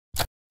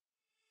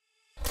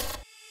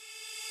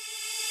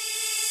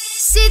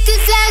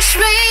Cityflash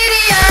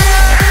Radio.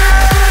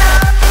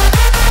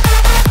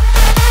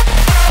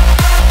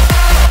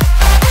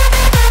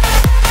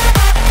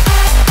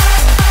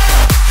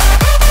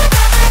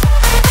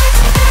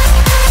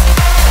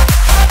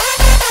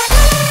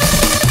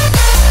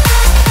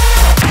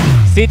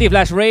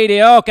 Cityflash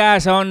Radio,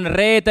 käes on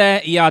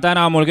Reede ja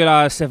täna on mul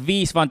külas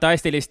 5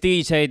 fantastilist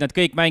DJ'd, nad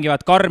kõik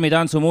mängivad karmi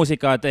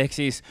tantsumuusikat ehk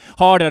siis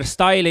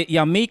HARDSTYLE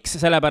ja miks?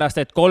 Sellepärast,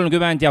 et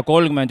 30 ja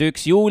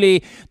 31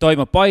 juuli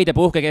toimub Paide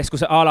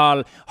puhkekeskuse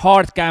alal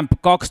HARDCamp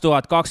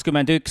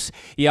 2021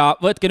 ja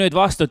võtke nüüd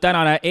vastu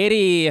tänane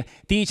eri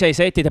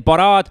DJ-settide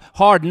paraad,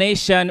 Hard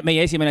Nation,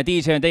 meie esimene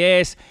DJ on teie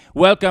ees.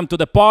 Welcome to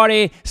the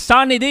party,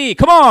 Sunny D,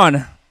 come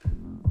on!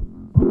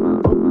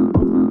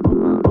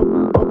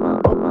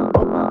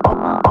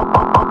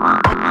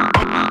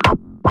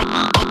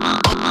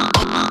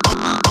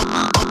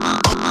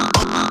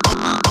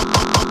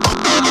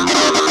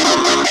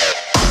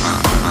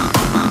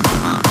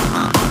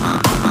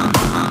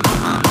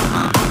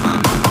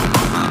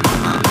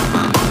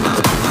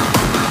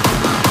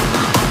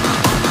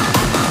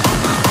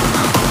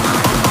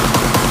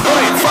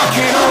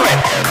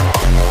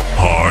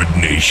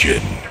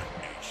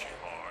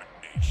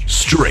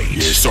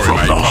 Straight sorry, from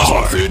mate, the pass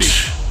heart.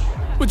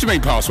 1:30. What do you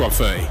mean past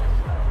 1:30?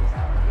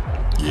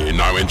 Yeah,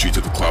 no entry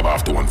to the club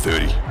after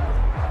 1:30.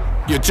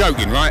 You're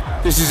joking, right?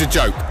 This is a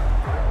joke.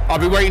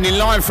 I've been waiting in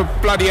line for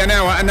bloody an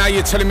hour and now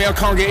you're telling me I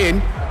can't get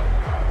in?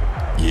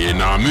 Yeah,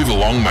 nah, move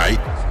along, mate.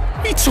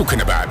 What are you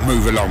talking about,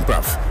 move along,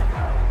 bruv?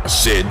 I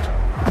said,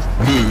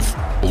 move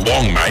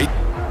along, mate.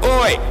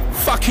 Oi,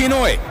 fucking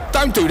oi,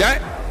 don't do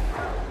that.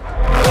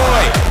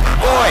 Oi,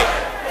 oi,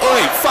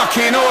 oi,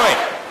 fucking oi.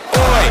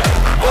 Oi,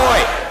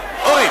 oi,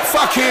 oi,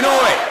 fucking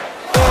oi.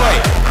 Oi,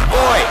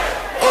 oi,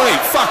 oi,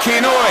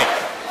 fucking oi.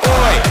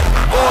 Oi,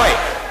 oi,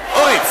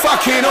 oi,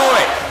 fucking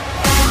oi.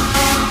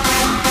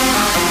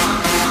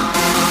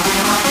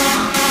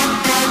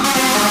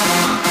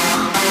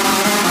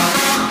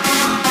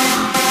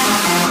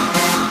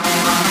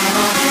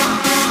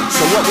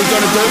 So what we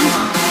gonna do?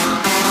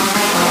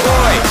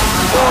 Oi,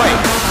 oi,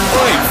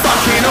 oi,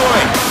 fucking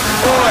oi.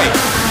 Oi,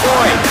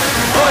 oi,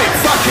 oi,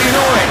 fucking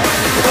oi.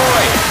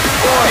 Oi,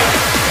 oi,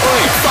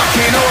 oi,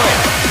 fucking oi.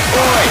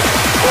 Oi,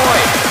 oi,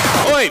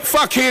 oi,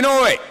 fucking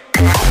oi.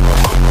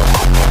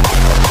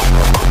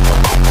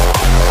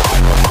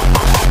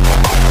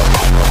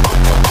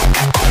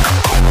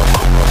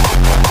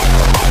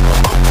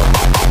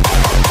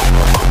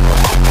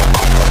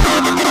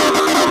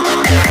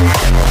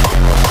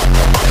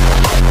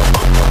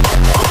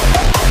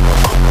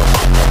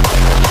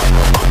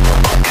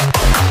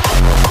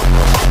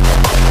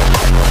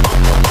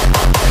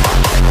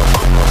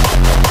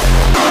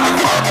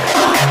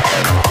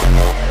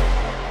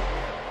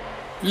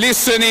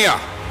 Listen here,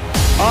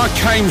 I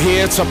came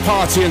here to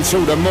party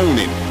until the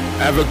morning,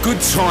 have a good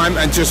time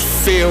and just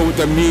feel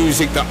the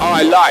music that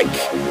I like.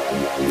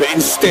 But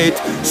instead,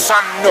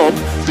 some knob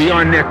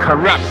behind their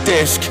corrupt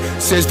desk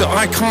says that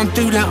I can't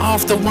do that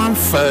after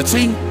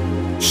 1:30.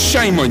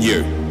 Shame on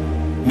you.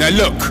 Now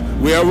look,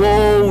 we are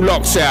all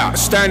locked out,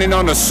 standing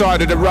on the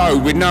side of the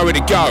road with nowhere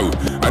to go,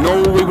 and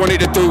all we wanted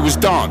to do was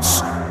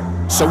dance.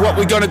 So what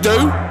we gonna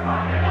do?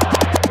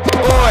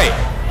 Oi,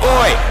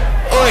 oi,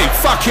 oi,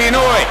 fucking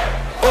oi.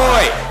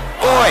 Oi,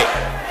 oi,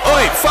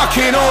 oi,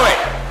 fucking oi.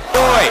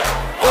 Oi,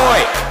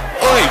 oi,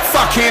 oi,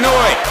 fucking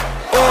oi.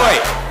 Oi,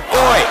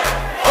 oi,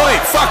 oi,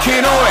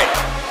 fucking oi.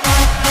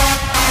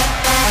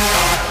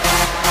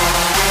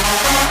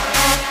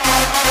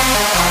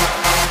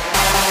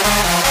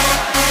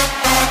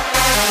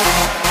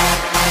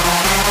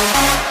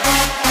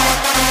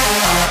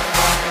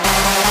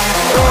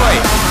 Oi,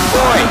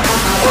 oi,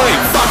 oi, fucking oi. Oi, oi, oi,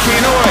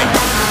 fucking oi.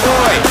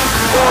 Oi,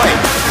 oi,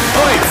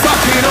 oi,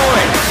 fucking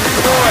oi.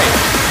 Oi,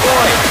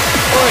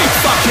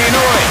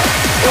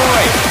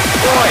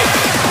 oi,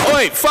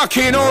 oi,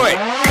 fucking oi.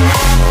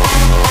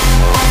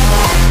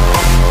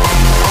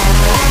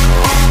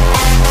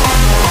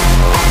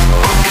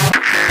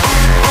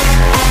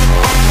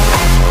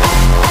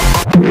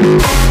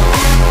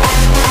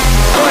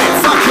 Oi,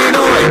 fucking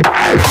oi.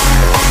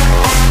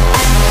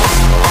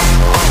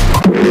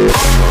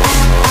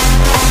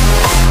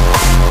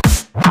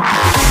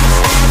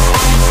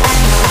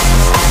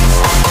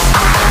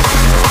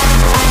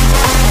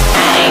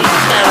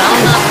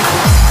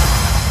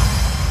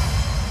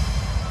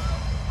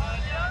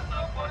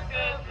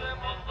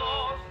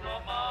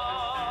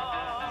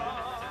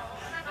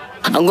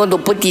 I'm going to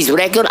put this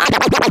record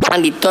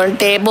on the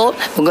turntable.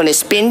 We're going to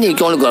spin. It's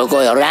going to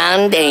go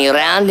around and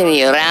around and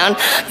around.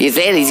 You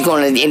said it's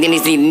going to, and then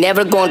it's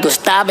never going to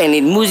stop. And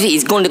the music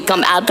is going to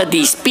come out of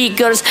the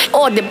speakers.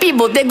 Oh, the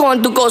people, they're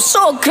going to go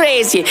so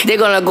crazy. They're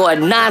going to go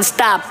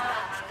non-stop.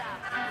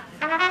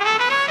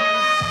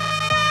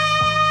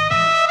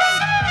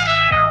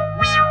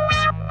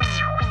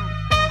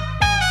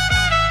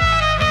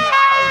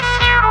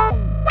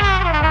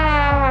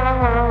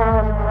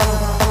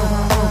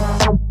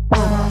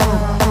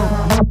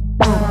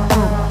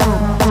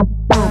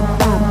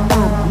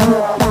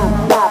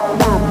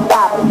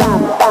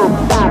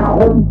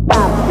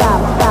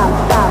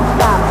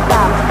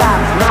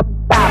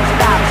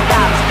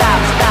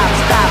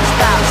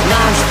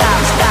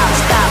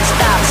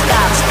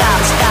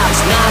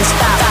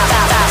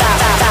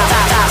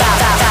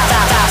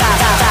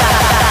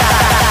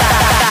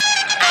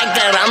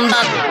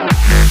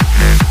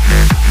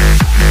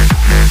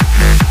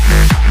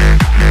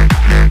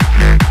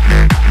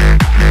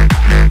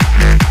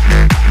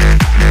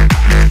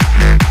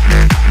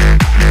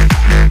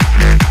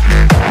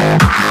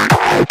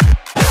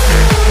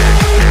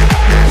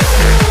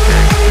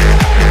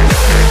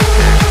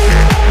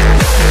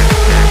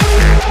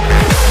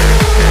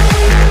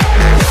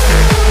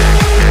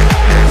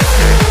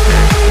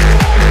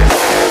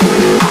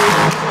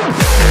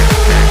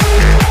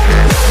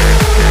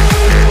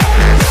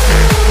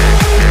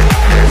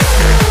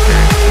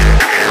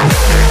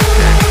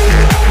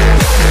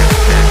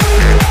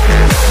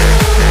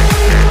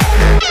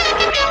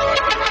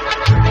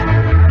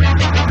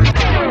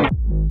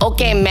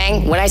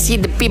 When I see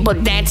the people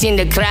dancing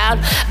in the crowd,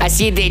 I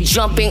see they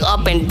jumping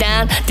up and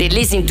down. They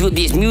listen to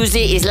this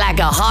music. It's like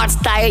a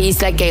hardstyle.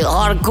 It's like a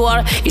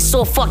hardcore. It's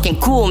so fucking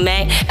cool,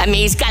 man. I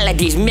mean, it's got like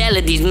these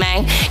melodies,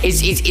 man.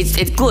 It's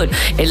good.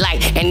 It's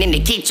like, and then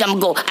the kick drum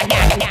go, and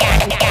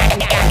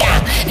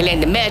then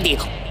the melody.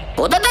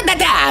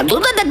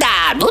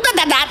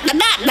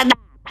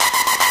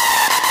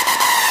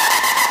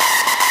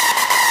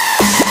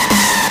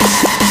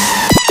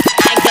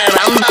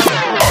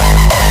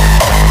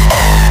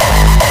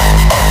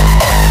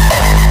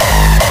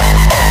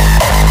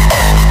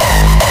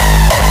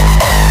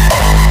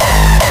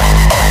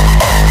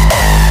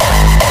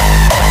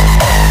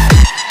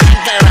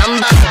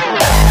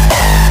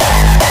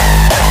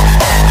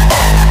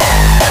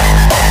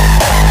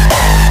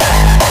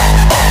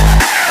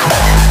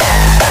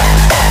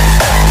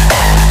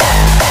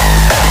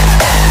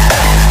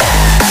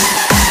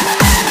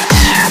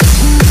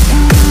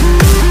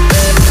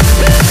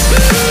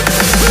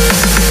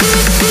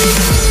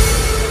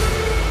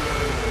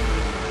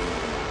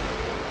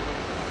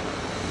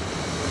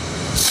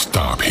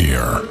 Stop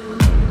here.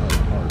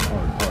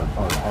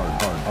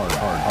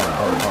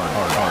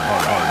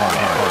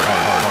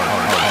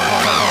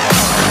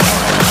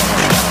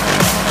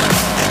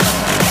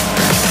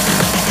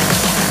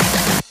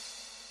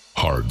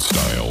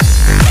 Hardstyle.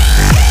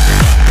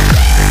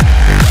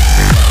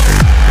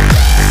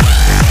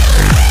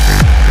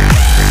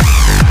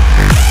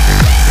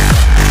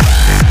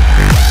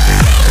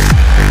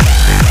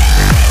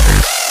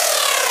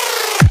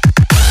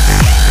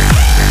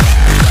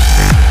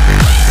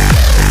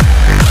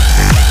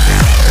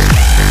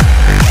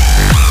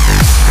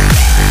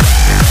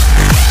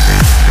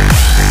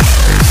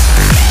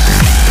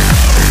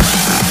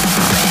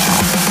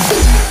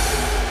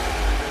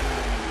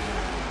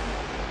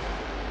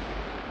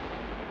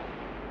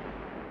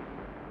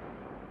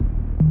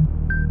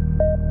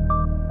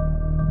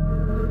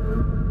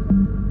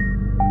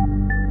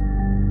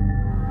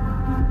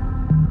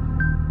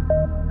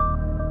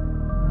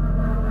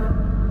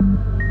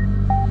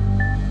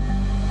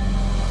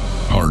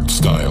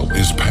 Hardstyle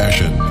is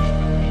passion.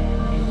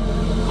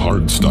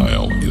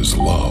 Hardstyle is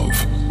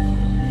love.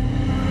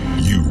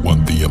 You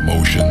want the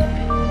emotion?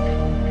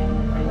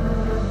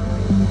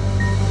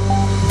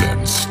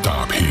 Then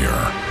stop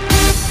here.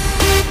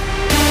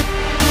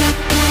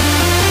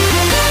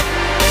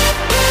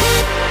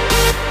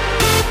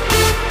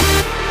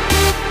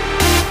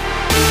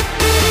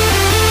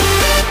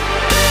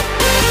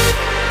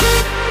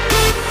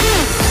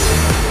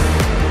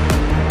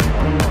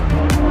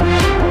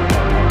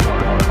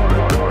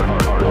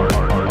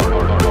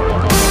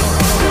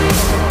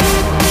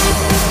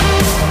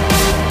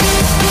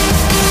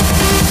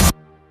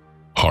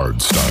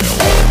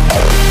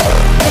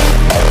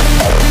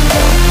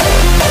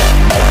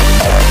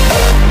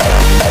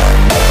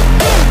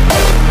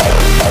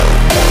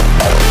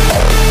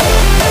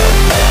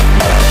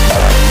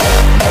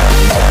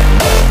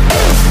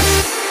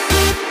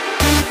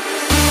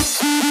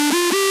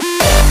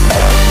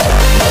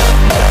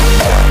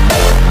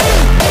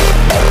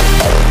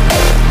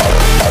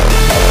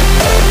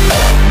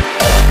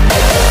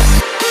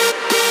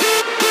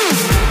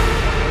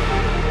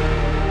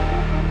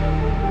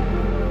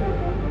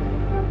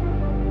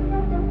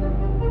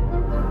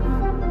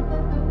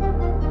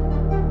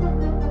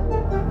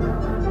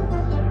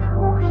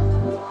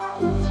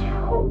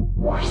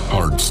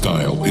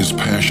 Hardstyle is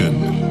passion.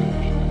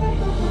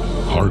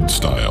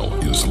 Hardstyle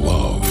is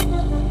love.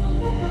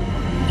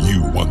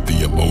 You want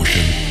the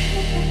emotion?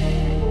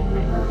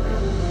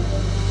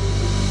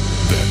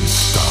 Then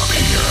stop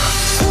here.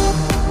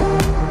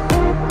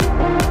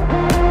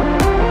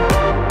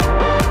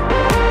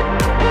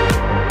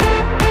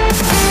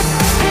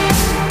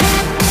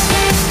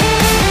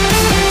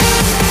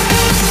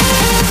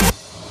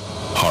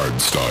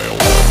 Hardstyle.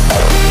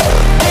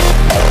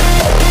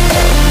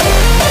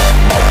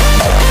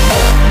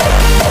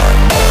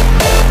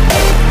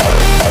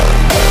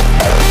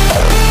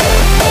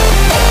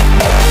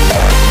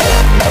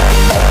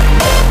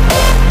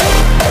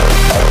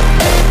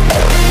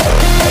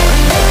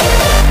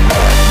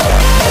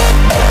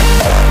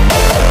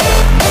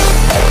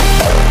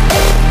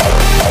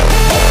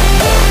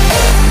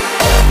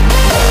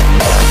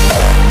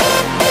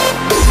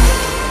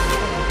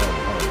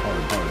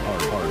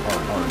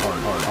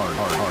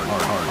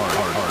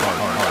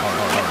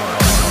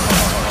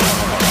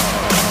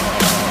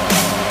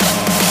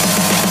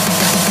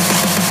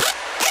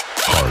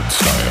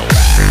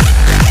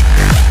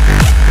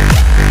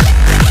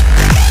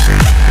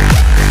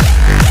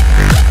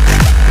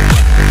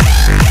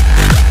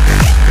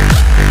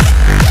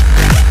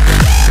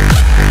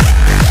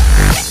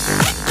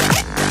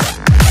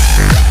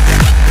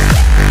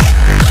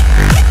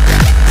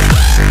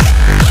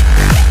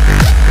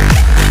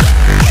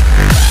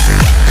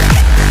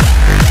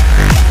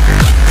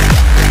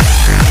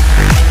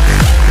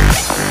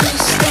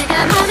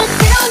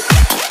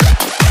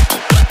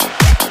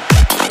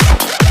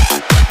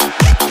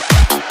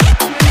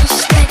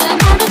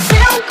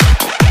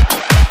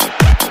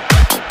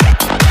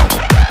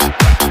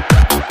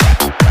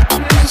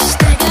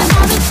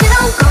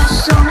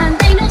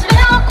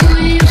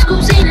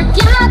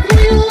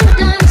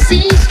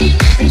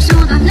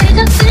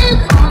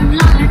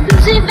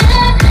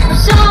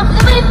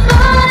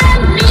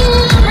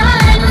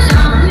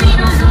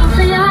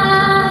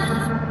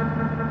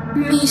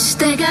 mis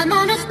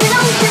tegema nüüd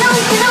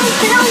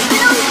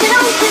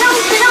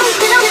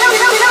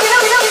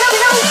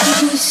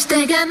mis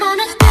tegema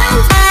nüüd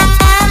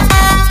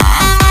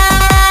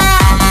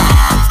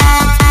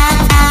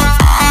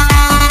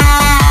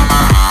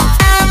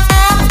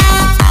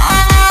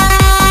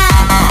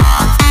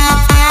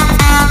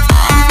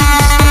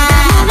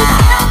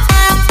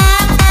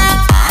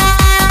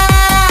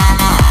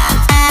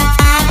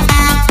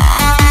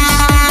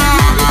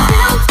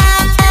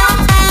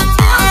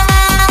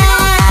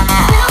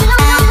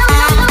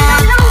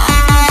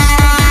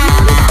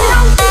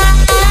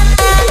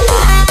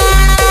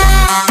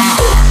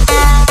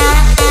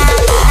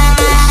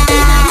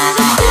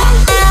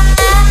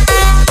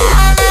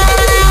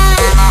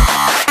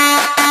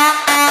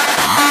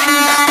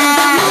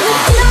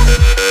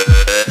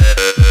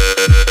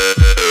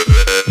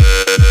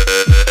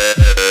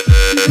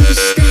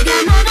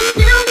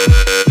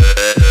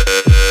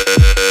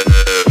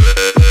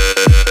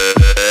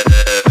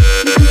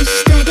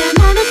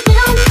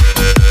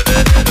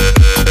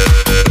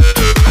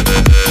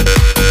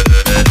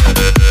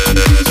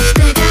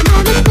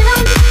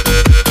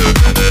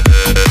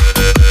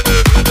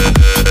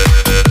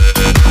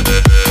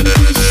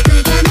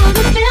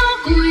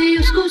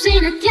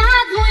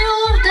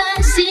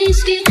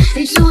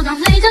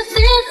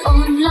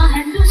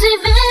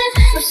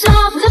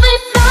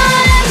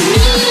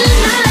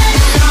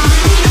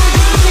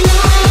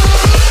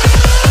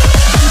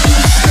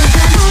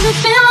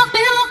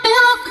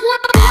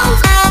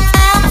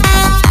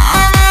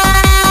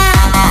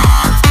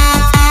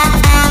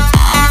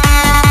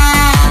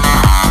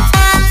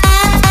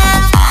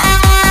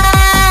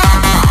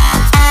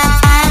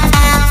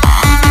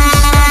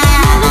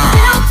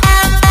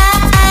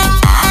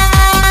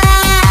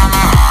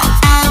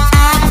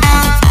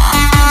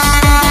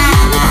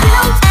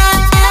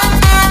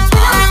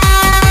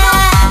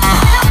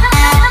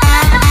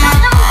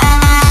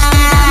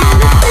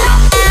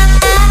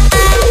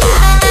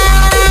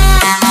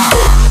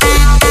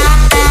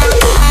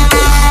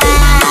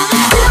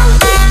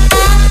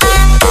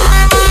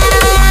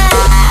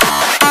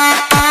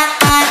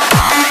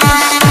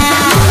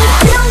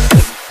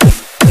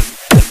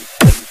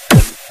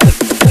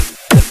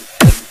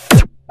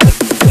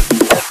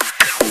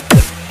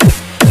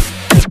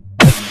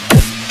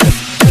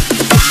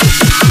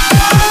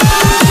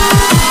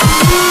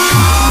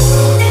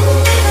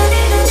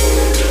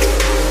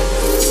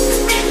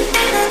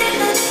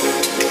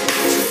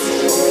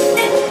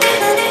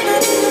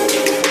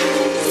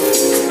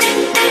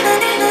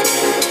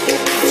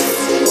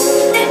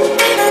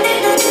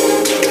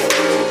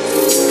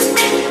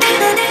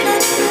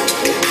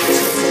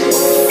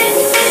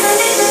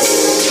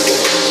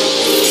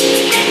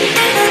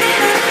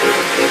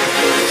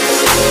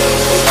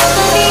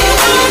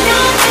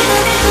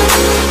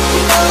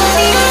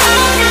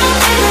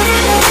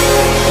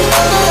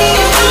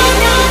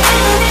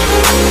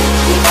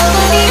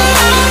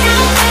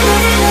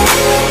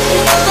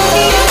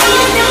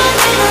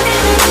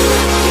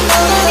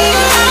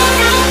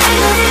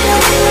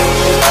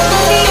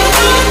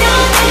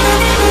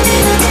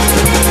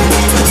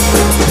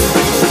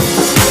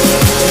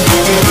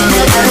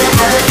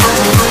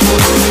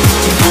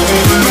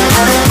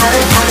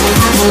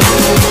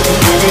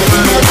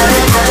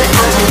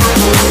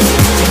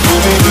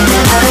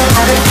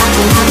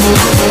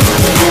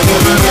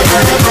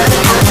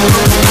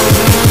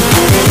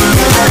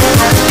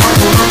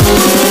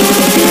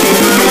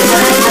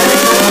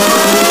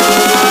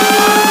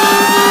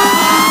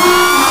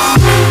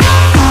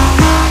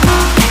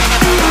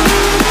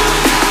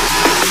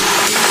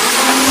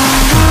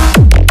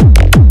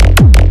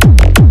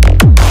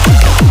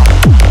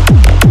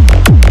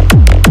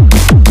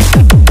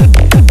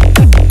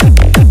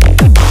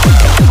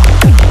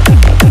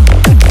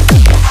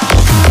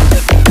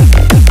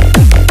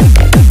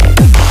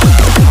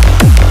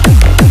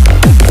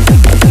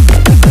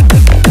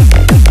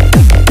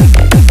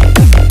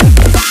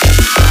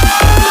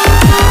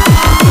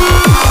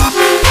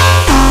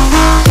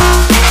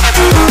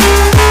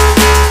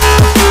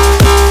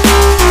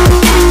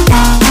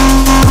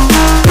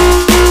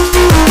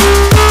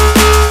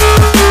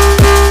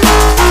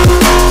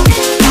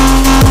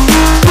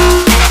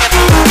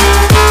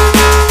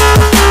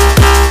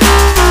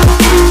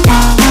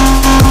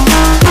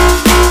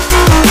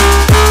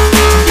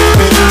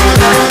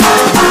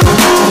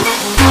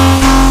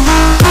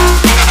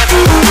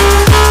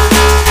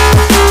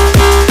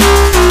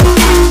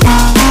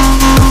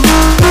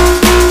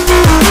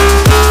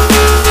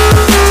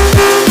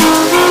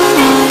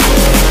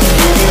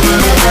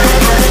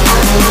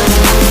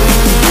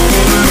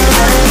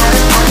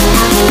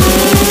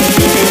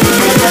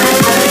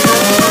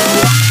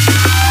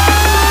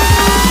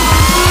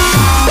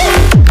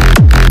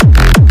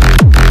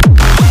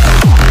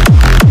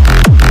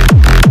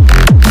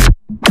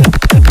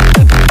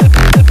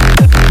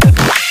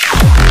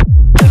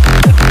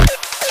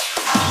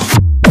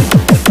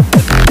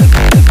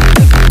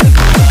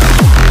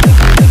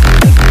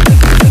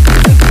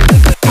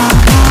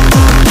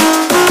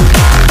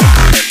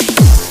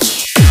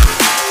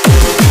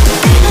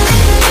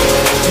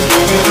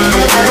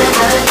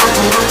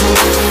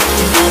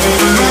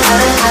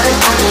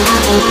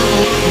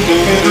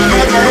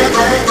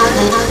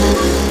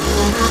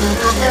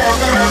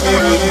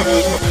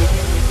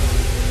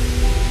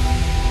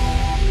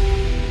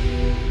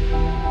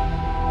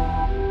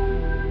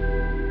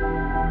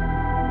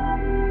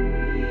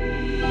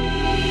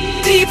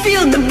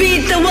feel the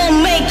beat that will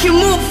make you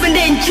move and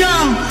then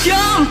jump,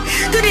 jump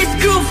to this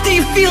groove? Do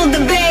you feel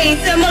the bass?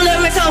 And my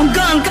lyrics are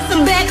gone, cause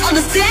I'm back on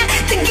the set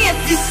to give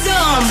you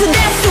some. So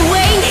that's the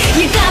way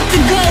you got to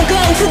go,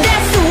 go. So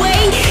that's the way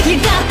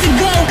you got to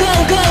go, go,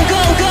 go,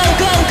 go, go,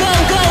 go, go,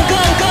 go,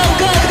 go, go,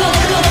 go, go,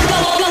 go, go,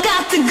 go,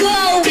 got to go.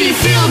 Do you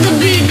feel the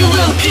beat that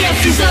will give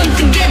you some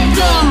to get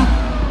dumb,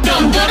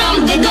 dumb, dumb,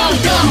 dumb, dumb,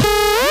 dumb.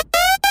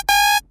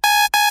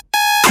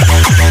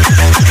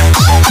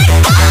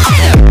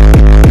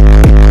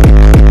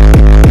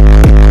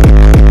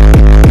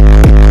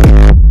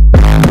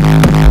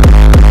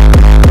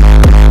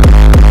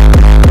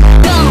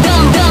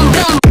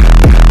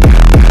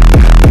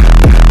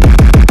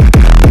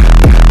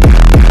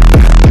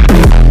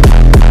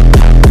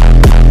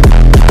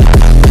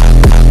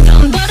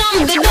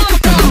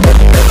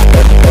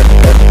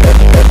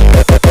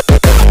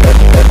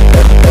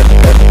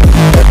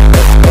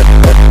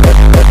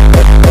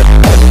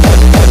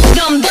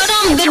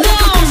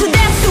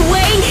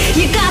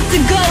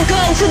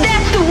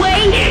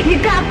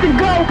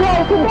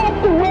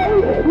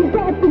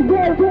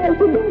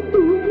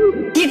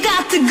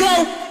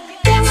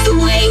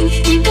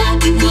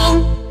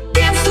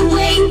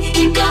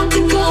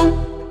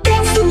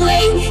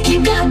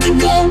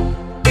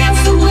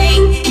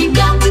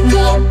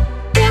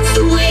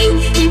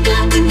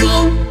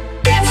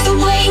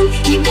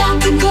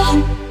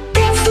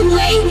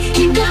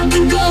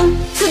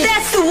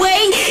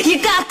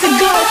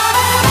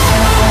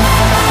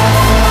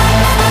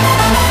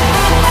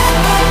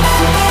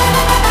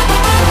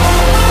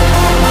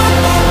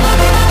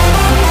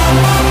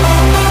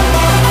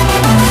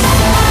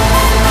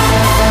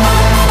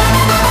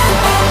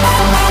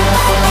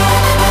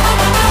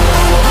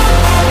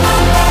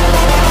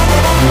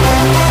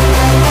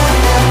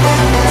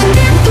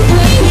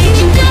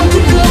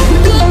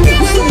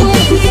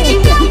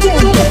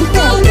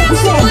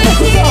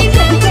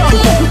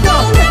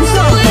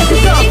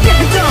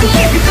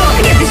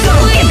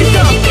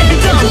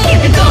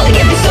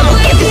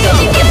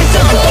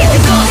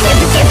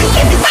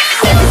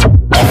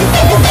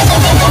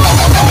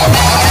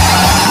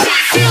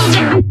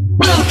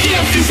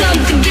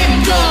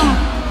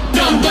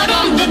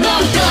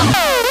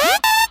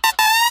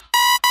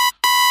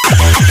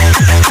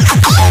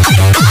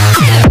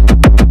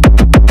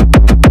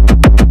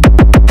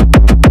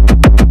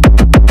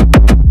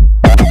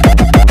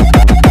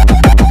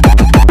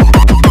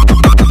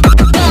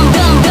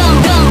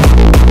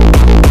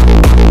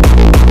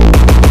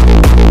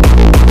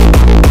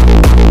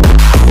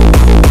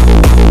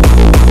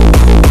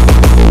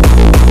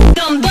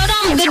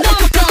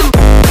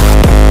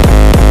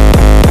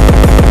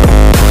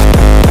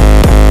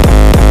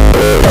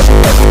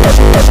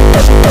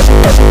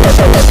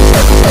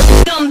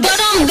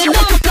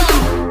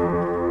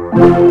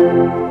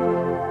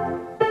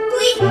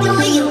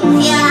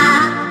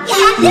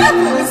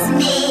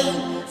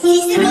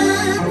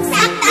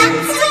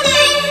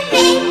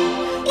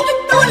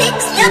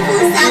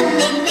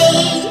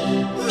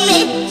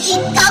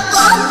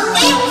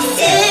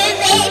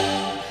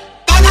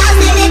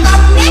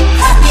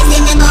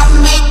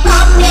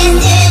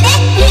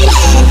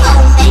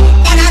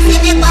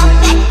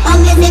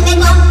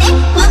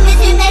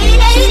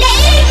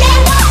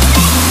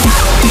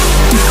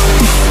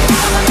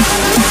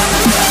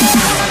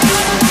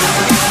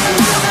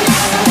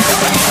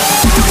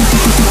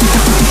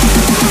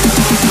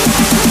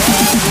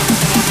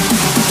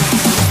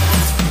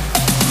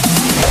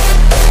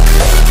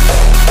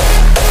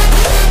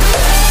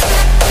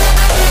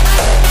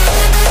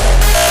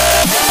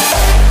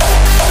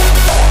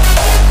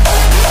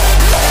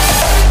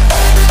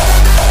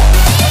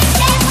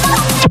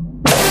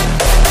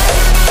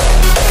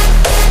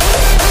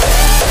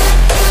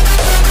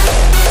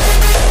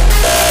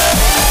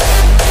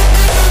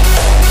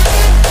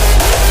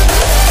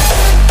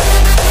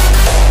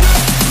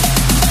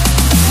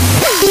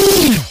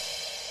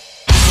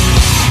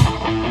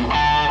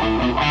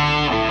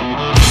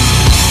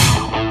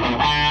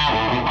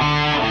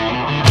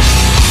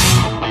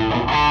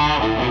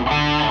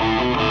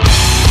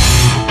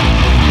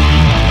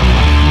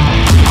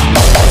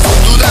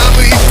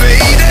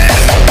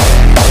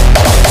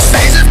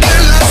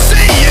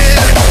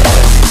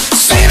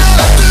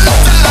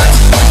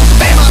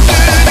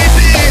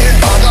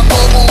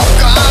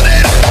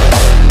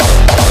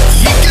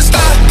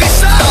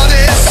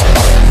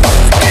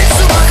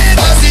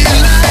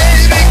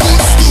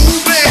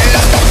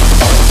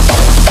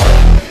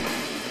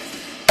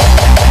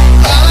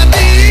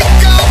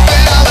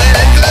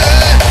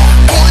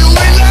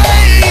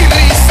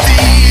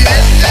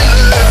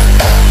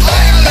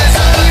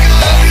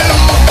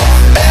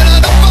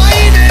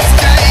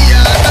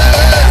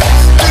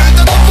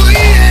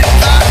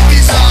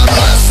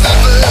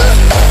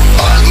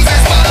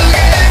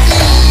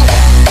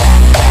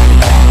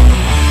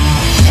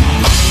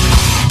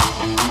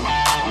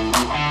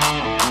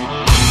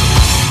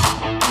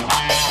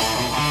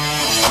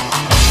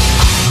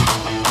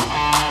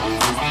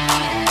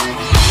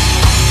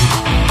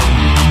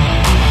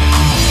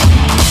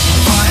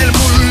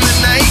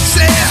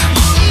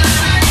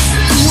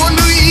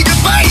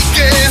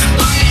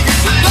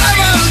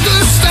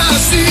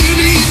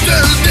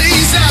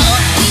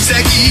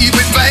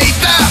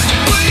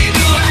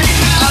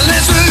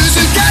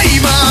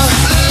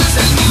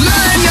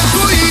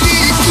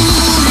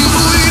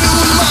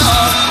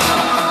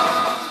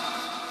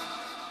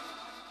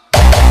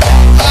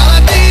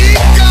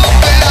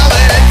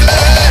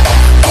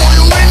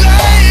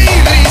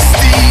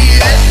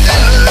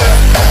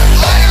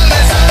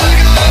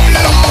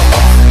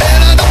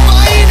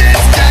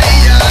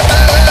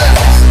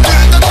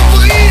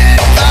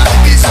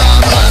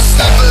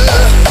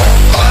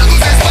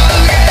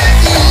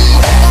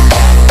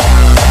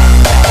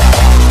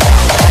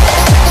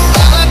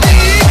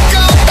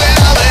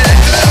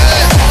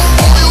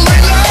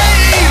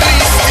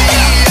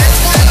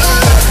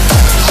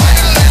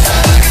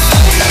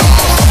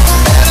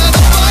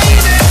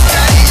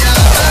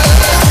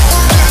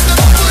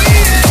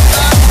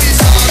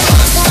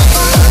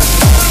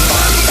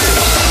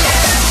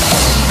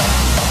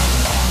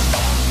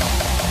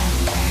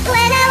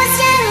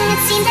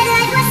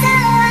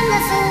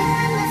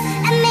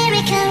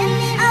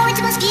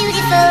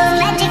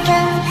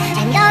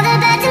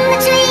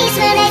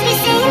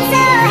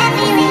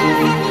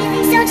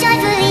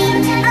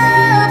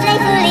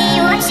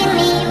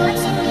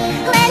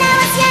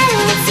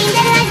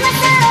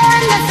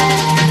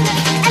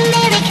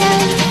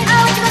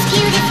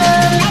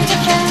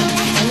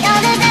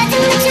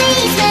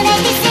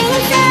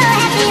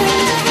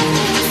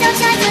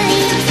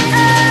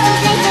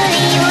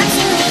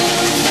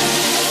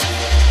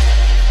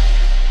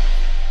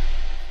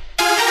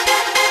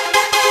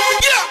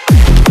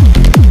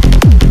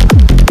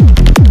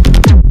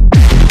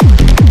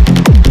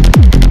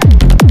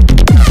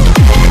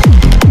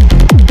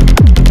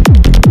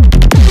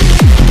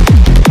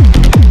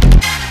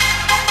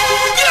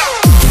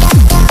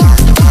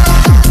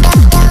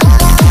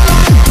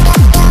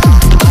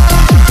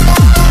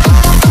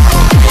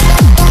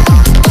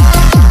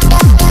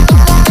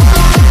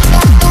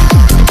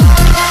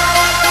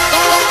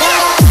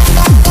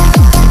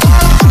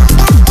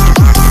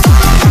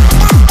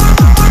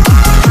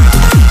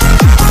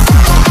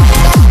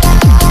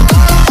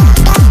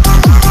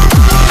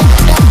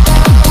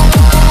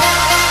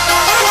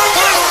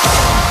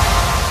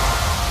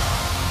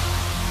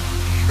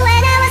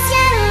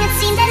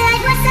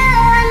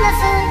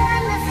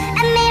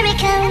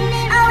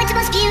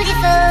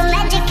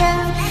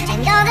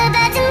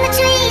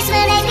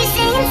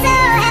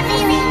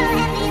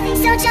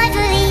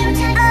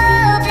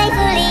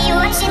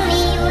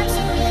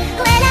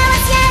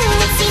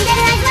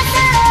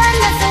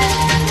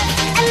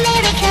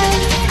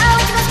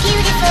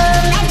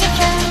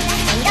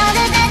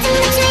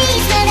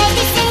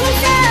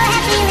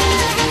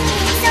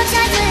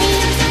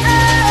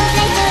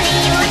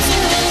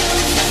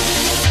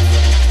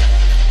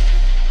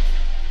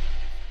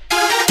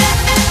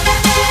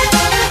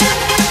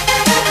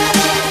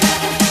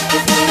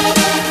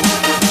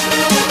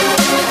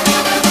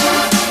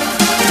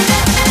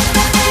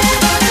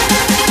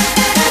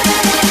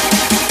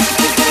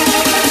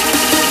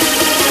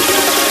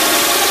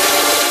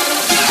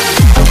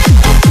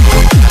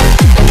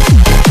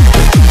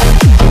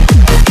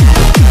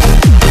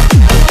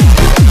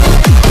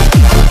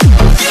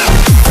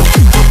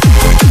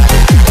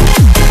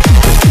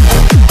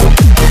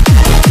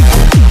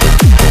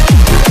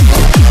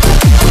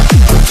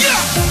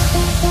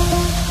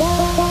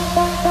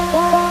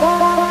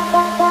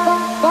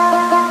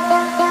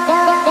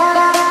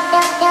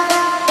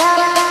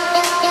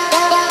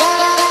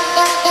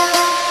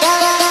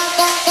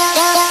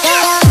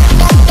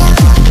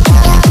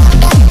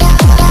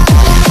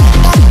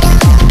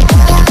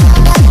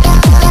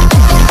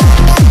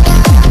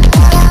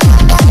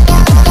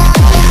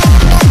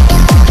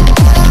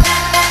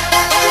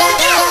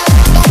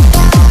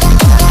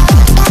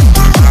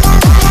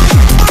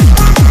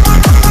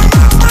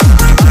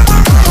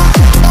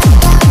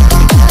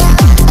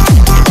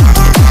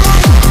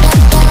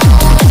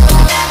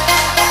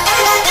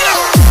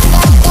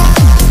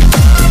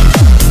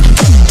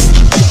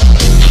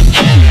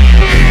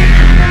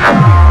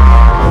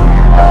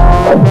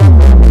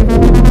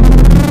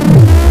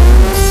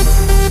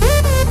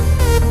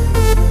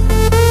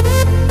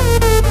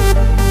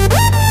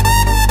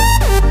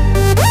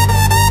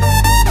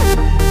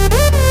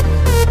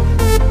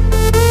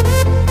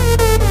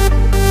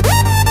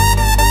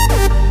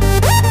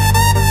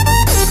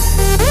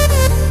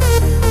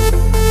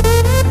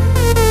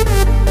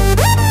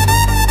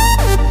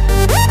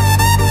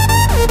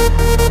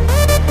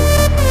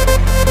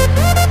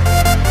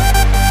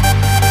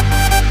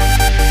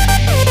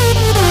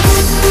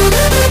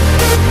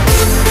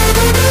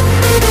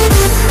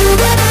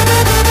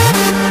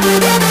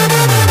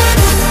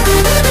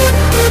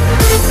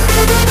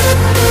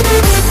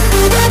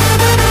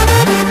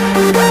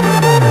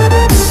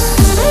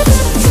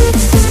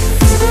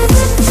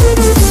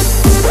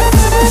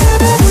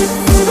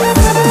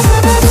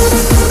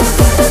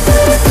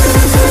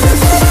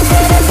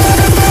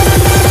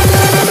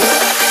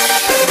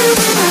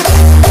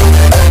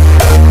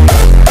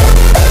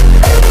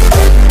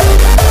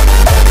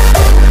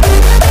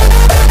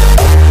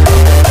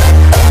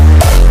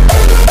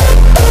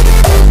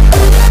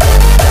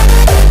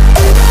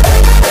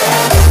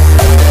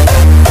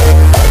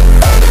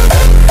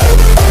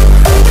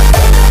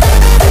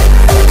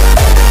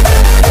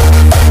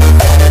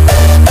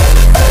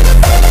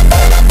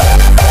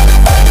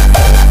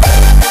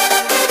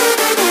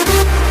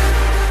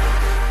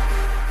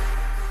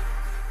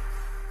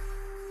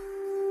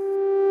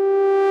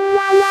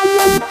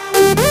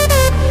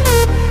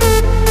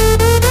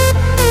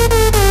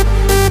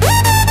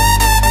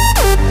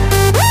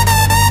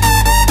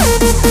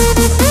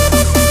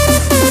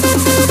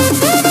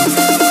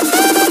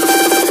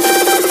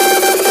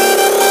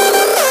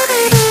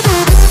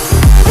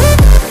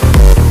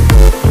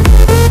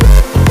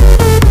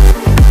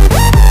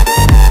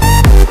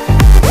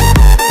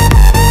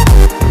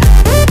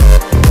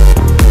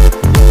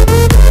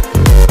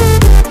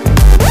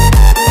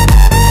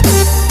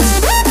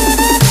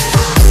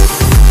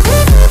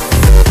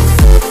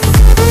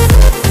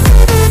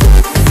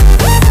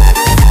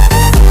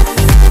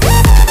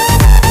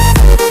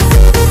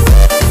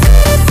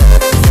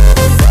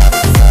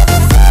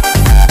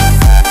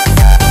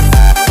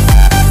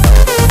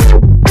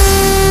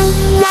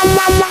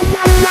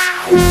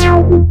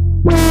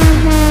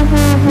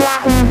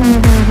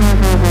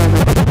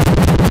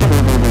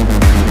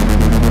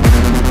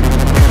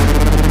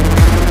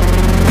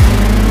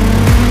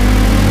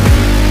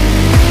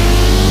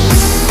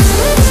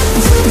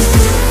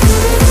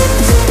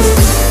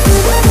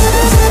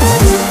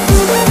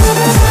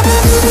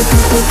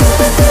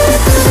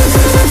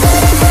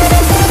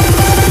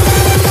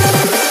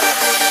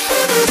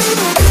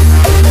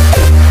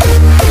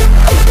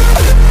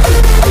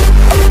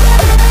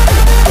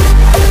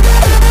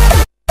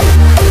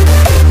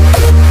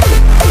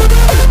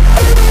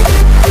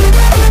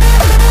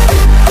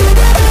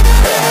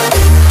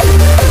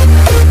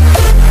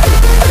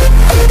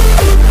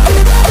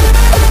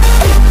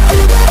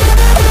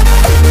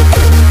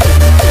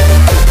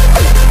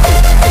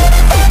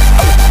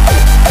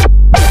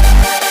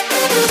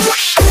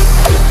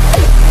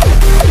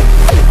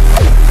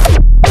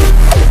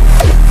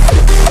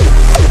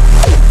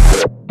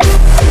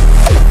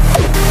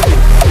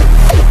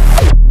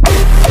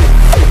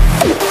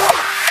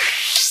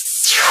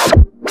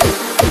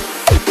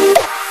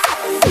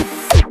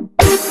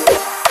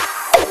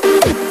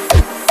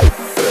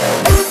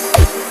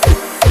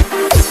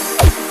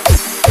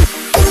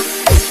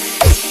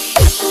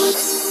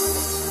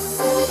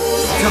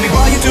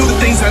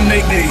 things that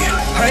make me.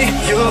 Hey,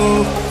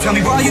 you, tell me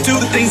why you do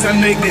the things that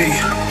make me.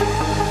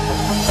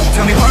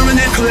 Tell me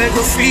permanent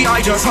calligraphy,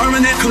 I just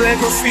permanent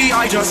calligraphy,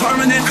 I just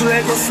permanent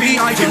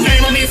calligraphy, I just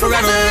name on me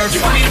forever.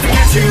 You want me to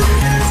forget you,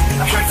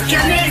 I can't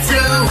forget me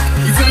too.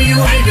 You tell me you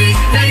hate me,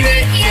 baby,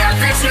 yeah, I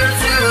bet you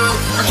too.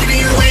 I'm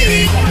keeping you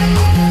waiting,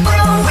 but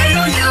I'll wait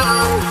on you.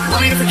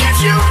 Want me to forget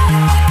you,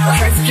 I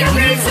can't forget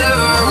me too.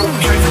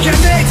 You can't forget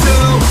me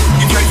too,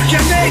 you can't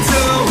forget me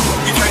too.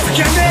 You can't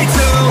forget me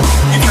too,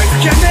 you can't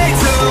forget me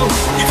too.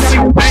 You tell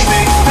me you hate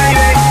me,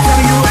 baby, tell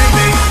me you hate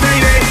me,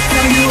 baby,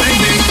 tell me you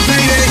hate me,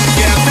 baby,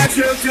 yeah, I bet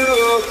you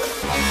too.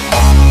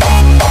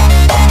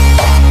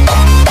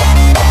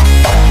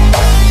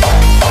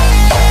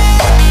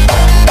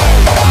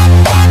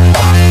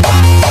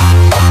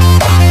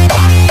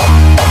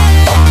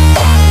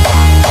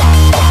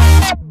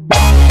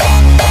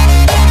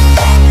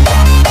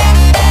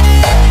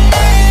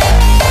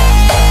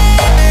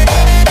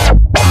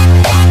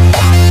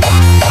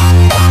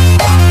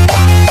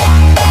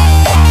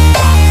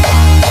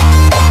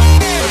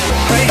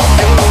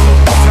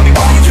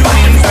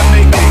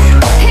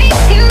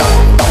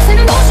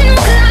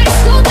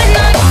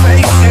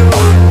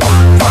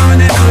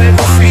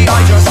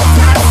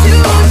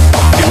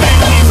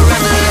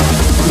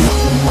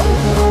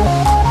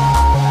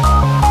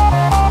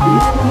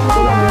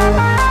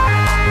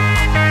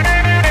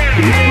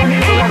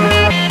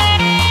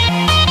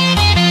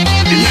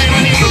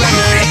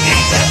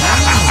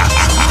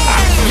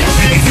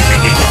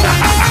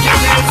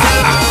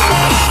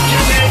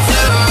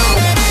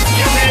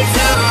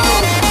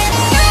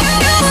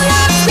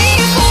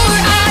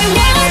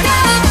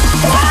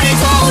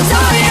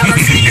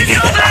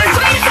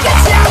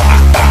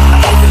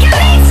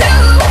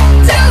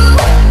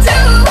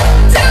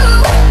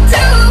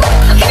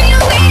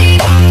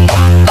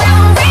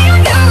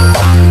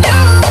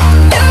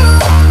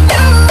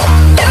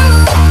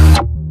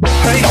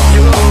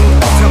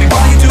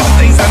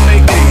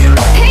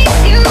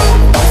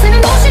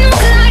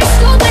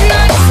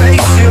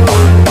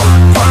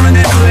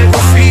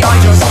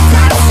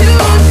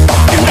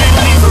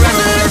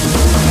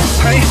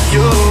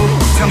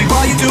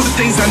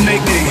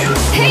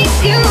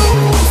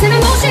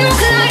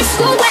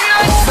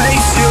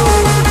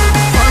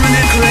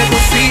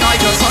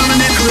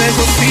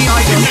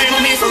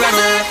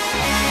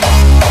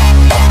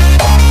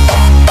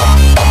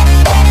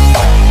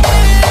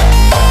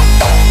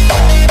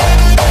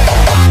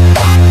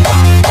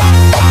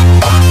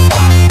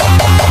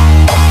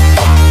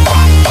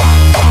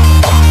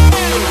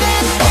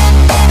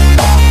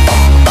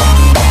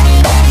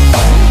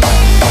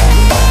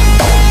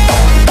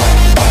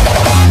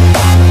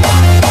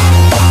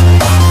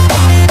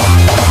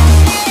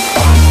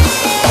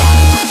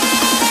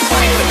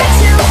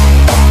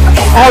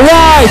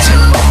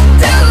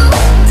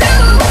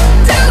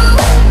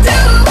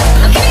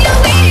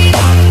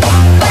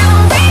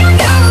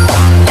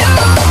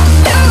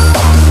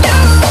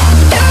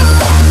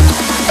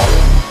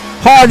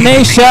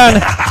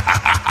 Nation.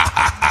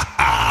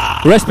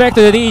 Respect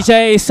to the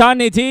DJ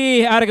Sunny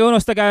D, ärge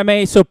unustage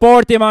meid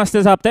supportima,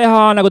 seda saab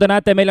teha, nagu te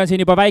näete, meil on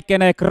siin juba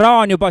väikene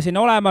ekraan juba siin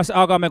olemas,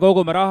 aga me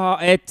kogume raha,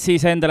 et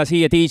siis endale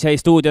siia DJ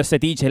stuudiosse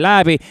DJ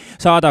Labi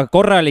saada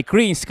korralik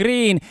green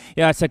screen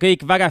ja et see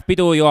kõik vägev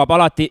pidu jõuab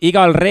alati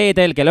igal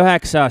reedel kell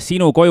 9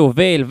 sinu koju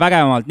veel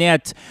vägevamalt, nii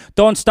et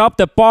don't stop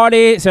the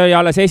party, see oli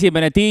alles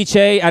esimene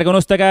DJ, ärge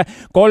unustage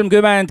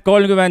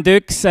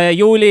 30-31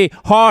 juuli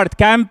Hard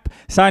Camp,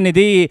 Sunny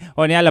D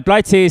on jälle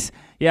platsis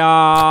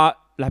ja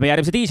lähme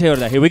järgmise DJ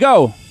juurde. Here we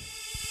go!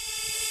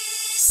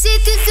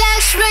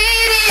 Cityflash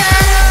Radio.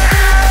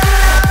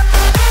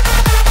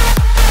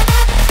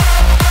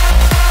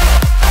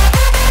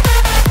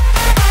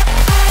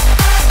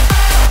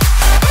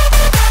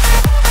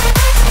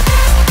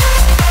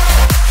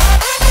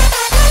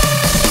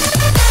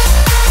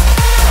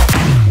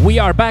 We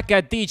are back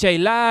at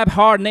DJ Lab,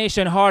 Hard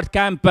Nation, Hard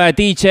Camp,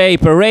 DJ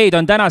Parade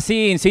on täna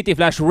siin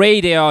Cityflash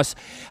Radios.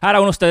 Ära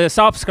unustada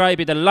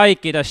subscribe ida,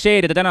 like ida,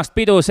 share ida tänast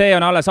pidu, see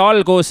on alles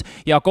algus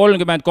ja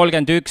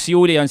 30-31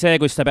 juuli on see,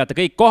 kus te peate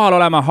kõik kohal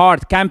olema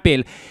Hard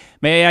Campil.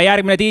 Meie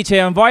järgmine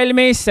DJ on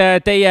valmis,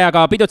 teie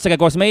aga pidutsege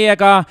koos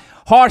meiega.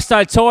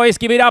 HARDSTYLE Toys,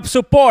 give it up,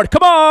 support,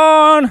 come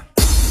on!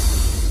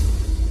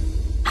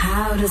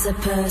 How does a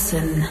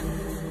person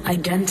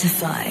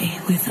identify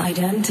with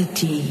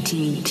identity?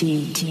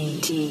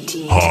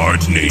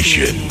 Hard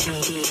Nation.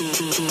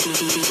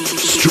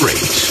 Straight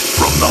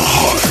from the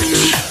heart.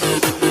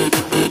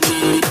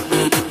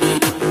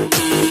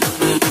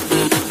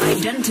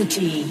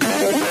 Identity.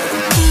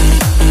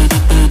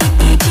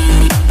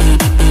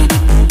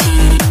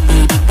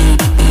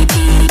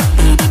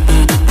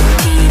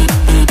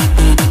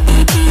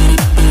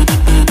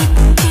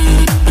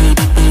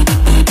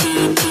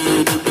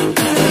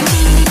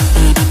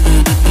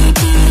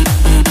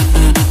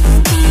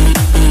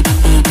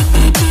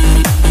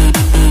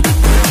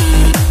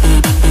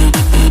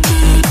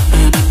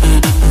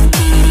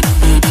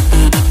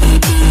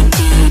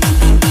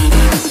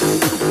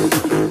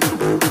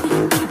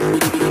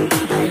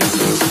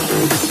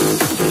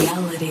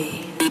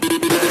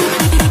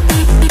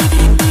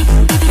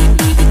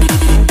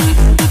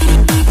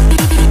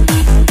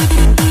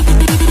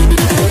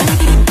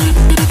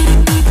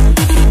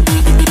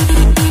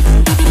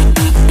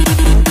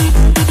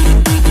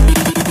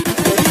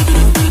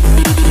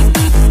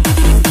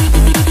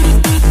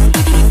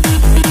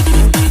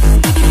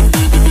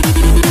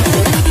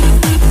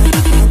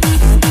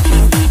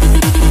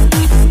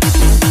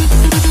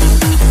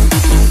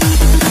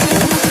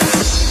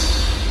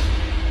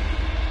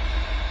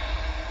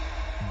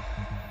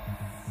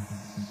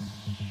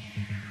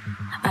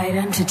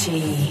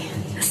 Identity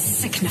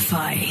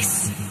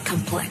signifies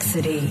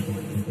complexity.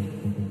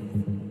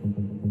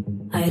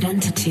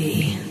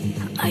 Identity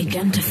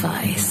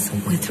identifies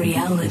with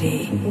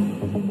reality.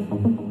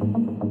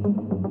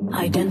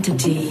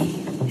 Identity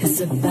is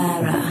the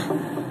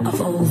bearer of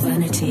all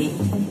vanity.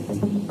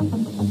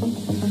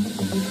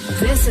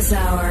 This is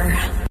our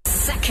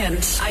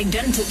second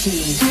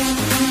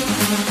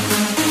identity.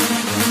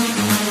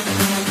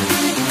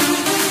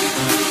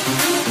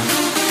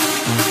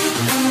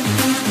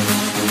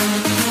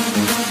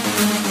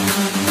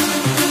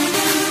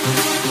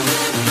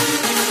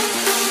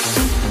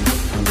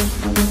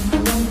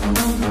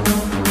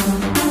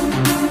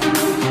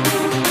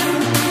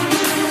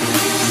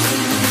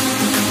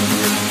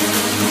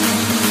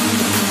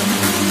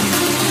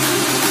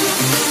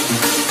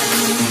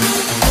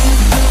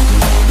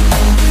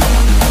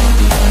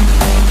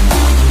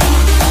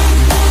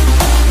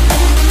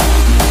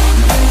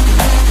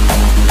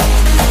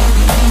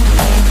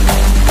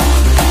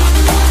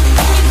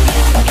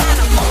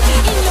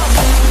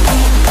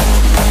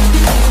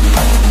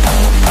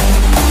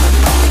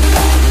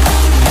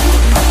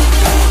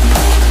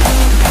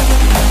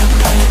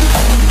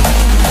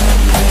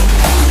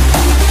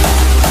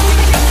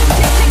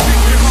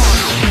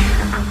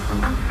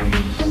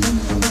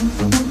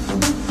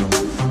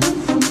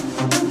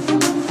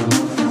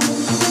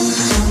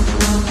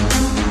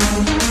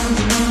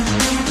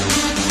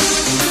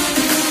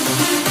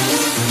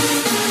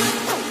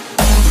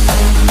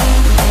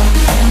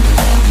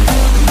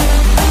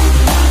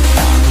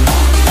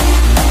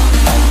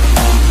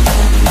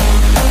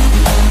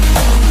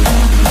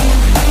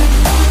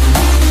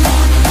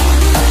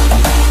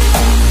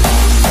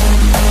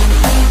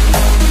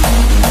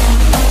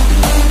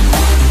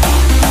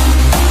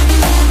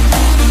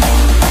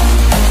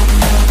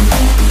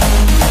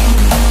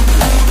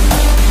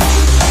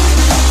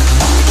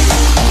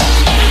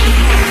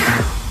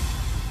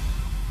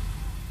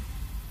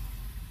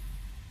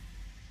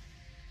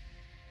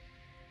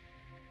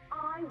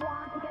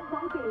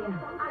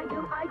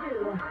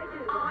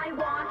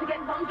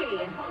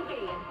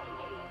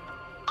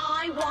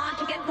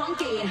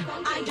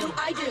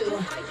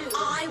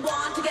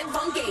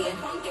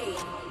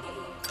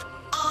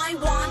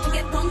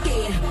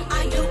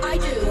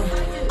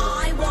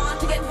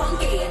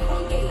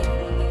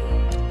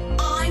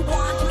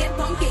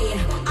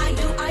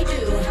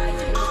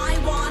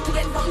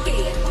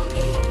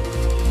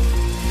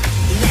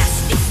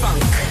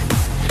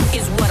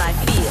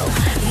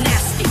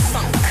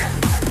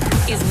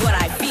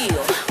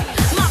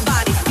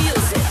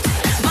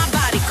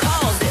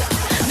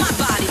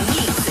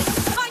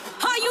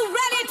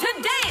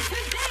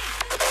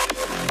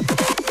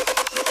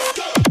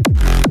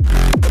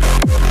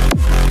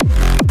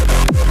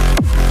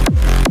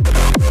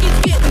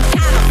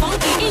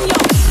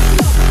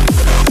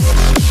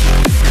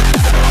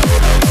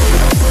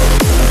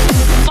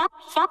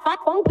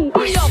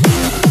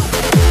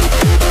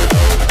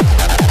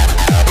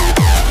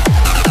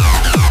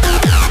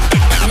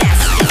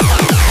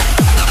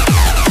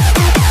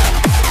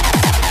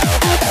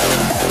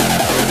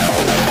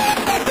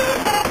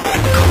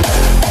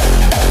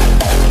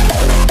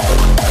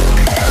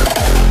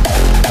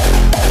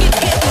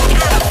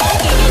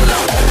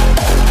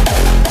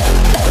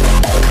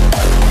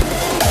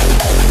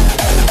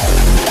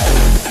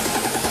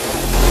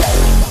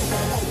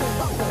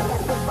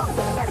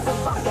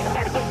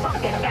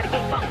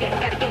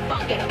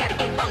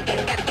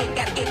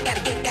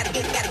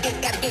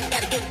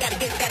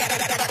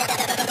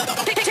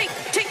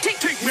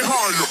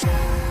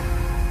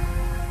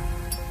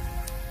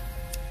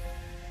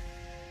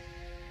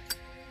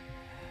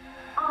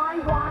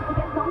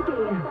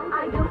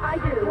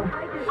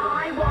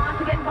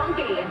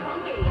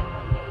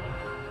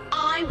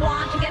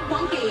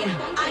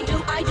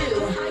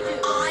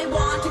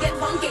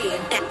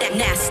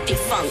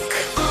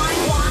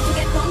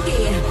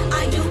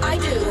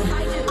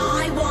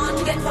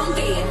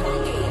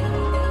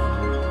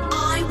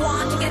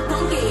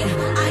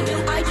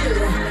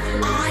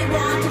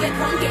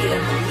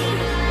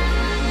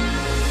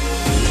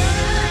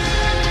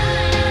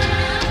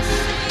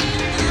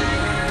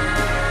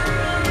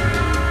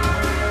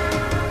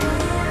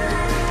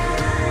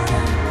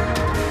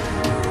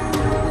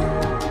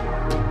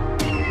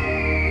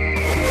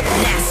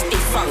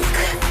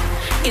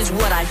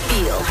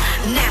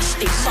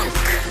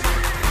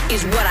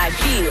 Is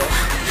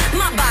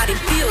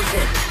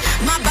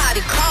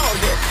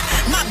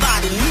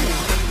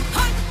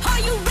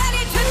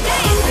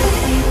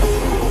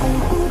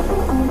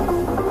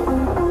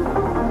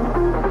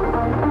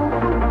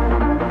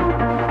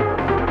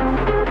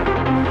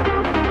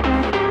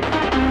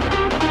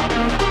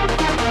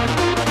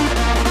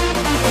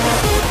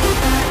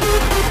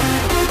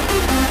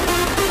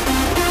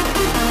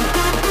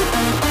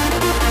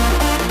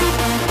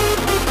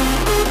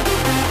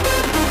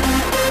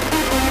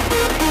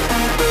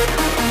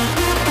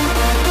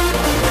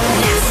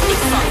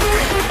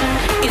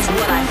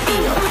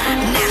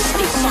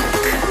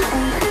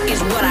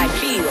what I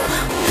feel.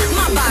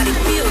 My body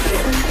feels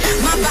it.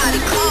 My body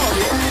cold,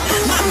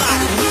 my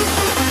body weak.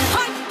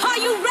 Are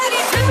you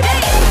ready to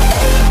dance?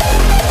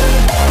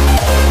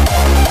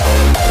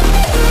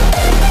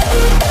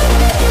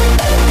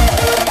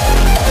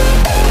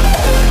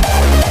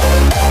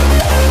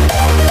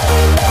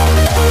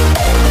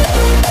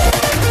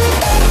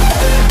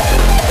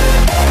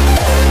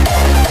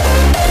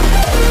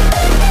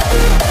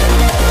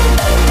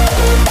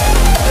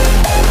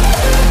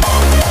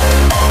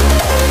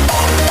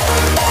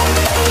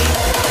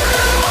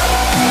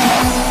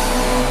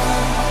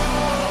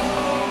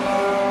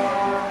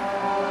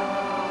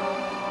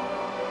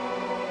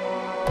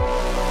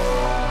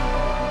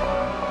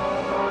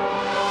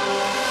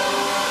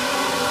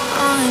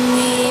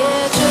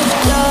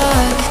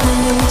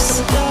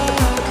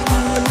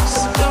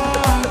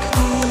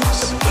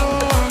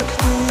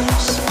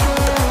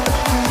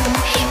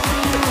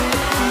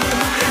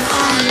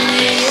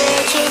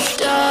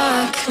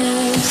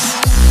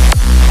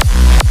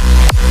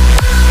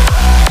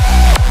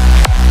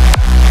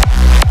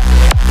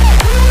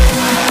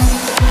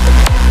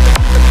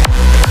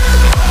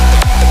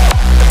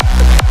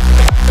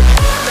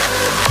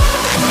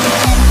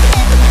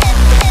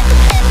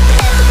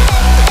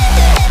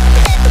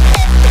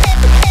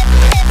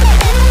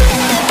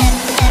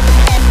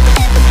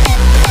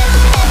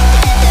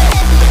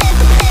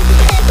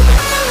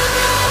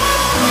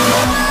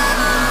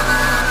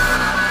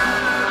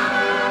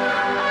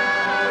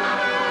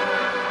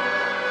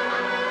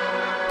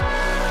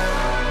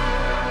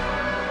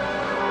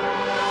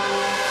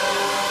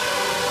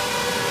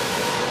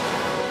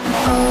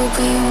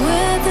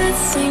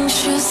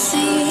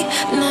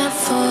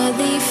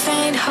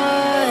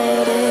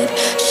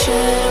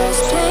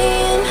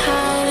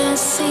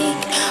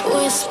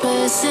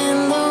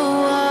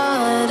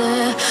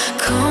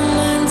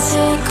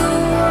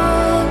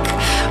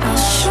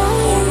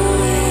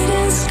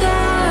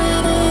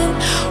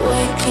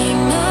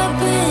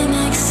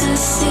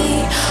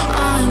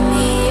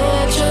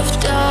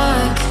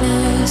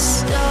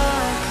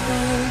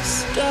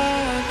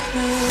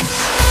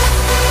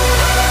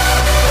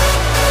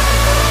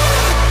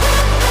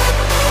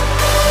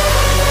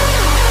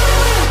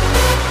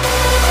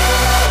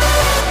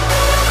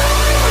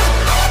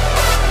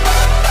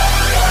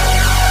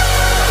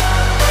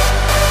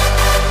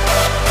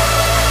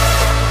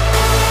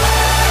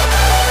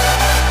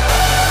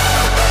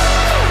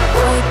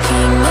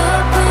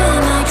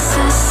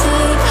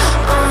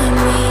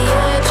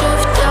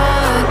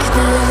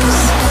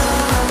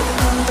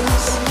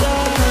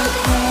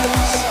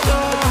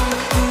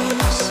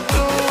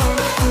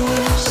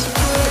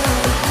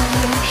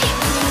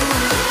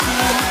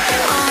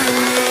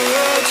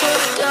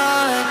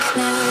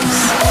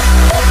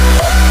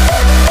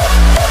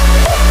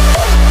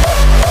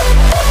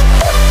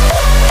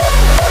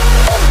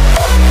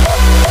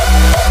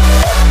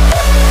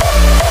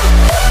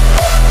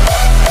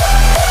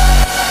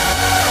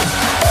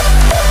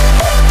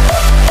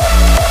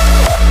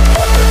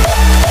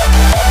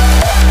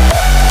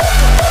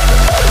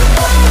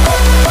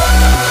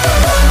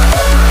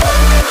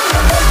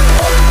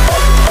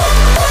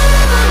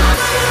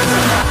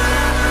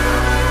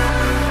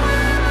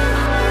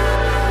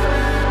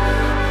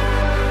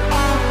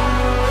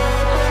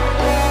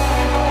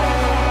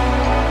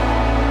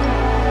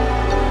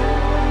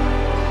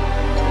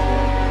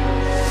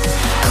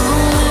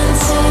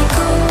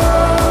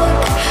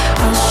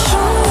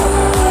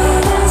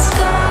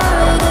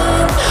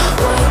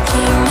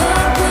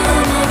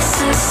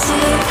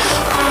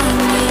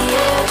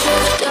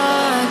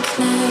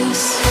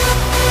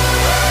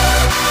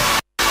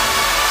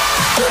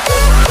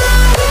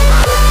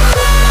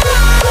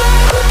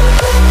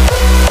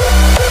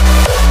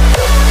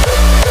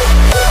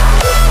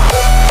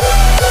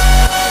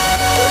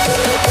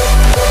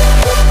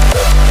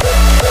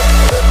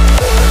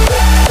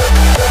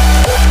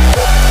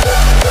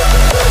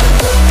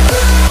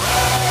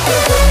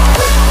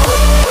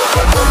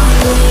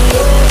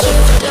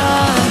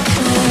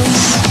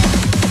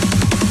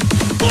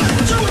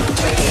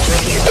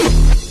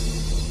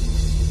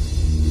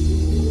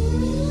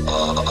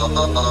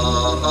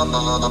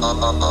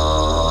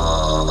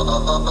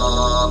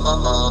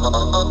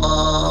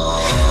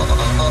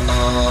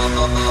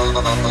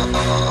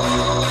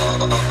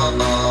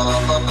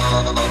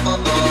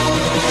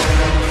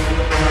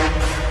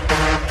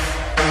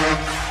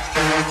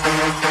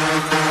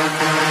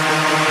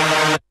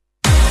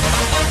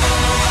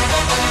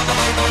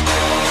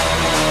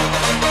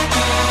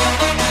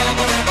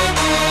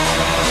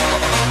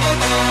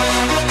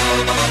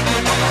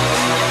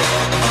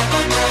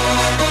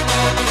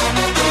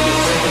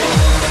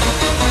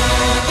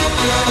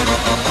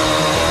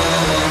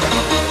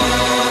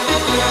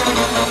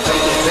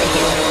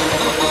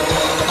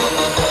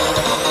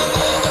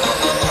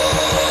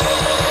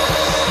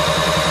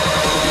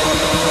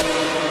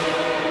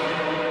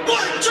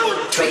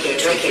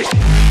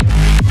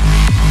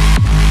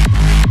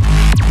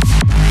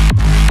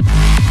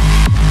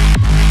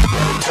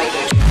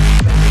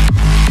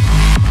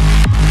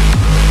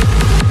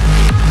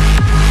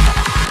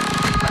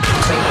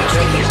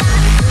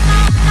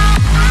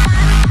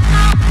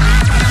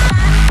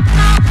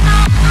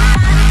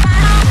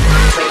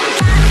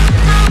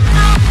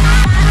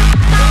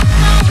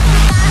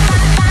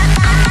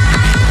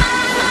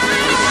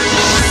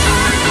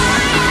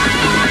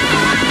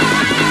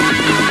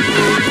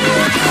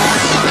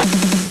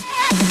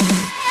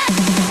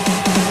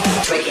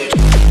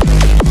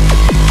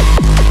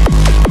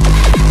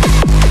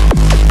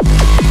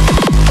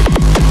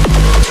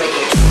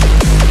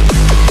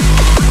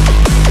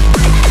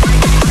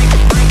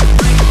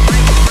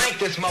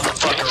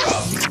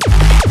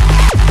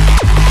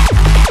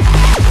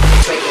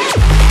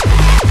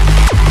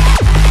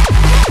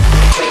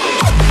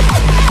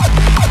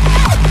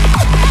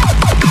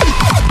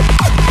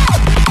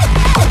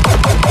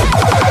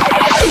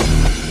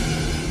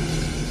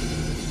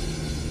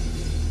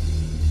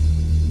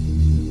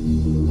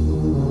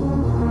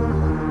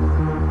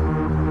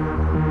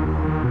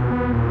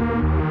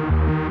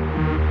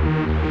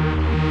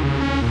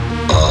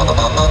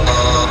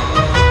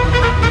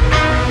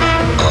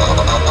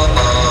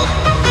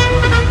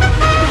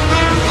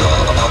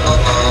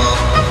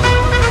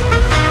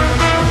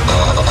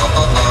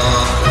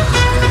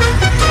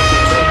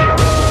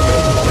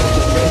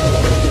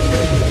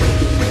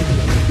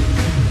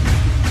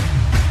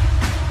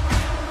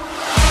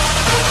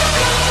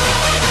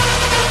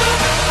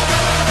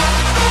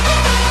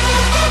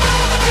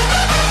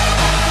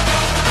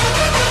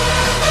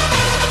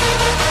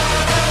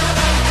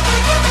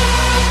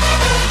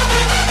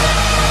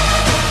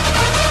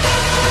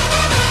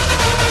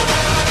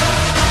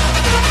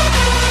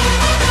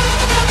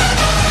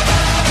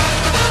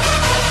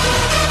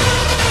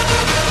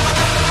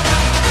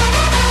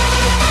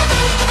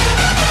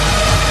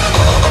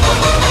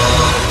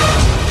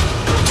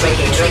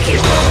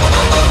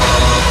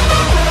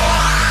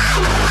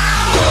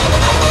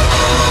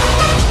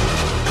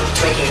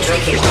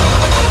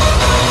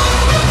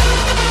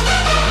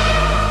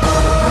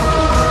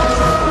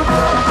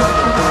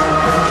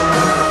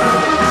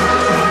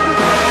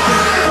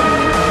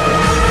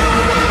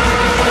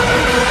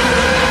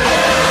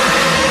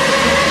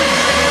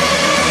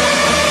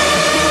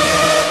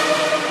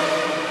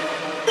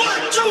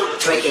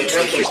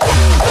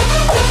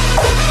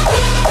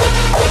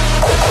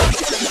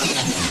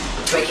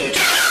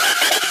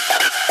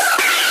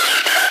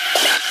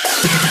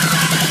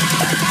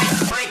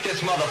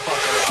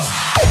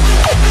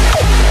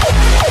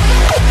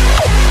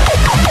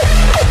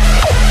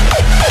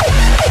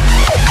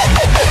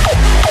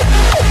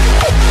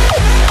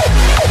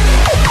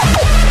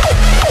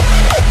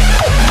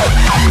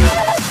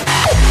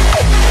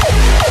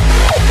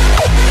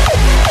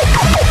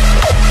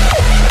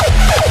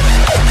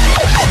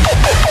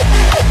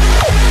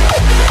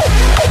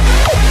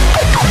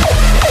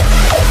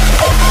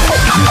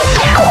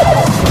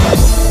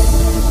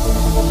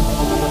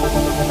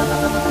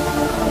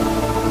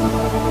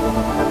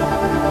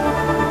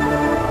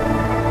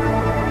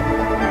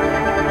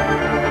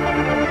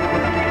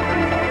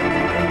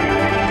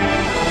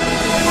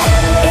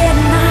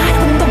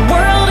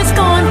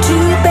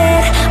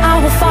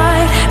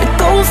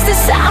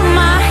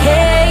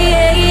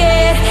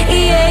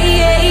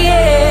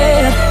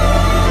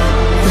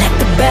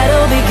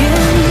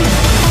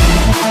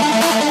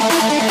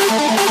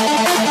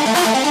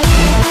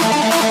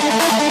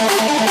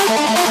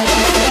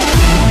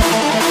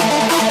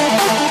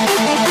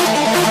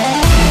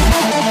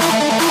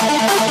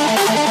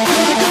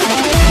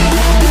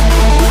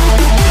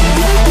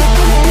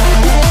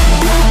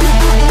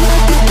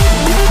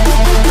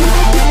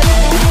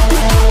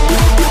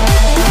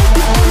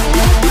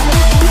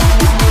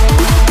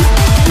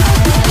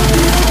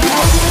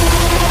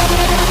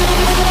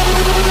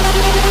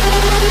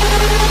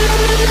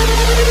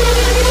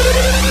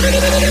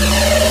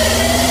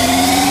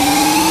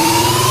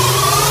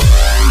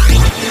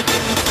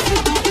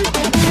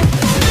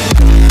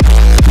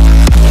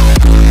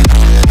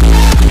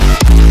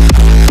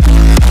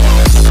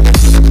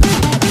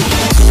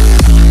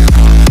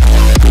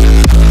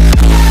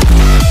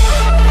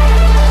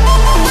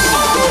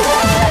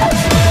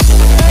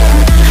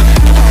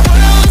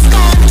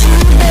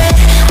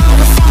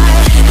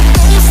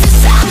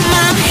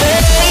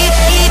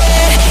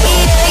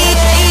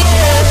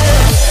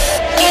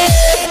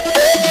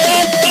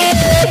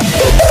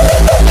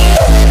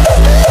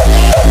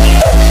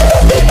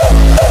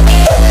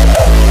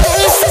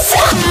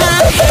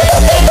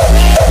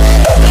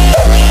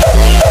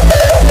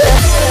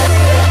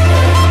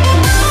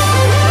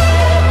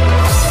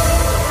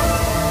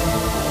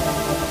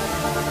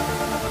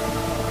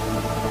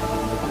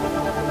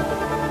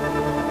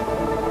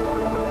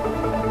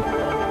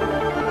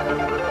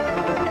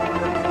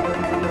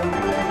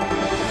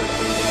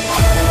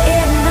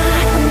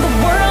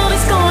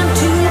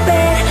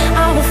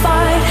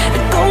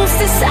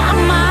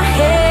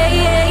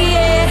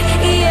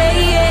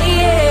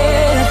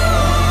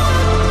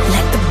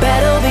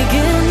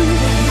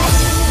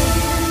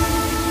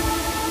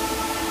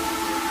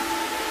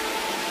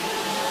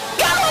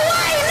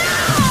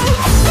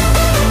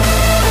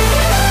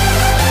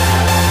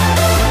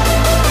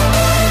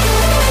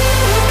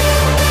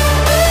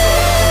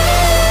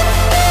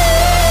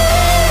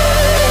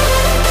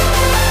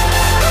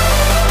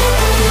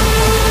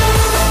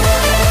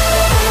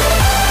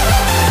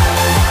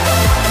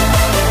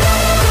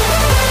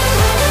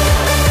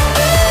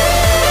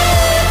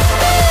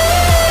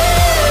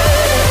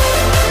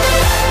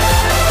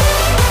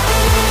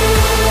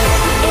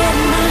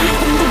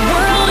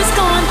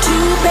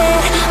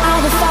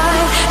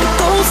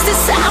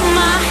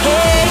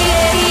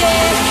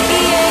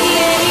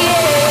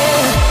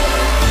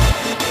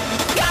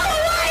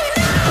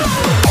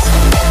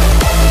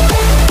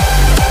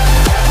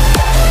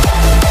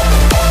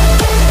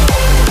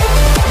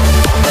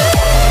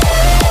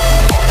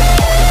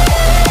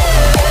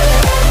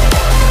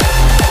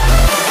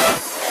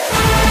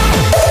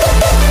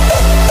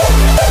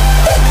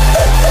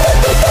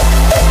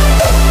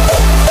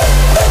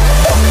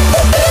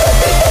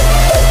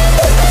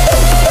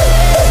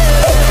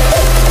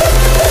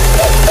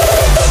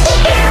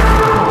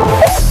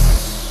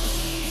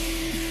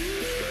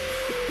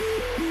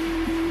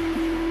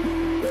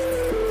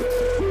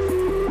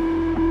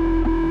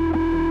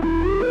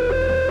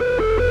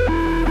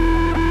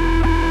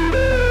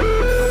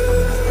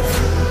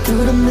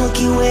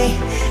 Milky Way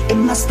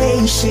in my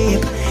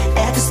spaceship.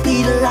 At the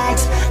speed of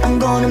light, I'm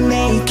gonna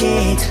make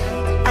it.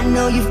 I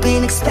know you've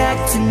been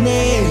expecting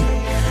me.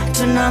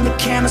 Turn on the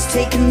cameras,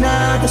 take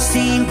another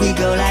scene. We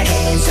go like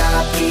hands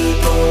up,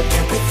 people,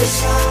 get with the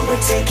show.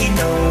 We're taking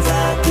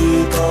over,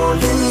 people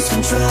lose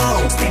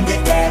control. Spin the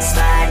dance,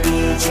 my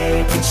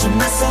DJ, preach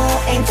my soul.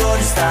 Aim for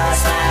the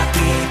stars, my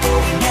people,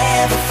 we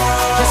never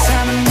fall. 'Cause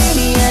I'm an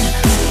alien,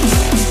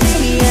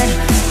 alien,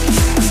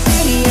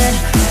 alien, alien,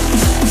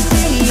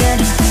 alien,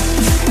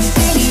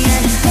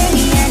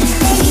 alien,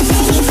 alien.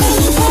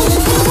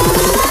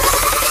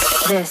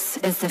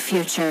 is the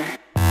future.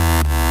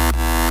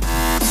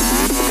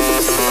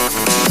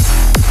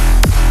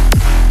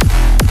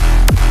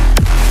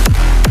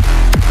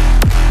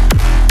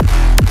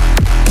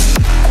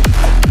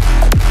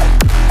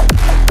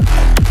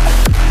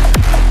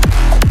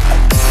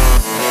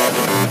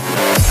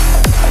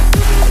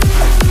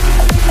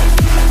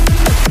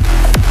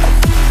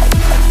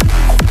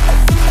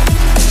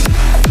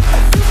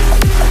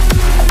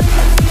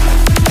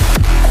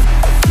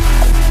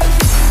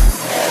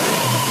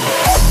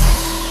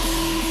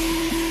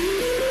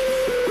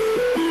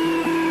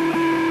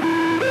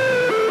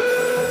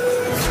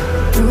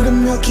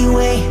 Milky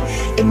Way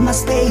in my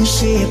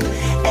spaceship.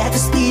 At the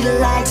speed of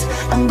light,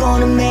 I'm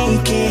gonna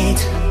make it.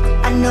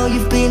 I know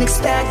you've been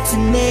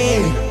expecting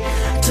me.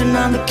 Turn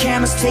on the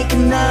cameras, take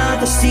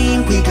another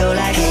scene. We go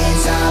like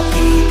hands up,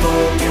 people,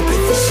 get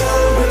with the show.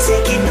 We're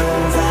taking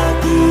over,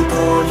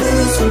 people,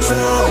 lose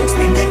control.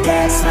 Spin the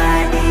dance,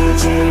 my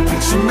DJ,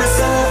 preaching my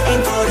soul.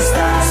 Aim for the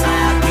stars,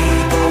 my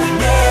people, we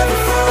never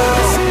fall.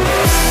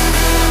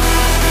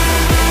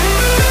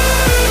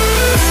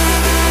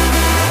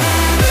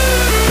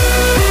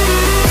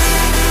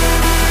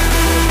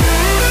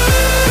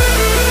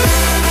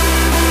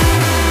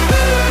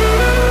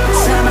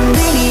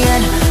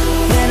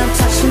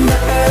 Touching the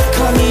earth,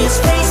 call me a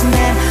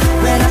spaceman.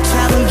 When I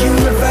travel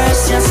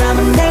universe, yes, I'm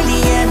an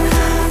alien.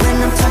 When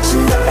I'm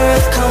touching the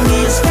earth, call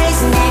me a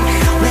spaceman.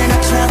 When I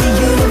travel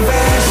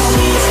universe, call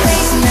me a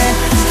spaceman.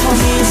 Call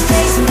me a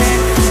spaceman.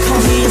 Call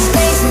me a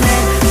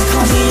spaceman.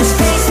 Call me a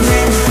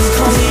spaceman.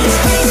 Call me a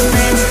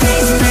spaceman.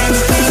 Spaceman,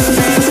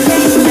 spaceman,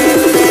 spaceman.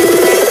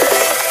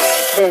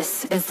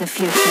 This is the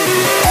future.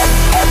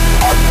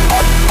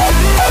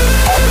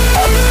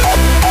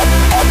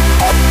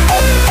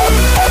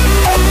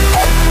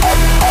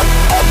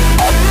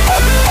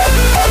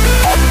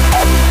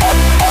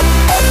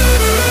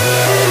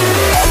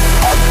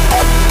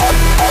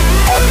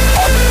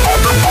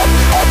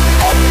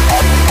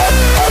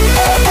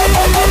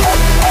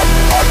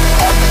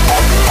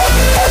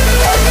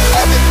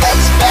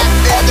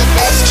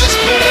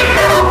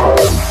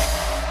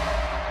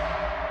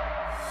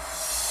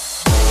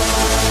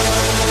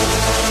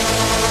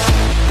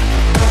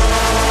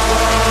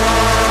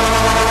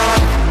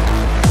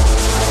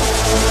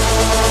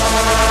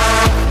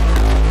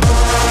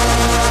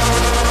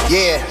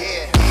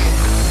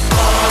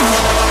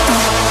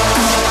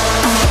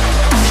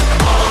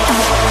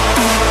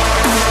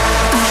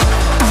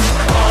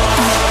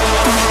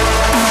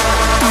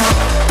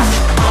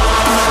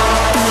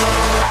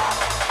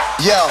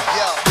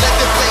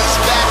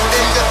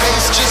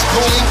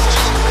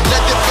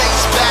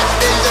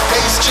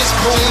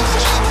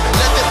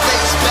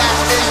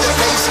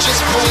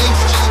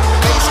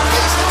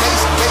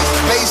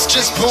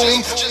 Just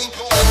boom.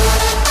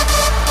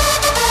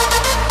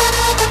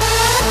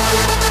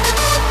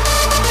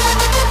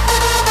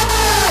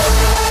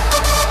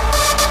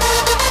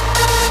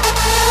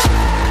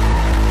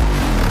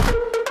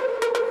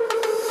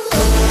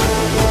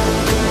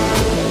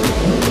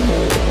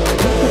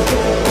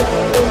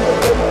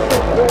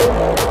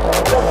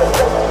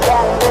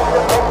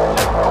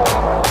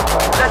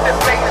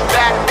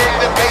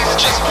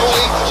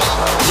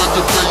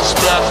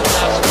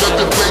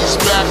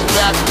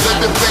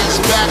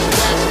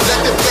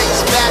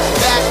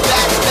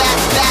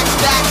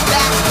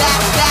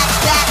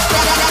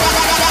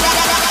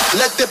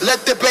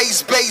 Let the bass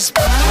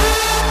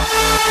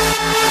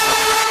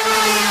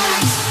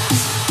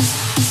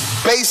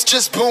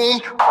just boom.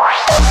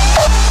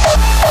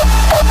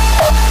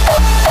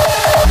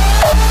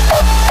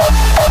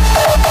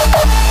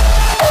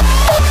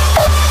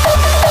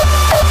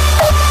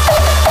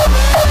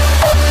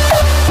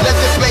 Let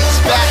the bass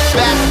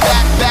back.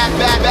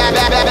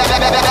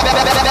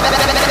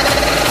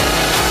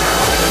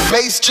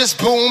 Bass just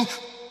boom.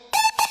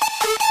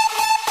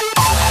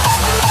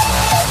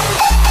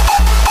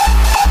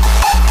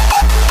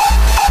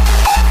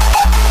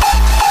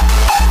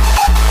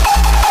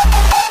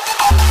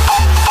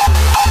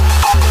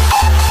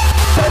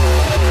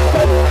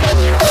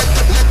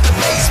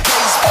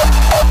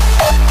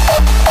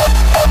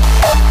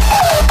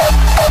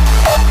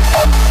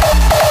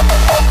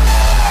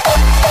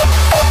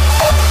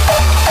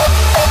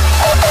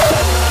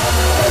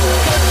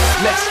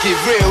 Let's get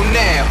real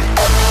now.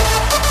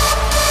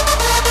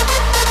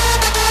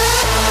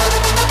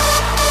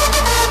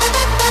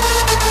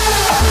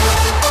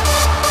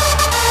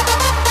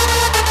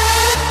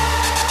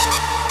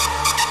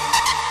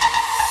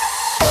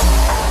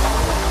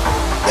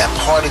 That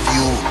part of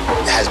you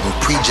has been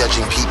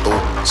prejudging people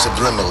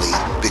subliminally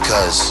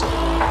because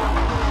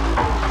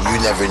you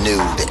never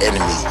knew the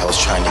enemy that was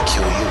trying to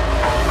kill you.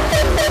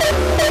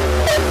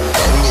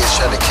 The enemy that's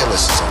trying to kill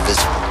us is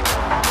invisible.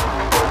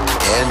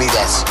 The enemy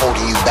that's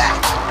holding you back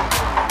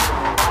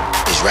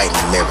is right in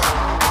the mirror.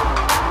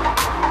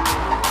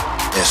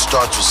 And it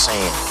starts with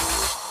saying,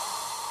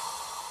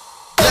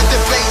 let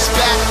the bass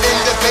back and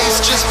the bass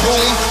just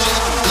boom.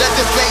 Let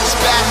the bass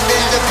back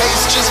and the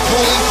bass just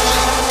boom.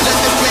 Let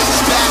the bass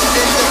back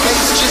and the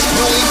bass just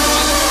boom.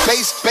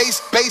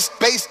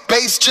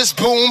 Bass just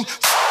boom.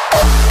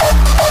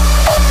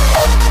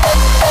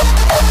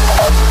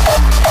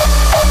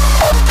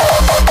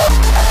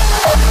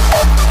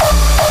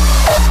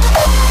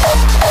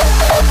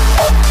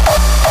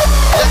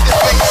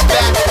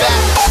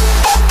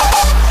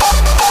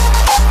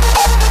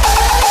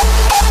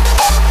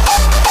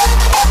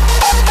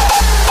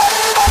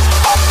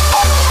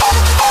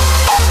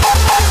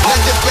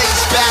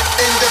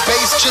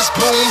 Just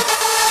boom.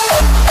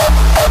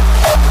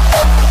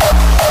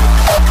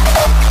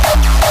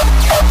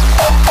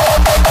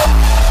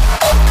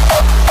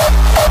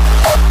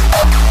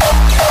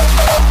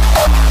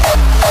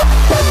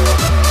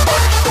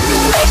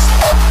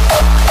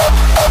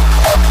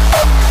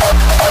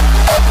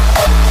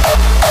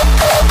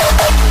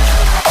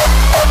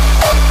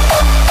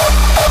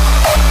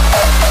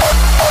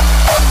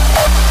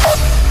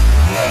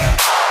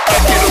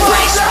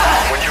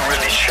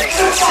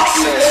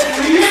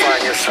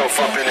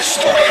 Up in the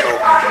studio,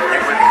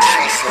 you're really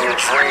chasing your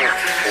dream.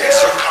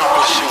 It's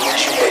accomplishing what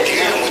you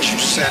began, what you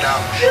set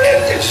out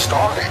and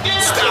started.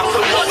 Stop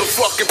the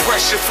motherfucking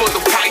pressure for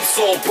the pipes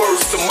all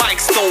burst. The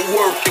mics don't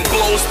work and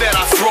blows that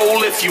I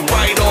throw lift you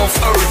right off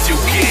earth. You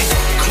get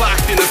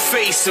clocked in the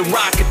face and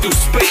rocking through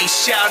space.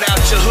 Shout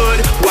out your hood,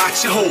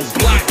 watch your whole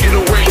block get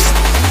erased.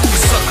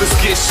 Suckers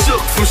get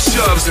shook from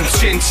shoves and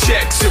chin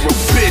checks. You're a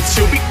bitch,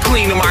 you'll be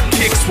cleaning my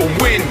kicks with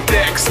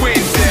Windex,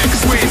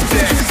 Windex,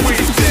 Windex,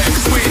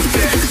 Windex,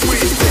 Windex,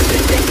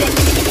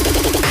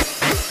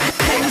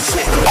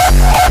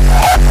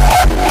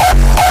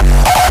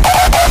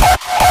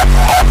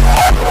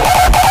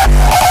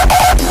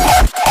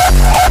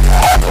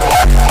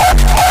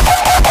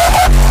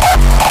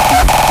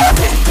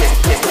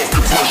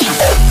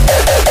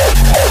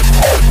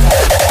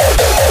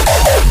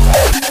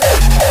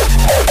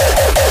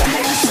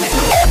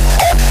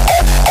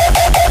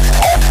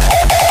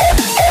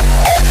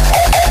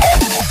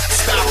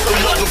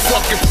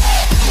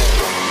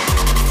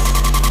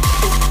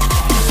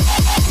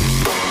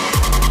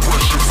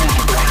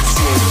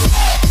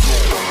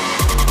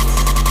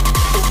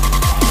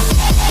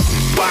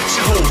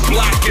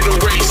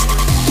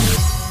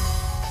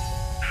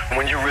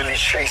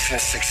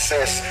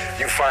 success,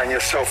 you find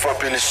yourself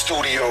up in the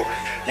studio,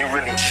 you're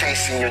really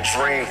chasing your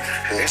dream.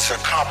 It's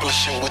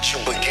accomplishing what you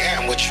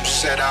began, what you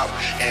set out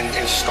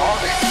and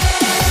started.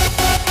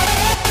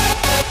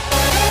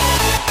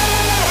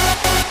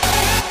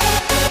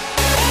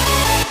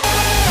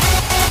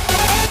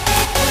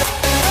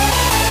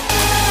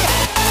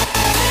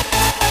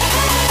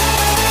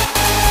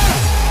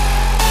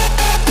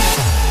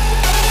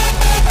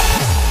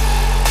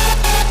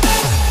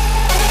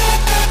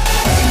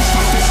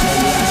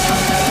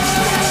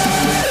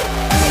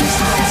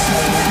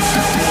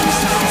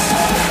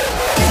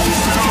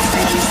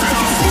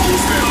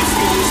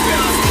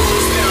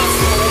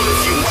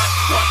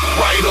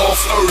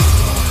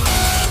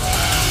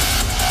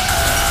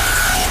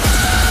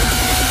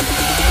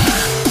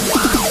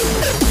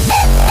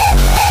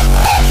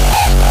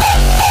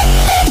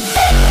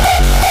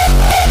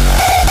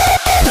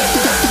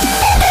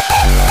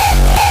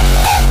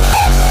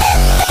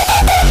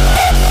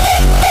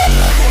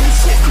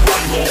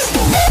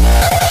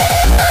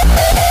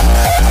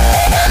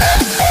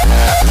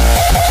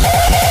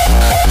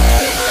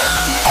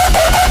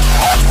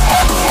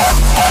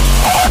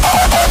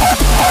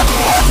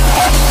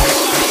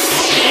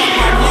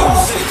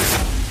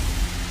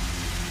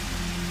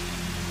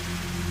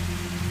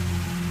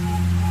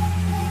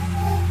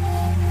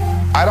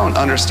 I don't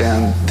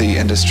understand the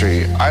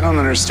industry. I don't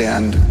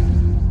understand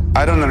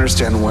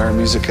where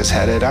music is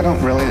headed. I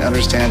don't really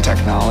understand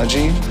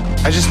technology.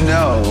 I just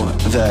know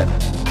that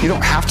you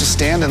don't have to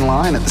stand in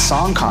line at the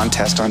song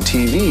contest on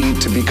TV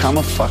to become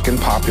a fucking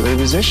popular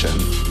musician.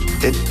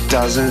 It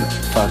doesn't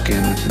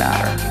fucking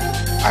matter.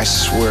 I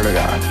swear to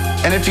God.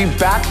 And if you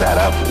back that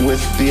up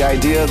with the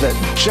idea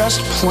that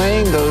just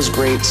playing those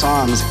great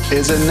songs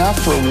is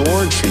enough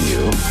reward for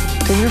you,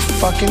 then you're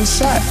fucking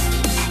set.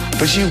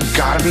 But you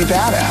gotta be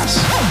badass.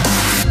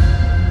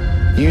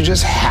 You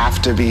just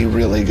have to be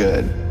really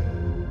good.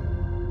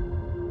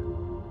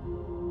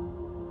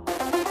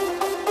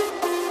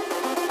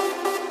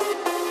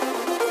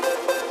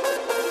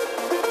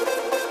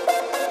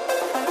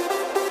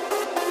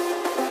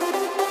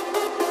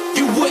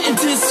 You wouldn't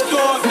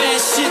discard mad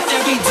shit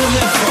that we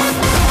deliver.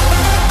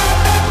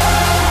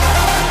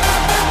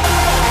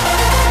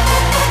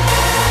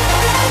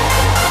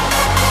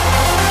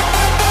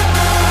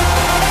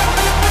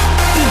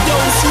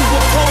 Who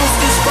oppose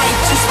this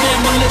righteous man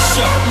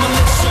militia.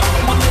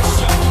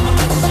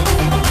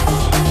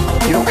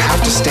 You don't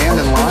have to stand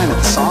in line at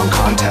the song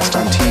contest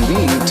on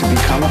TV to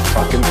become a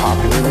fucking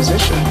popular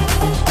musician.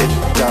 It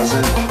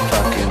doesn't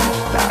fucking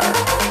matter.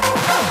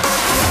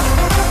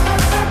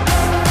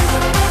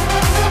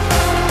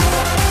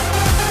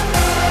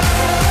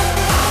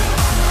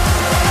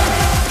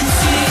 You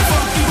see, they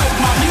fuck you with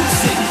my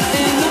music,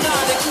 and none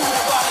of they cool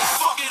while they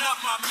fucking up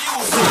my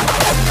music.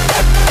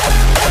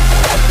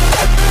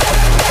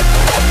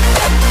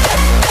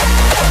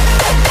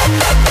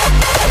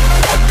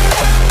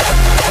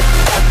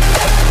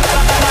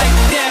 Like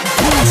that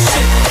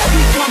bullshit.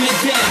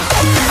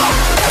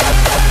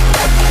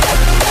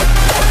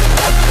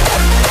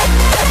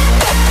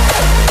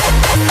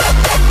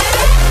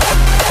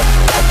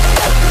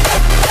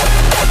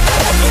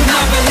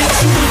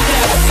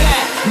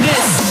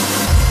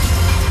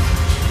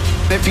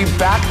 if you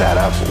back that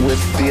up with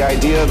the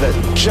idea that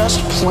just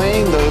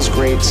playing those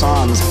great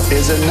songs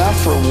is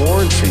enough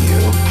reward for you,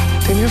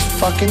 then you're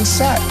fucking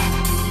set.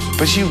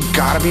 But you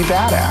gotta be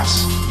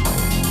badass.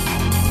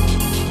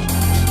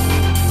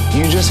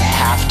 You just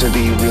have to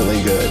be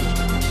really good.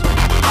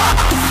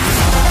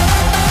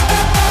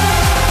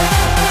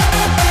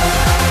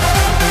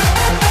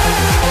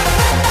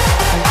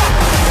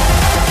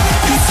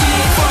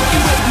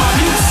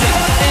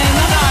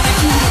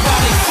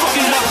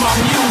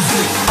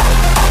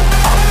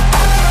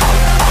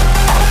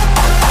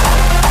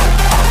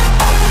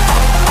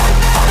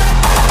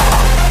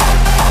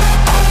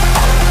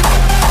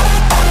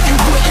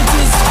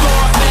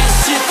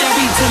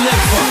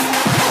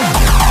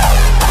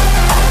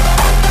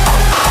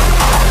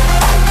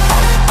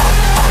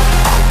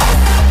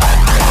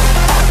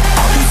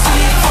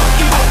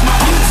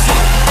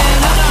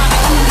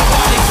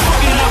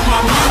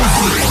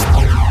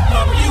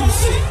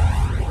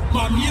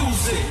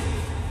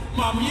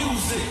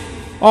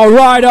 All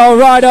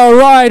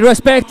right.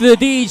 Respect to the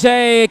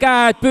DJ,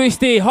 käed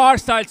püsti,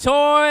 HARDSTYLE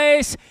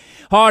Choice,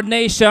 Hard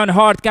Nation,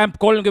 Hard Camp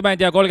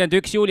 30 ja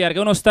 31 juuli, ärge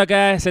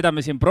unustage, seda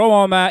me siin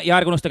promome ja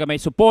ärge unustage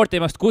meid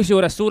supportimast,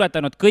 kusjuures suured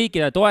tänud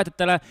kõikidele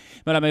toetajatele.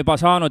 Me oleme juba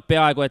saanud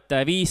peaaegu et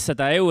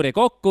 500 €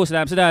 kokku, see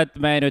tähendab seda, et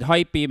me nüüd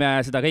haipime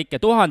seda kõike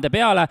 1000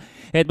 peale,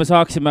 et me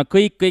saaksime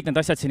kõik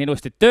need asjad siin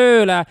ilusti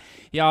tööle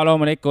ja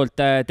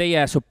loomulikult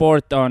teie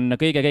support on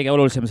kõige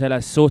olulisem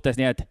selles suhtes,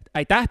 nii et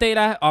aitäh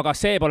teile, aga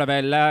see pole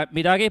veel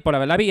midagi,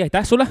 pole veel läbi,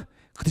 aitäh sulle.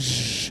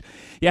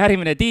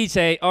 Järgmine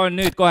DJ on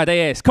nüüd kohe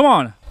teie ees, come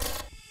on!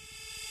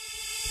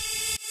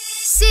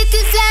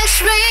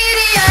 Cityflash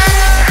Radio.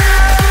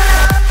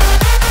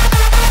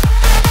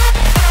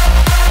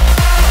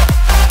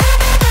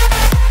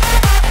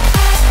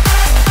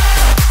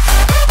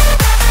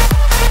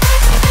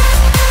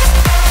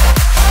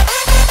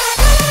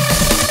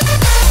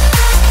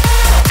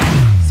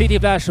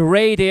 Cityflash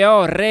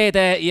Radio,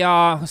 Reede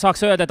ja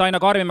saaks öelda, et aina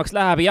karmimaks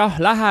läheb. Jah,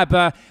 läheb.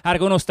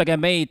 Ärge unustage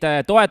meid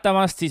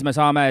toetamast, siis me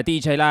saame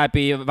DJ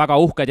läbi väga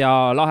uhked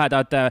ja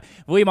lahedad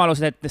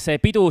võimalused, et see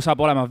pidu saab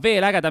olema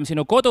veel ägedam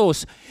sinu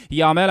kodus.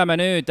 Ja me oleme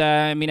nüüd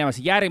minemas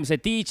järgmise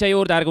DJ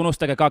juurde. Ärge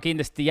unustage ka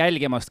kindlasti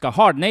jälgimast ka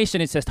Hard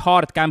Nationit, sest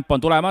Hard Camp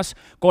on tulemas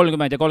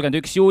 30 ja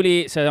 31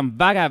 juuli. See on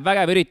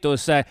vägev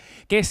üritus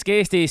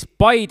Kesk-Eestis,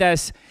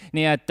 Paides,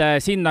 nii et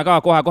sinna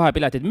ka kohe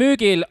piletid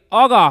müügil.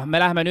 Aga me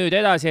lähme nüüd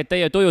edasi, et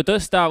teie tuju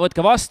tõsta,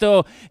 võtke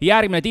vastu.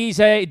 Järgmine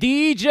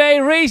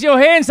DJ, raise your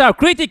hands up,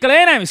 Critical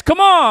Enemies,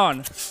 come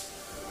on!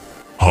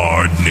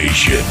 Hard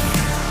Nation.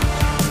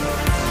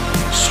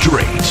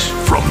 Straight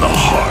from the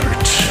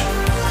heart.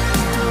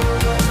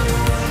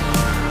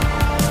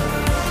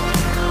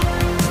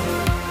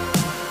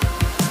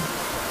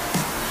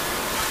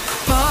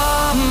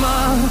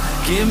 Mama,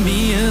 give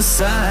me a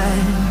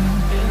sign.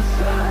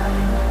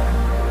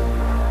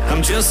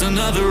 I'm just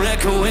another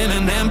echo in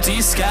an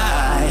empty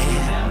sky.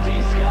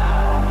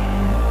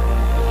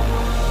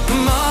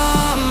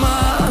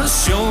 Mama,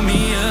 show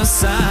me a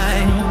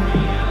sign.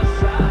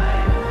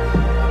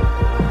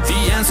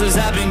 The answers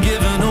I've been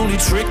given only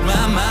trick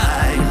my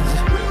mind.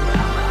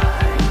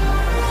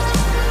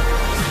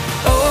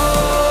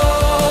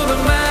 Oh, the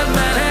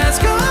madman has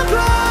gone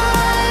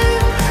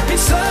blind. Been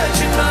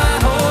searching my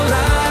whole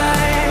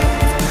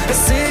life. A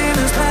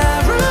sinner's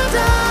paradise,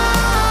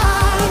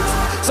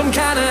 some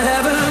kind of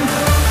heaven.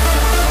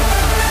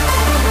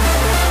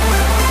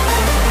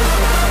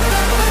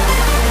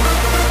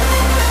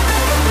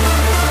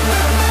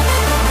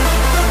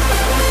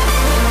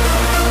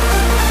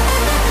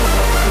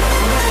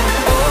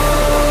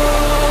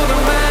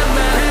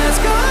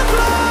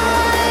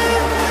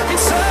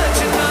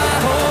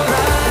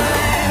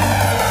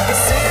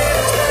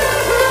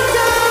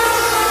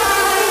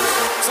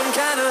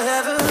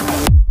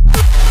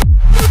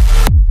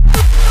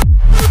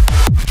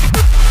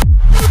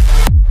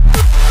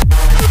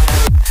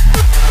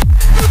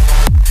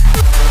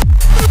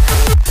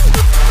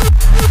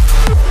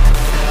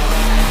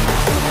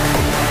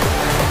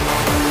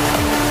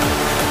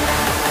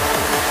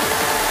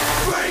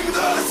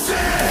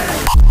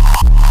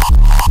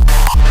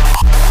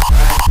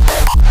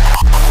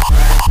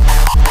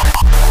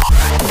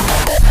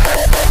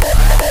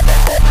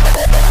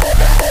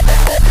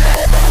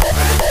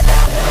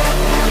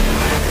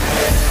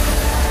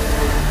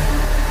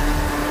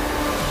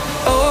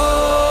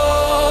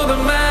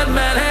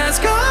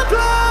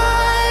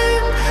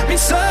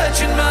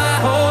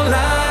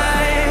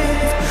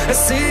 A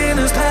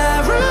sinner's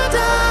paradise,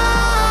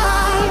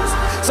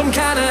 some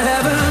kind of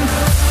heaven.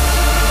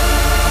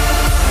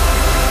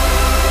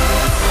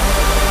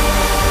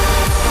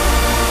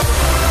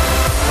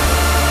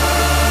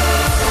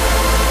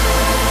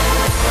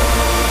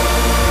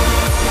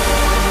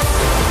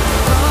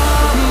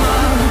 Mama,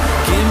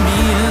 give me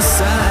a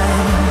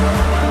sign.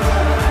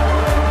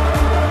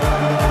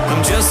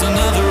 I'm just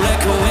another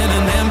echo in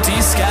an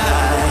empty sky.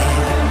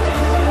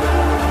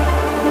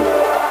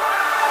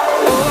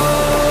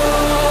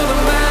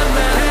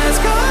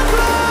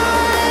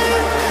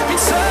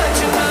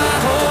 Searching my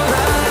whole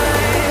life,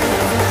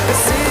 a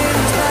sinner's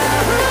paradise.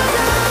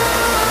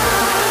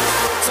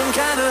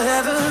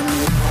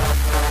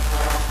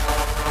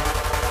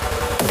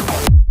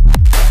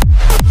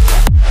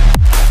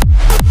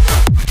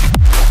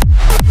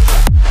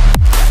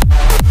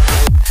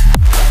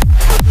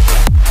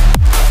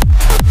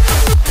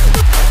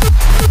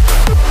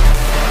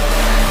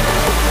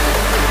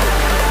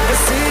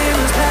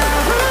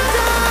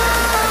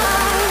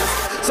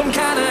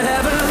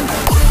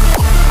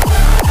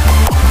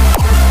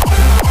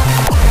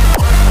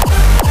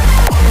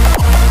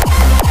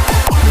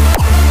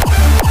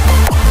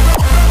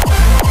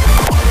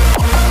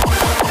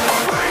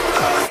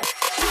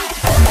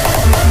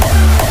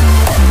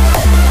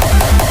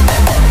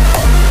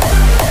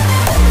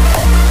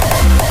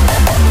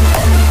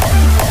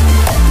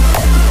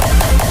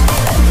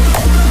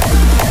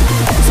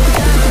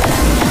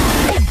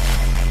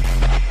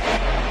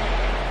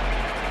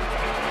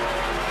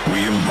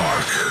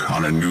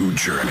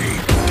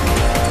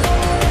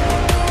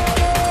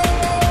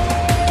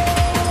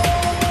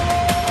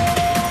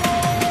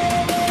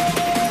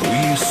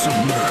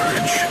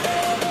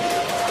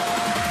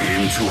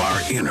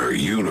 inner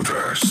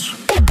universe.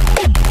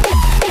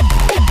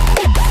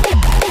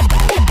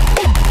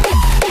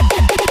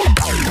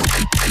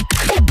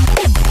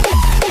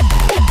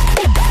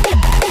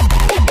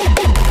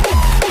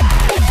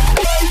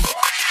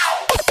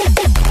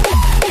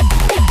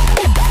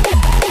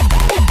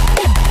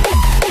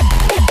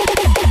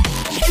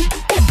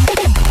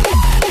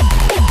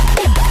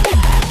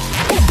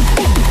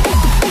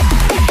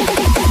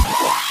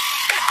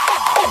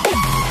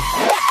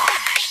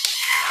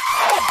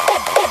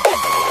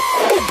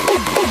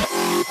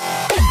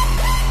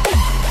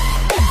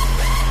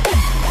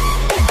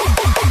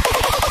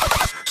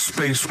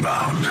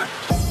 Spacebound.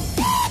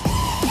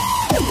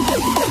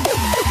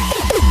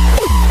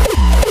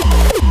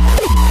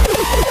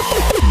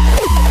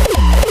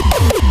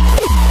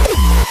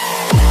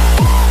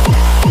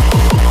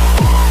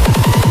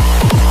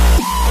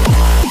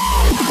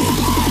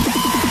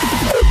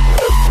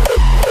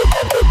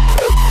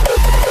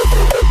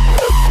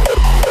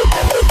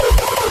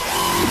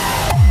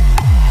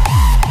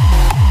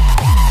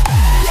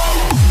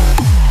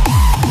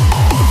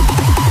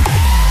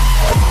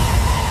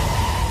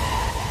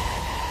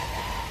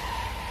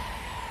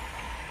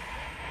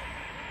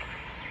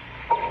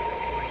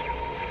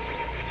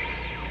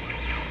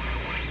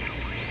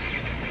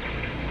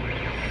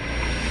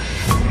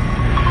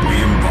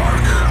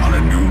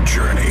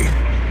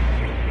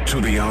 To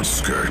the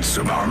outskirts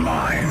of our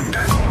mind.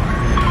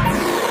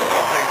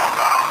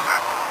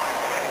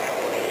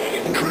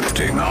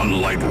 Drifting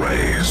on light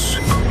rays.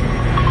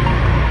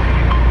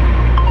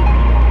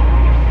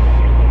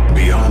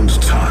 Beyond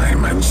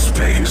time and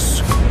space.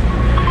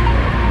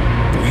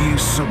 We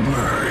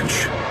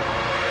submerge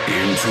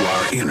into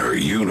our inner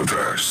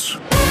universe.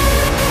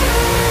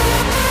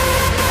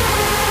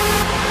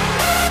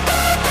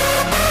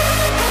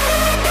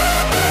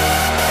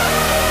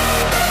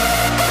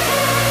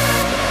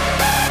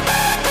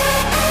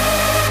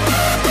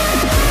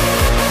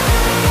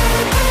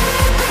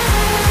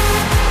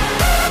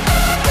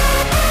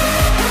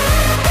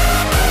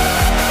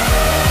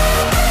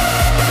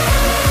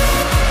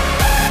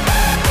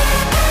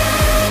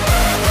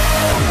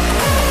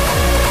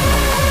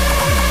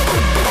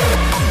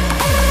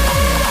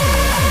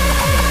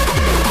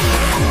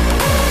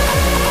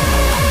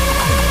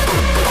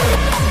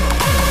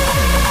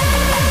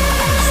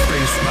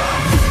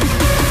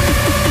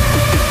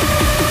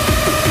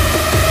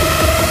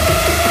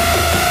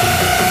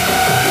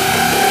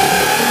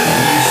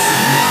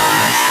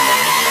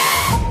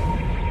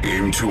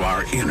 Into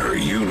our inner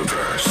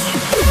universe.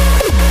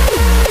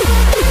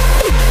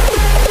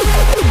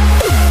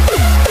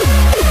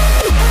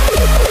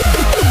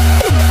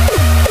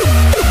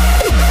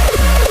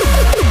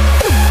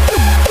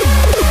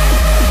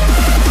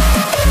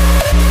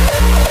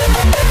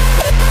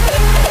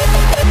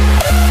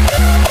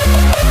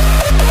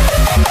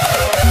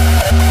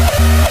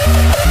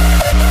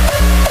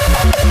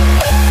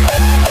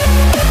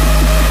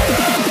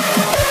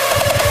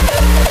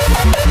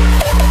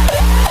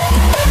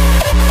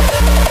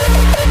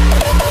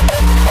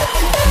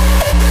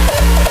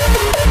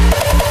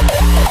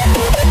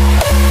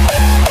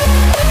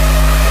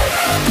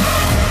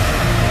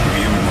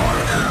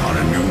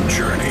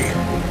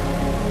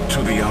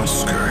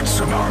 Outskirts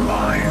of our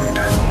mind.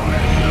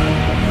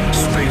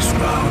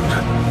 Spacebound.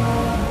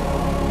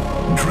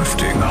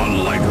 Drifting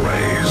on light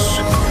rays.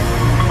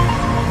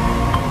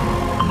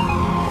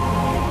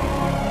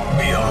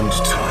 Beyond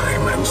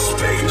time and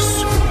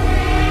space.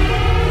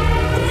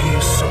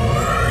 We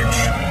submerge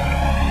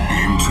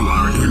into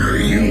our inner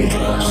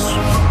universe.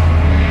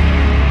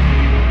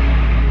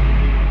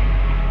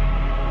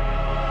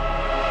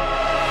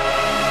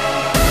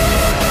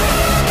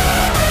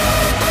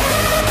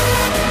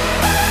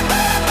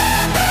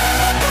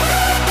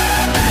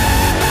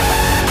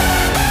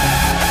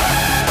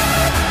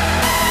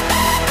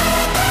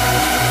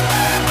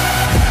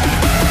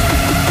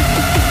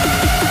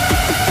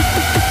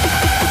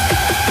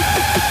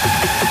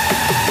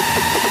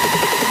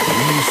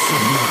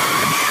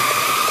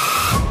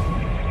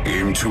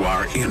 Into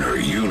our inner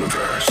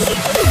universe.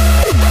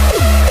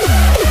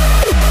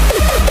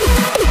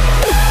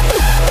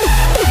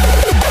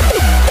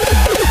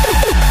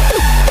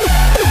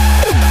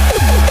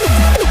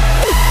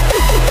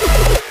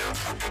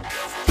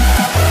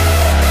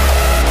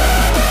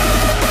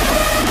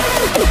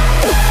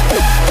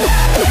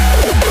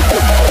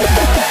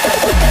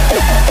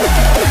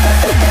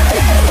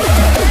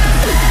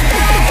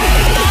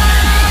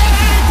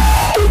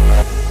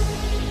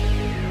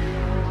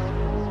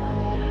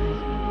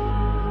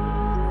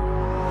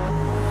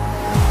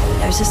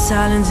 There's a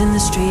silence in the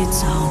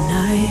streets all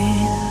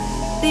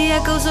night. The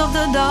echoes of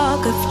the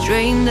dark have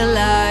drained the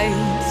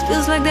lights.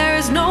 Feels like there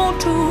is no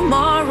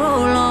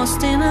tomorrow,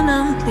 lost in an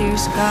unclear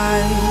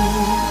sky.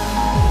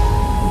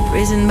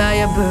 Imprisoned by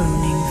a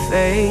burning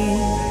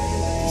faith.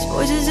 These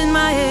voices in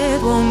my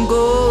head won't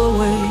go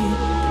away.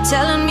 They're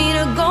telling me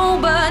to go,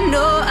 but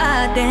no,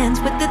 I dance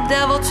with the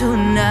devil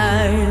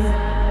tonight.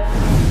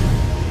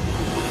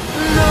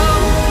 No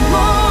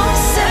more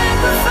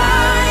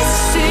sacrifice.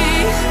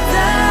 See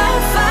the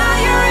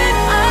fire in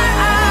our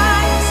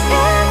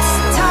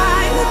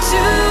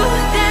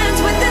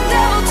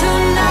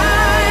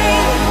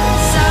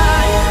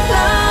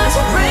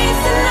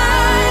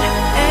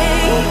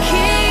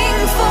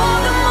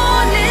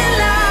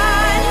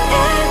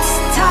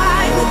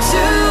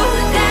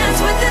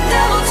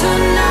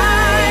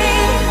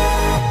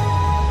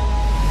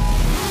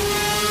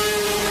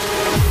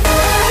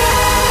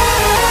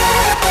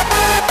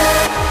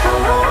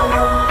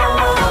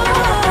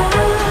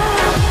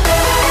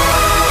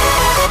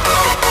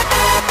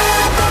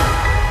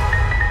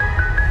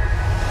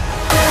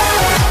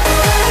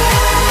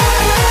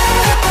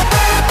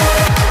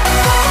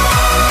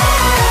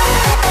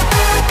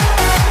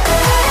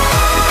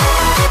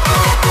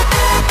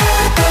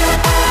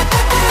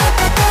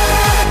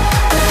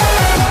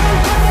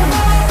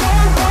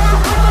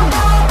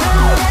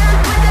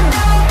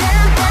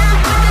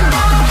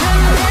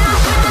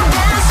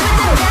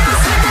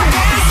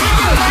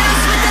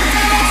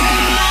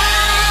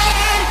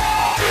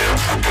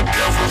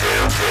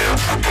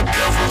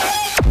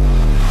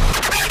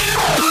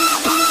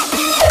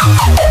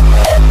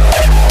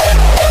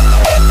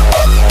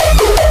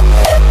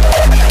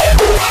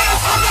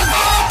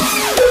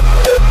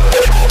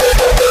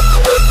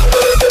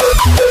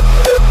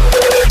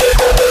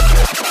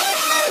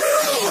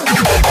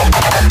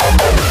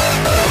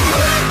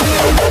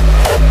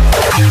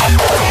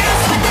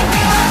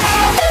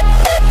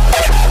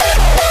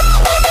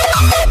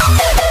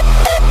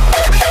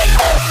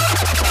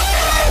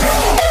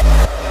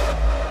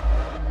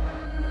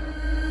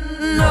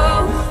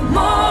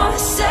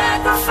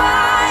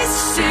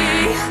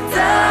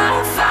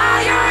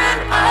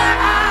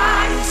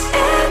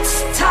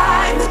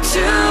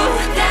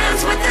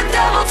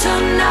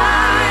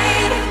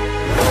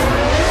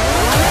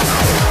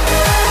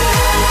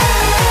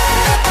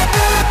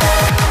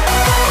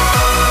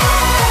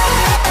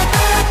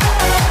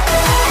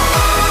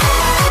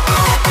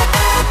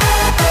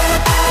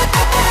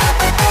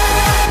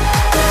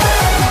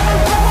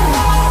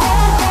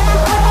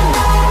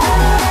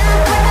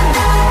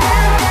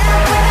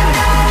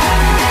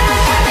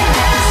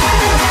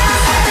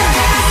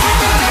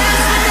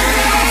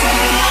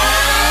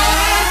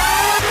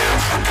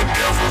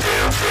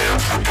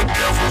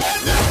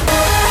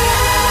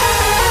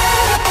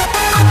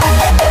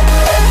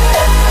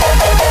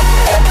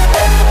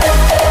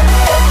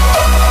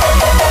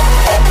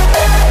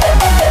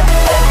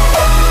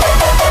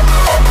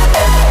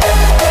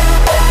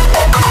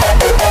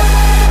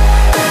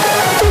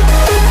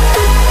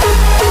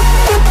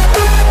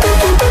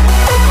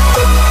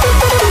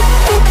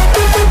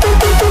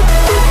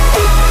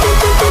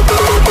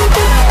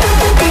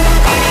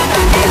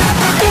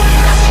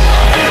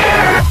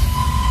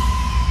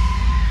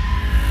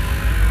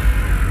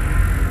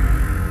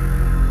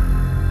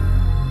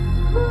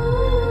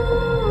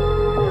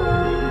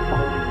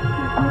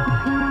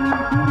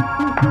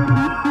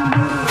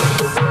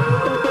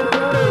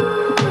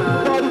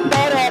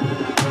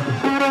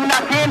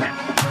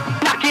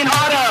knocking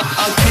harder.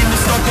 I came to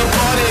start the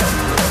party.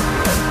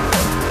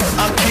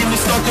 I came to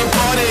start the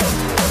party.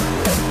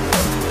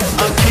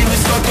 I came to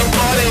start the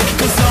party,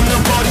 cause I'm the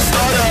party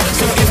starter.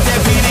 So if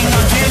they're beating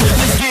again,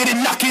 let's get it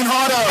knocking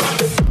harder.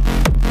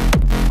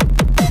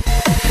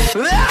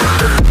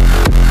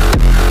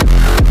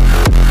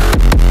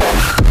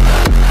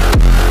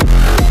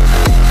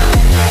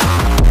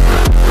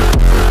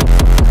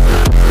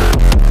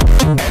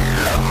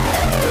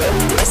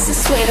 This is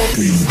sweater.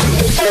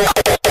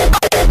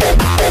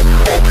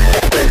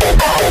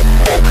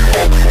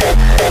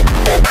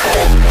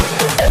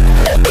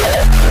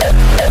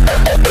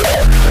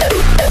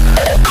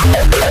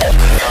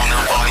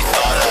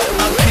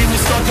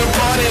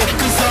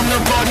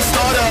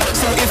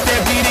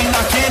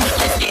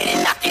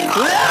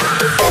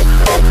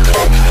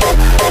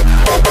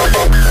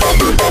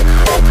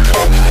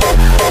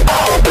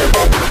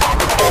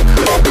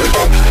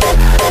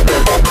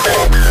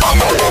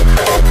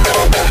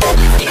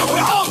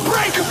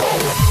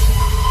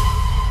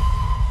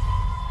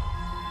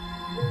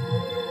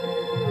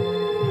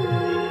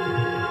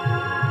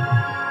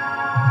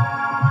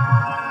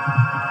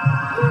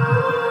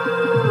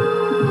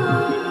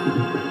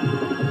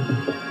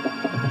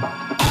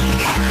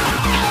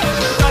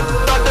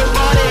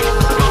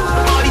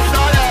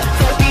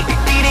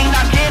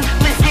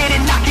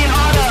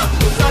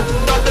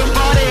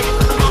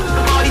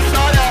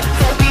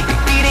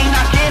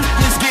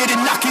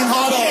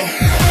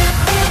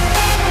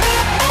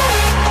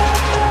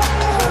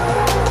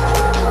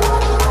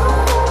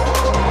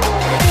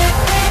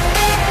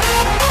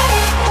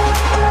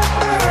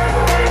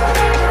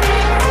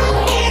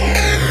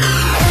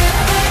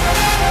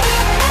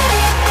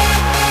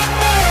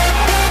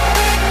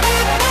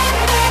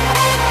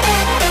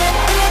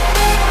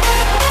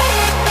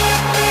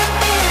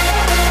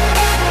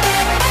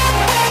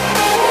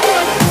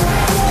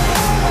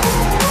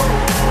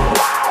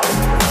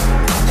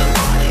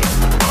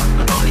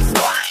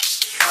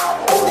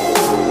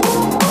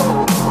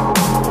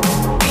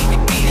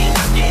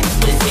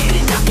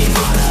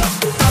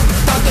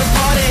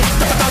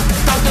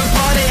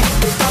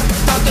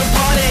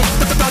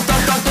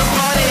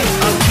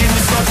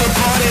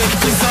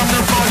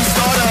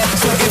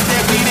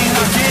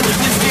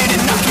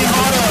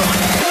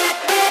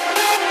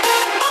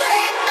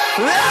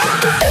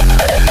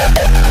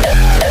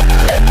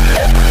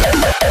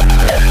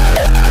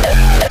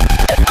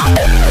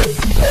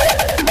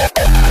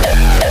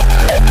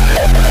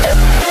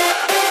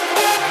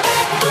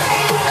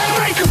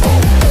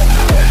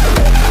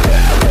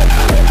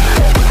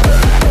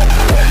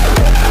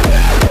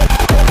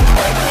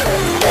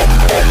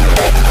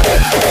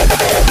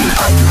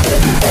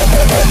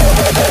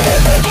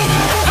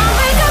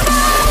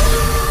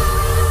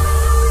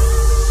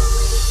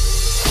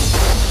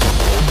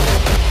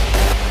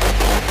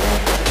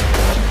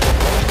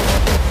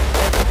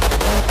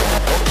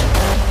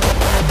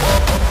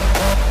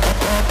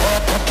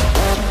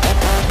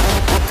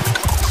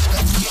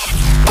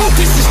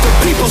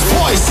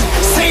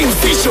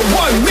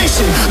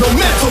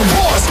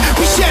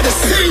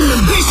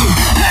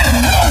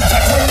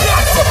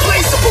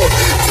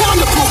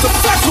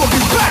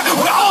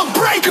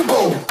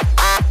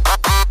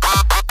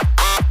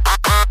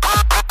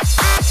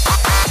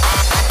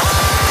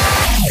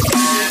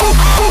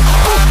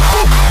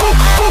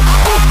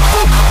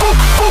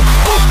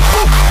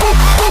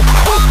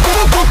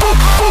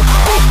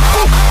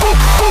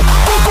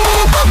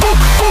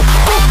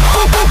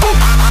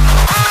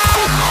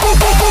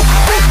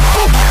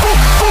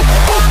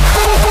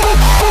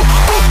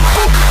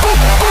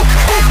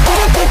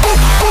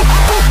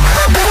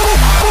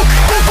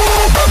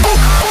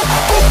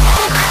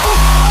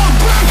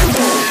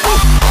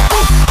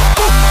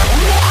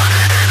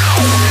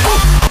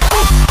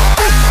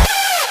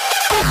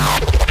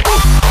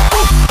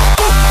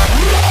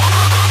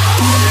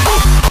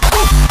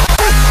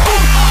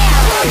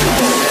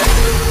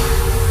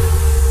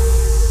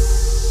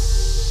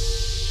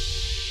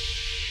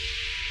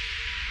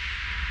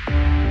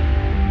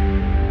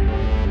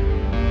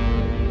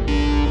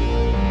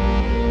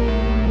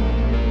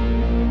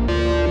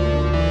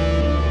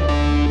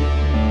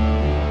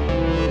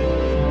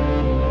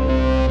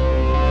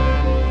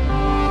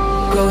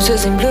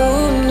 Roses in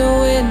bloom, the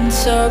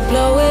winds are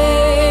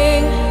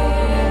blowing.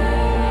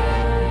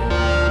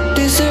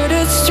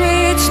 Deserted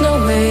streets, no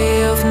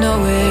way of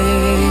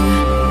knowing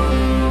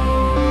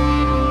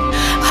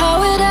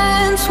how it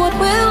ends, what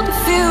will the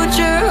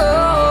future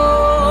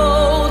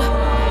hold.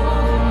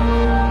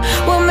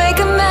 We'll make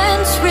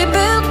amends,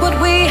 rebuild what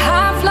we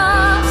have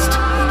lost.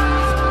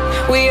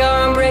 We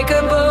are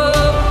unbreakable.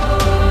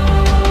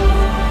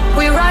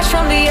 We rise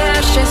from the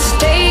ashes,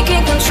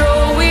 taking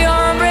control. We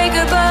are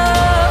unbreakable.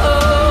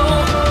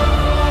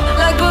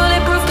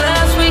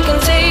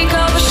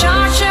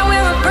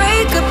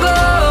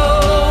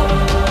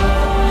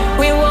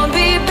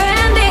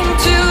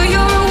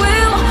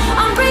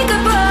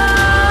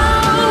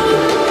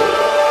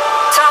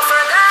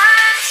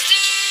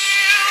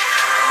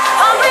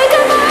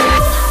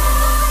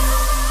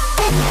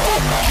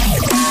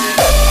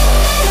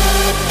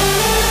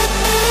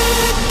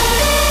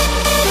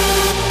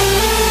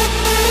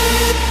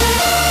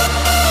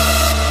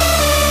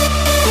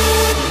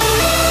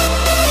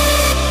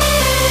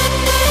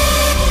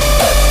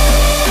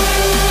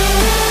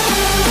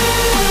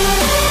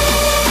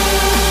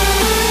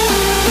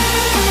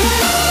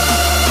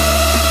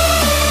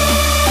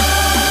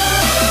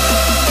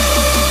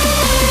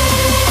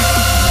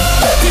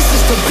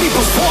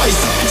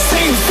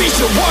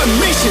 one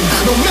mission.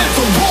 No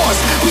mental wars,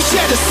 we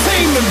share the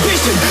same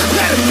ambition.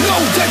 Let them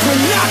know that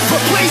we're not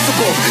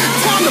replaceable.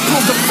 Time to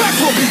prove the facts,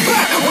 we'll be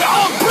back, we're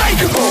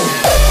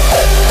unbreakable.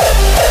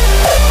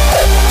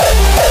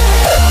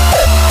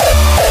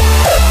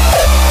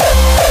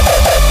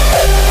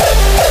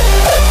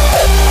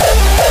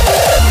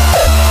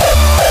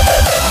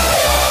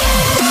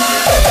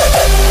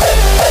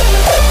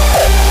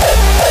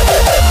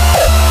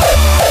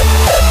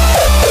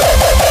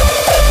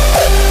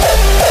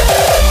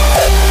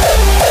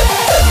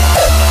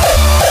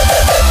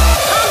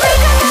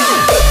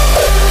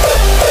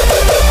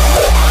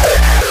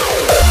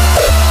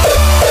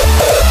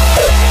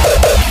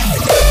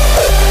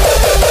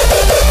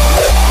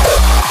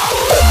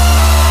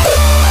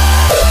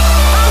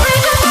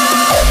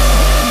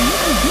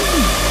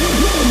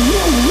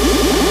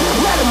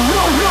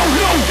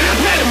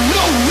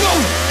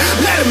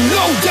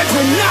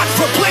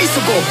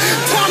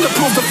 Time to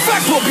prove the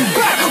facts, we'll be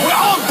back, we're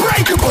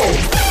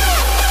unbreakable.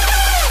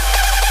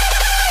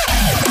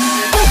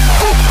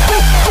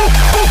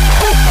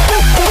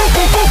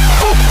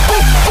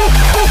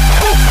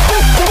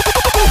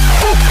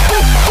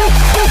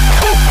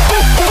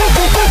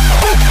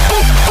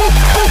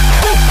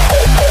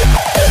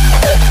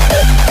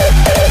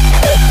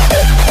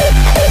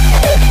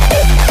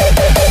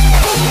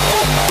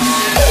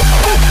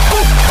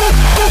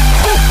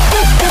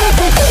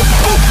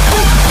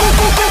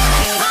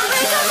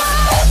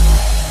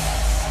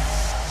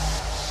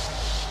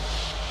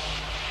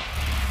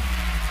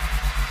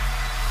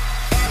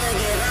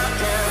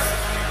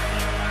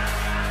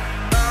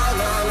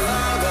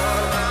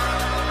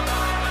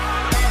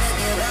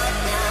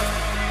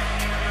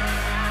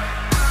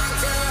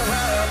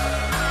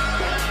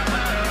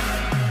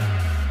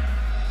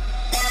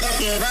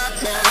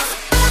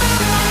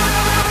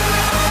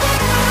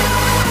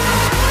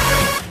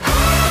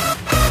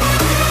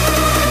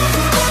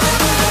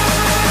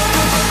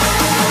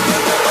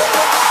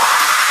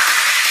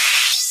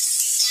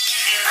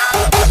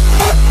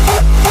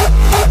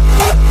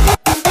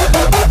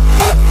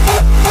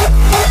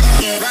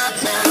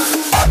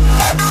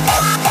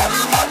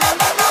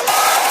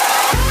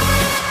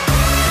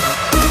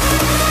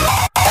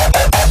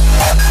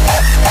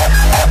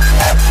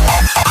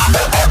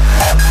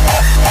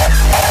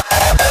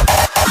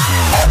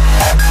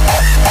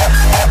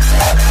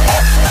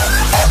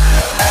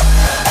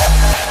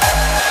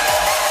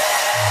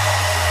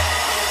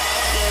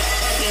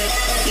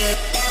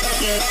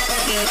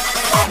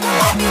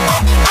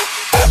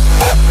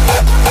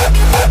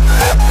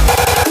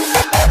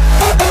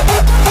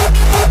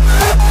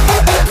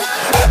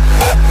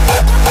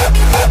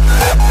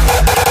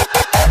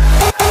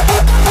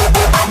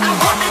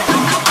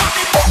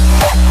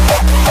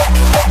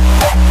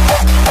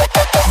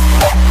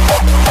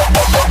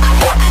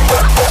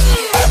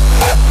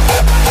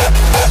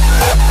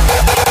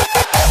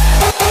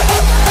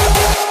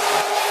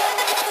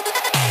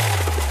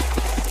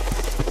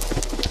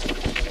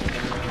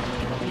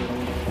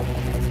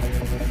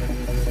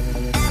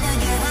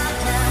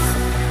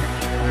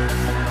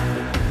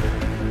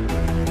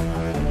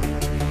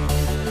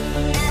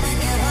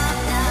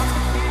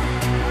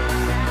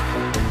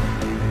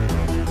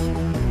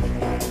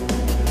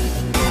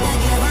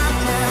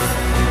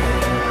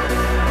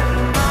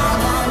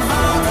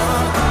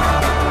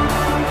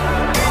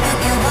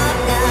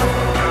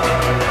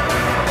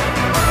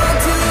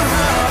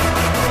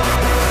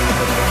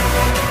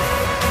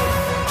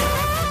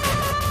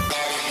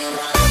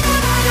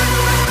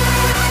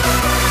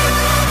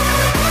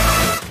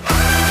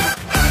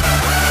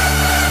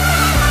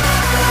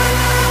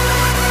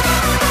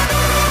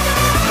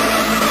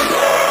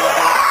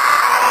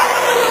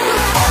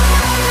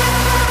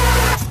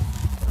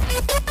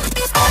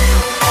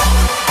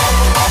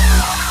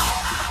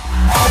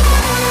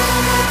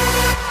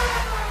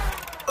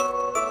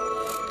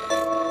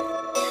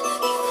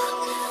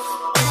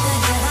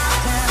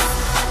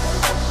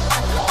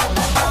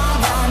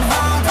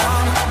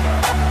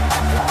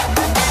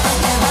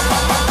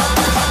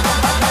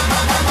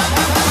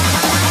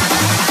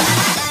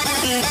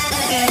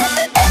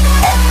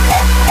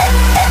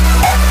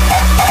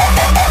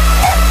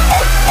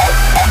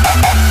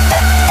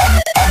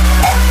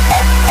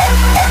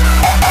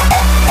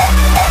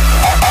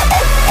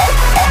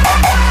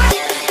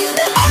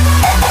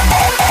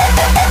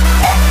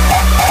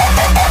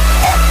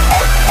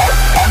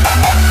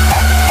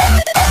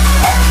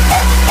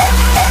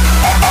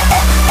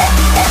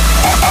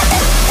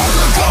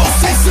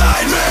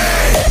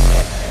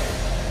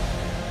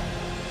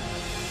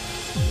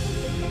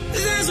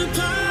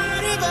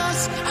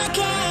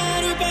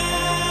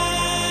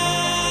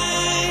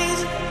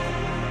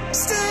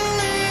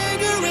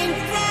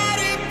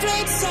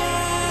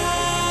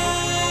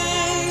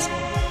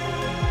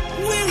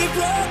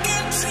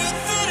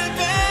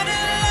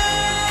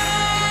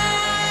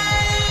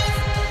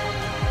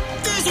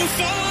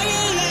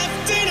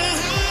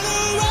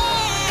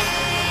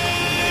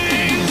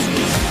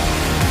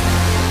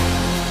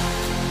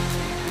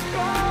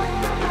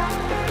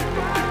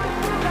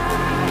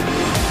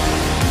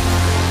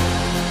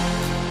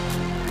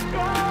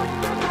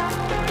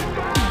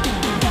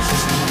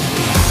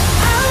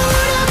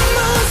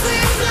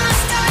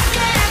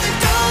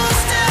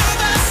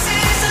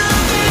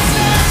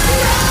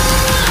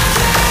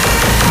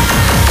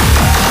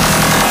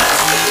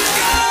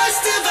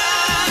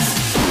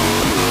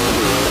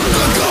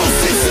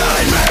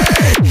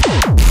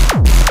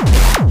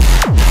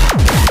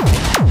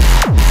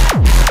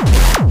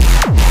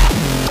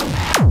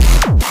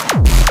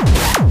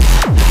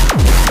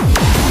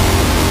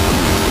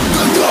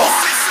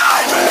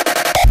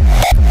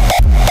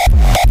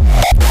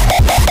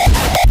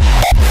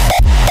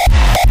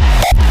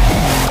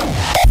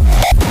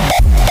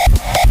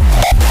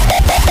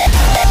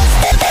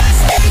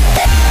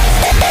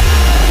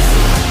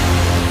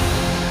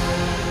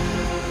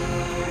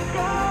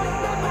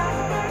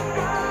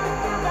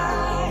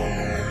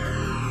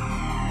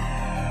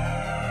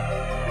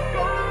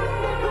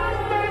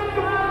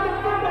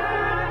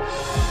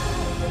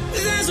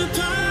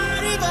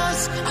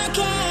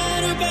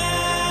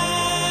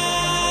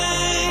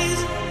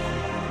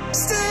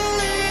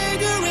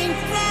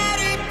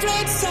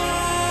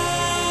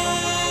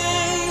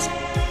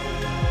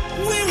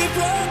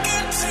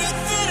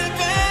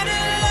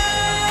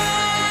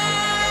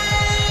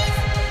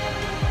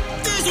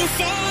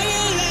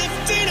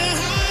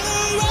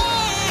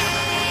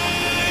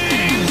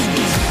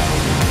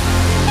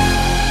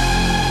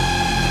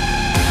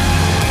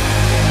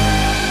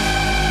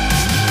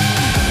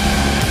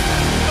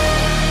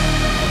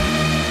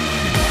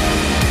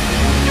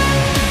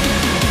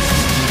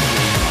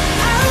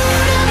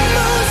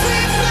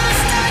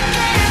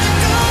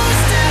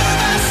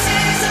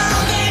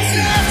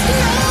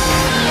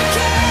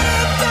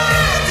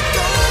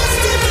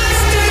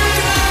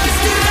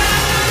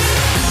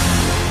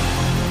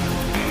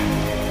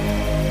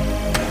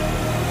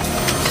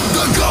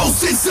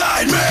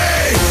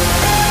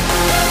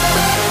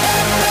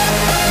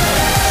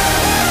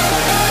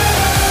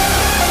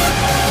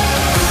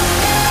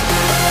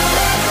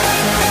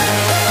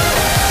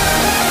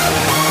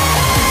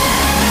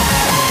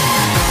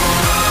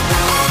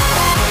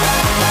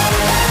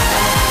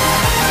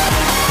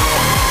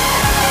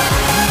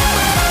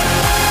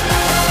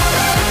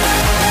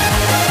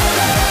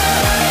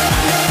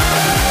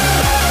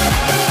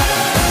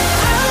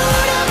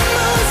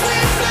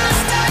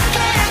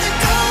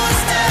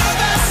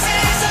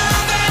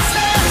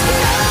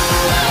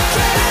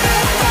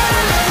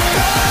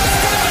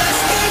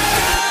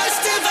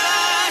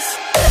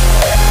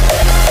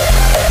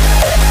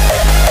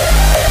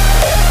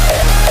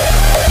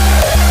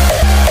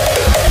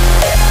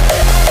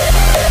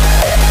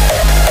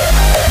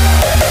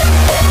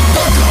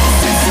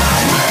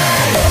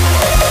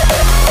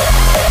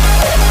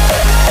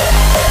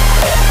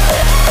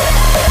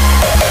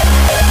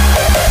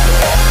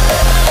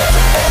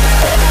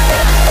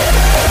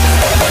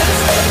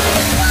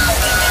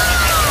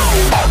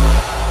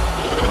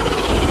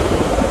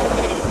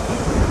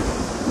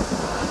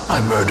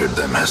 I murdered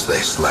them as they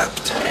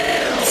slept.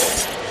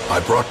 I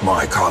brought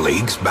my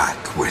colleagues back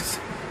with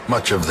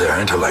much of their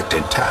intellect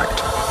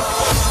intact.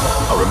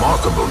 A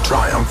remarkable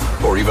triumph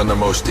for even the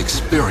most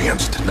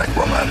experienced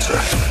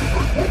necromancer.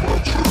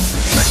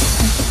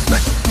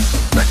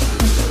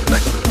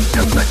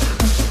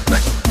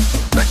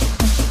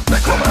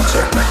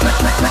 Necromancer.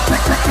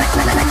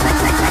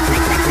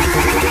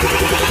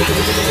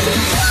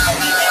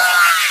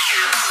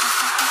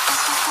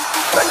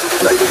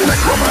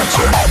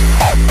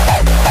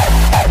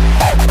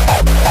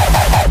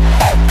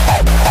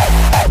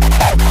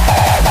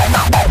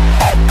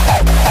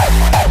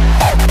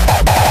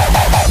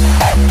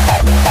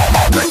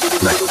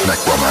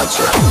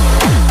 Necromancer.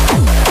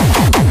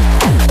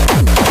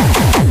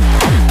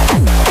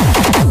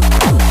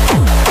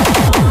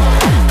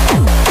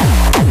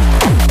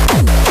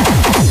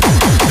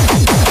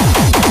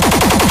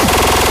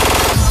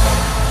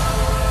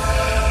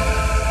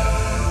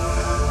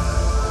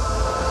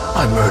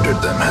 I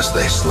murdered them as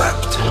they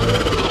slept.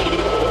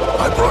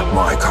 I brought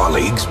my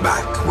colleagues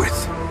back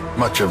with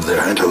much of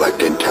their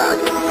intellect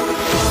intact.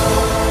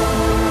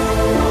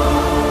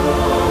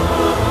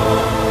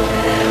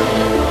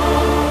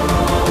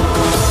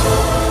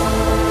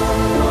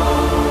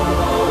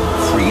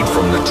 Freed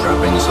from the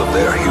trappings of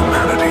their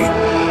humanity,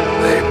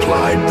 they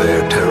plied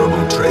their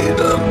terrible trade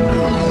anew.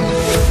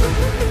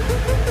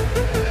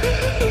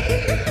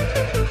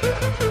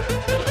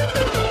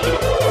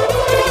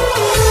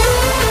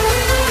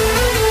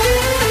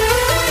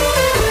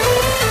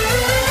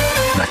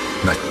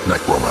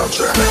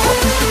 Necromancer.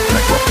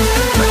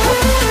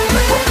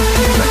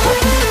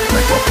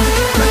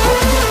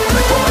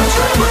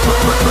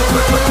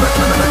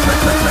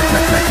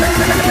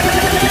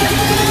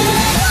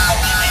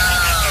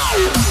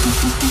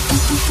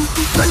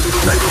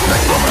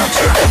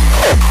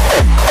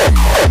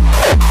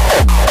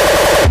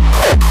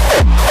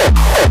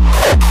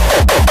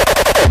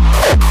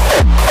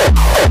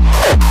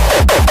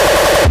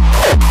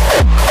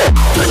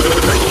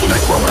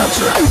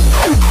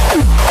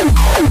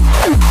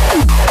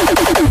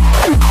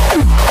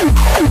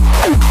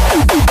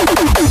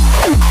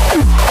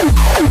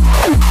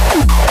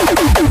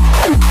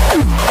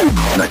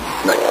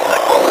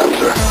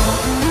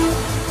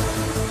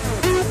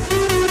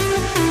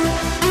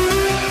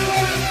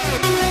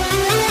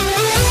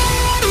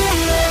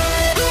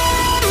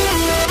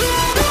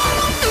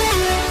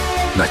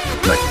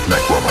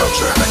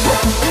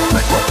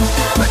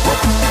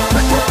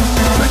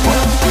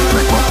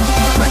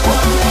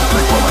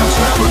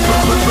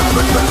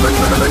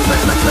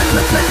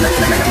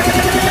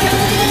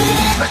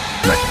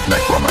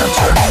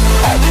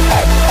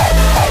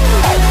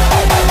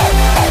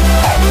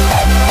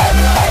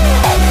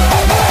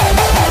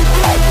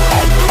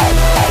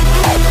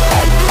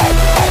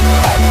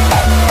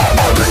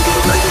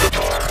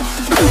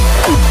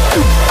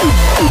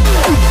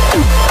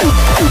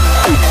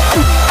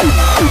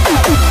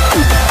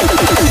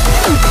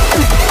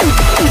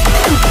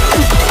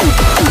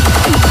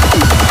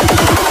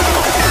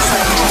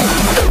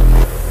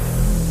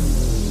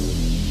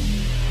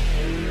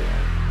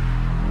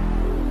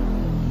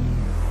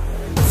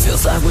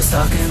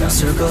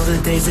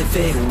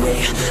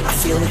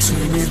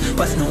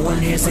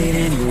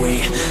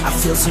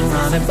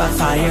 Surrounded by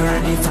fire, I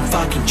need some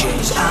fucking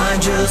change. I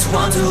just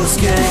want to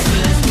escape.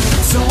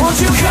 So won't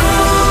you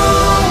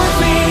come with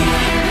me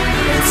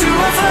into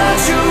a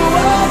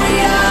virtual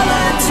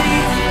reality,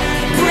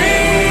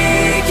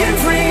 breaking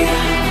free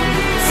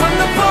from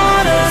the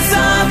borders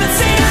of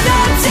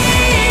insanity.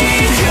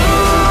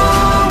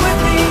 Come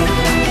with me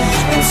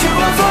into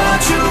a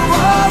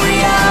virtual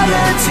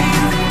reality.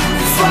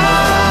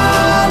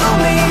 Follow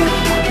me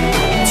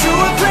to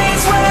a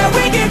place where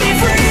we can be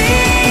free.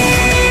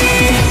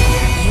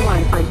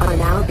 Are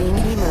now being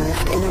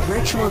immersed in a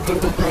virtual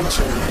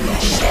dimension.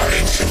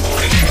 Science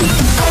simulation.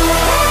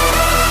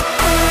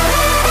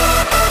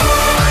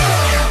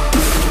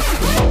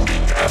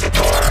 Loading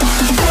avatar.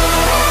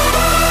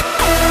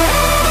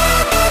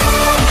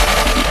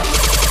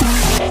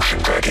 Motion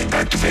tracking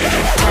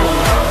activated.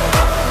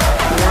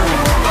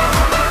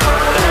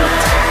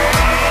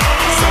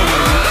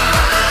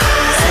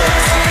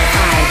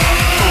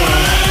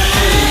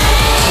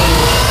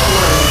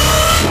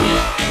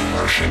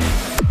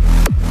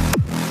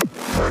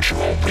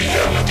 Virtual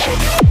reality.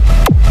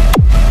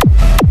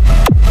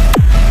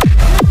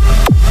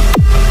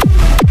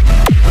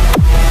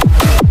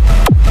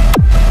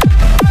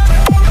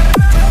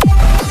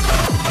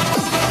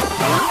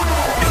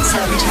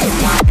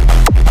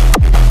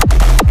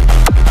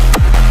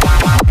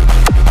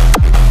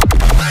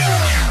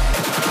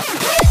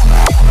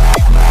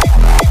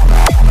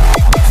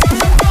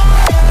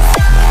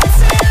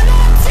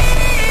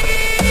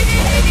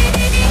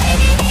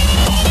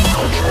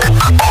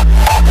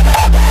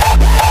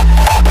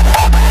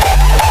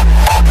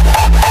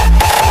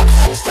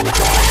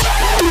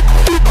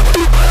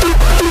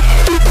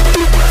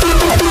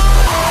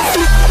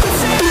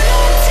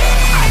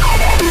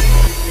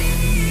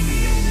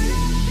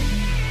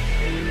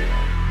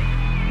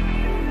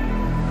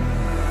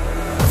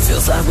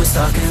 Feels like we're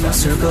stuck in a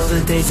circle,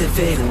 the days that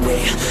fade away.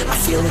 I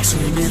feel like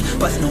screaming,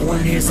 but no one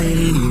hears it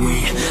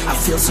anyway. I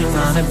feel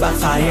surrounded by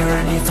fire,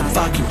 I need some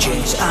fucking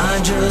change. I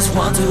just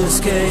want to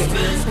escape.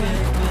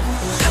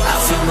 I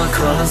feel my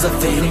colors are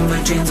fading,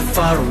 my dreams are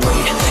far away.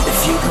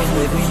 If you come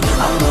with me,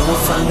 I know we'll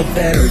find a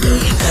better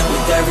day.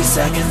 With every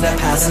second that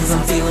passes,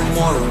 I'm feeling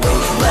more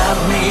awake. Let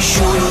me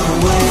show you the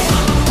way.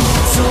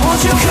 So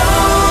won't you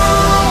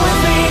come with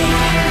me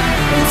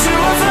into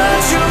a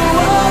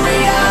virtual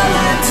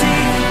reality?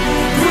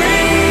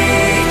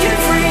 Breaking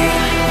free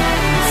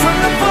from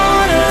the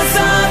borders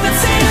of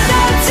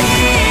insanity.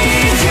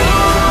 You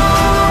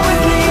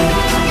with me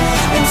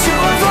into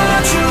a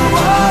virtual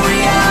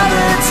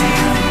reality.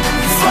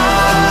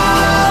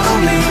 Follow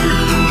me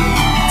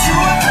to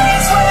a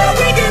place where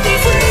we can be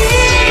free.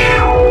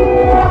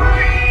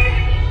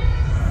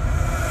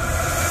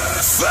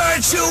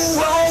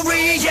 Virtual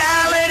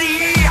reality.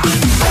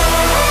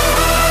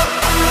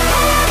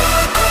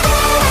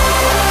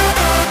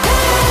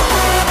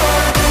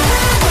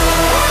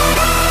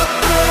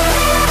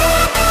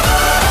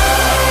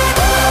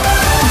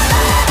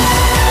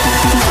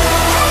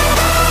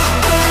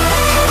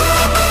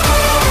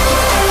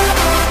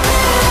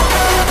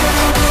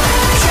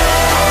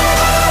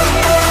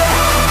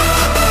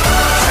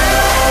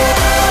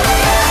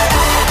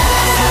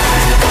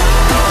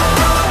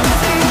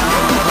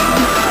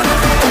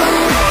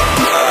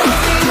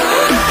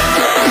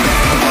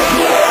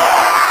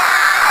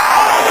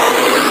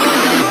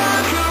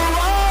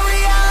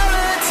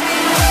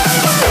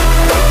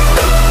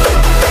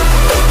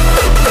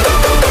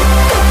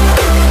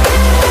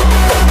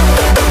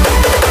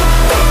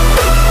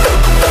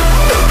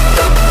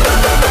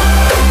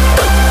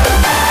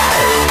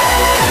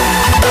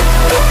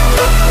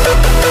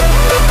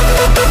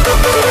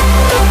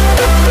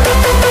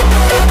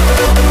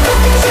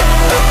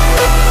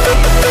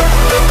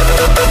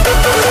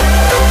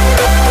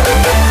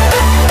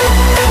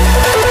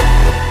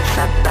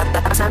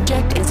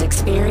 Subject is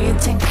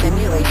experiencing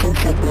simulation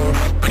sickness.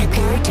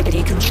 Prepare to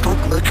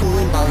deconstruct virtual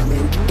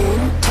environment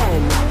in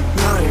 10,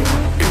 9,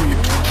 8,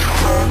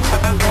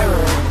 7,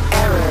 error,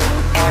 error,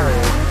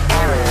 error,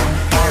 error,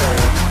 error,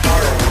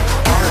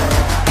 error,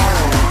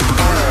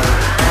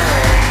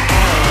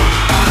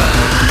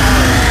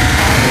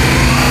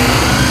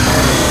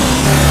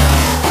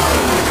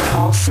 error,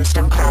 all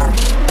system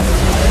crash.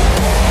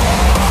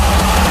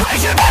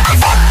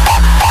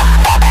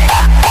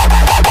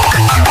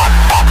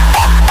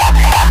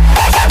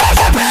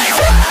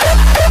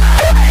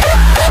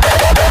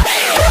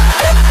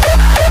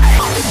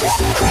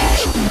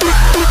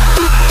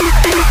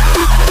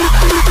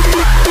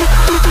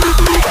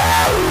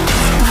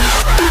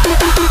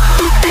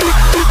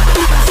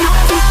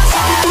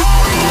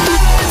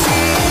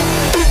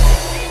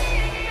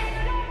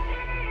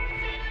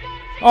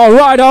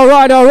 Alright,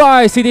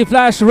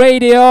 Cityflash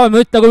Radio,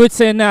 nagu ma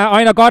ütlesin,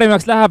 aina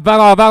karmimaks läheb,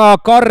 väga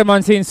karm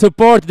on siin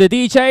support the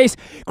DJs,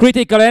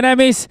 Critical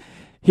Enemies,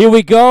 here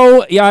we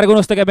go ja ärge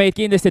unustage meid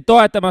kindlasti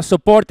toetamast,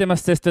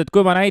 supportimast, sest et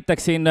kui ma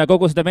näitaksin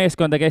kogu seda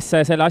meeskonda, kes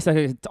selle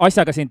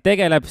asjaga siin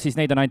tegeleb, siis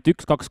neid on ainult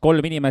 1, 2,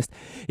 3 inimest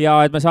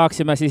ja et me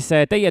saaksime siis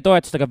teie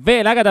toetustega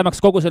veel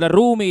ägedamaks kogu selle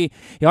ruumi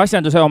ja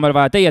asjanduse on meil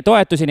vaja teie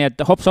toetusi, nii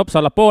et hops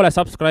allapoole,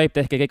 subscribe,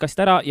 tehke kõik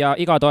asjad ära ja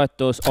iga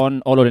toetus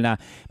on oluline.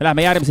 Me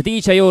läheme järgmise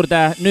DJ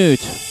juurde nüüd.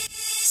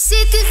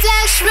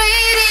 Cityflash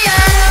Radio.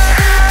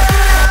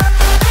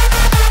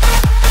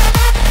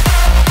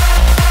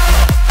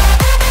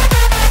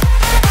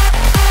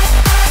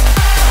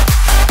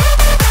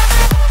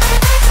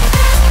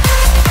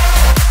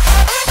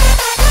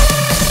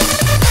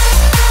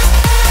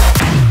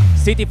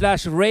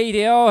 Cityflash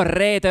Radio,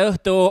 reede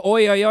õhtu,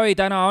 oi,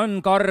 täna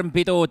on karm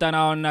pidu,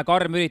 täna on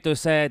karm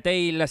üritus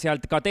teil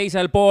sealt ka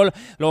teisel pool.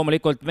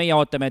 Loomulikult meie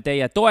ootame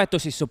teie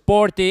toetusi,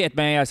 supporti, et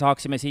meie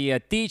saaksime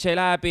siia DJ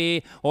läbi,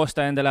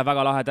 osta endale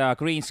väga laheda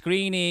green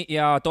screeni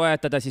ja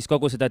toetada siis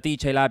kogu seda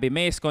DJ läbi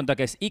meeskonda,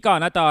 kes iga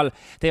nädal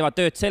teevad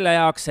tööd selle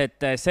jaoks,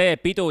 et see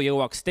pidu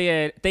jõuaks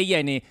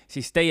teieni,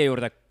 siis teie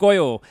juurde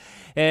koju.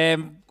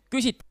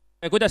 Küsit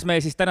kuidas me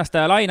siis tänast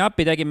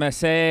line-upi tegime,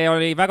 see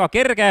oli väga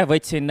kerge,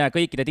 võtsin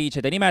kõikide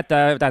DJ-de nimed,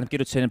 tähendab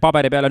kirjutasin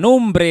paberi peale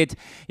numbrid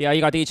ja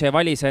iga DJ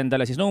valis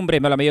endale siis numbri,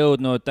 me oleme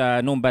jõudnud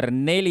number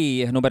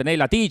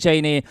 4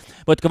 DJ-ni.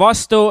 Võtke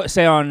vastu,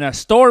 see on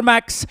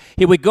STORMAX,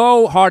 Here We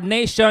Go, Hard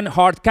Nation,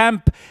 Hard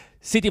Camp,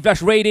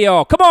 Cityflash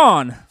Radio, come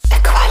on!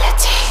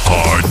 Equality.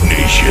 Hard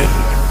Nation.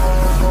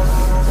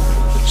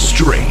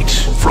 Straight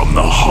from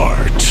the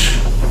heart.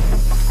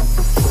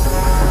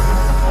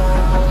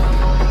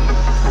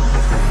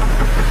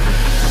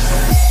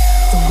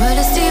 The world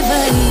is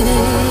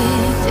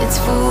divided, it's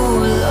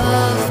full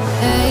of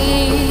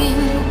pain.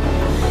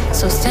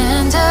 So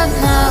stand up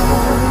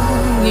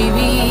now, we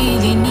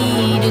really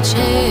need a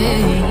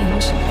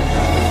change.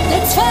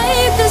 Let's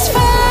fight this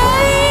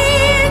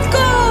fight,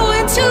 go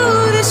into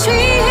the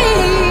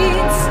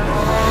streets.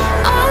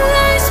 Our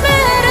lives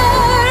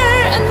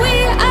matter and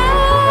we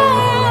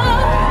are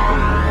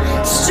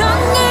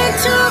stronger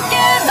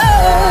together.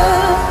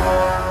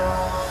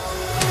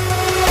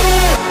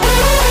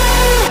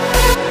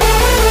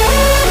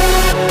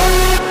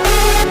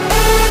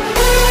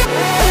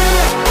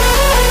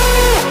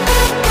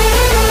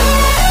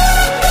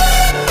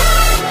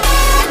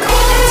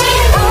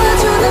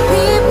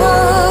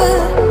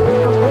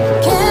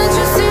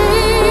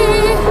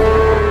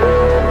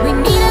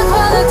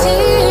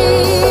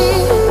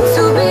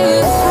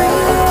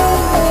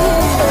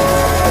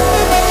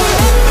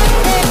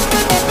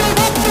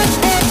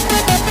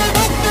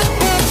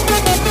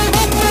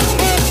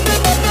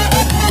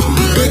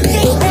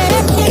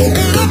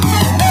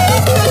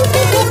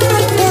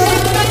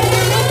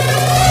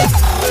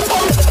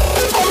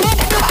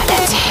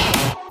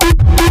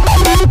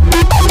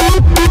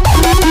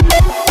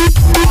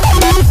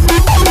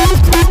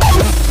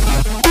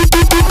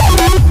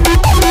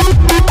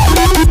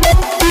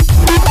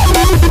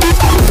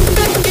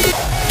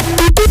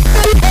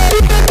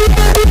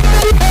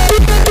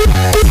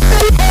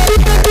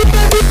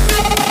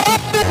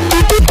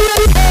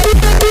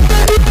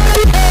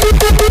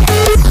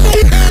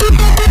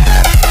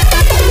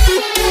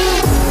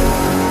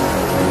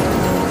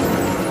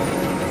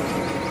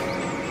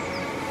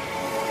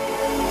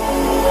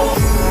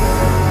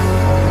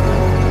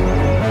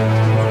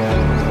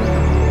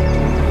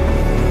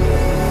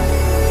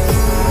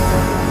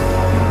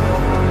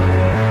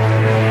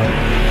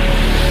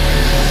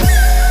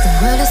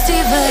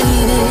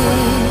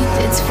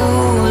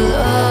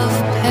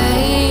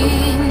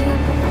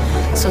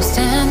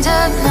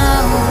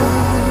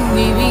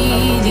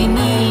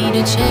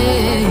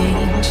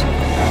 change.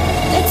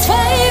 Let's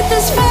fight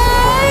this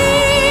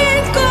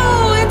fight, go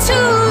into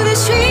the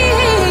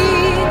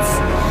streets.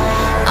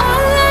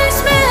 Our lives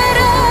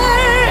matter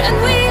and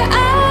we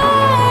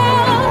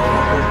are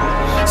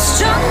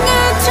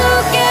stronger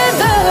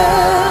together.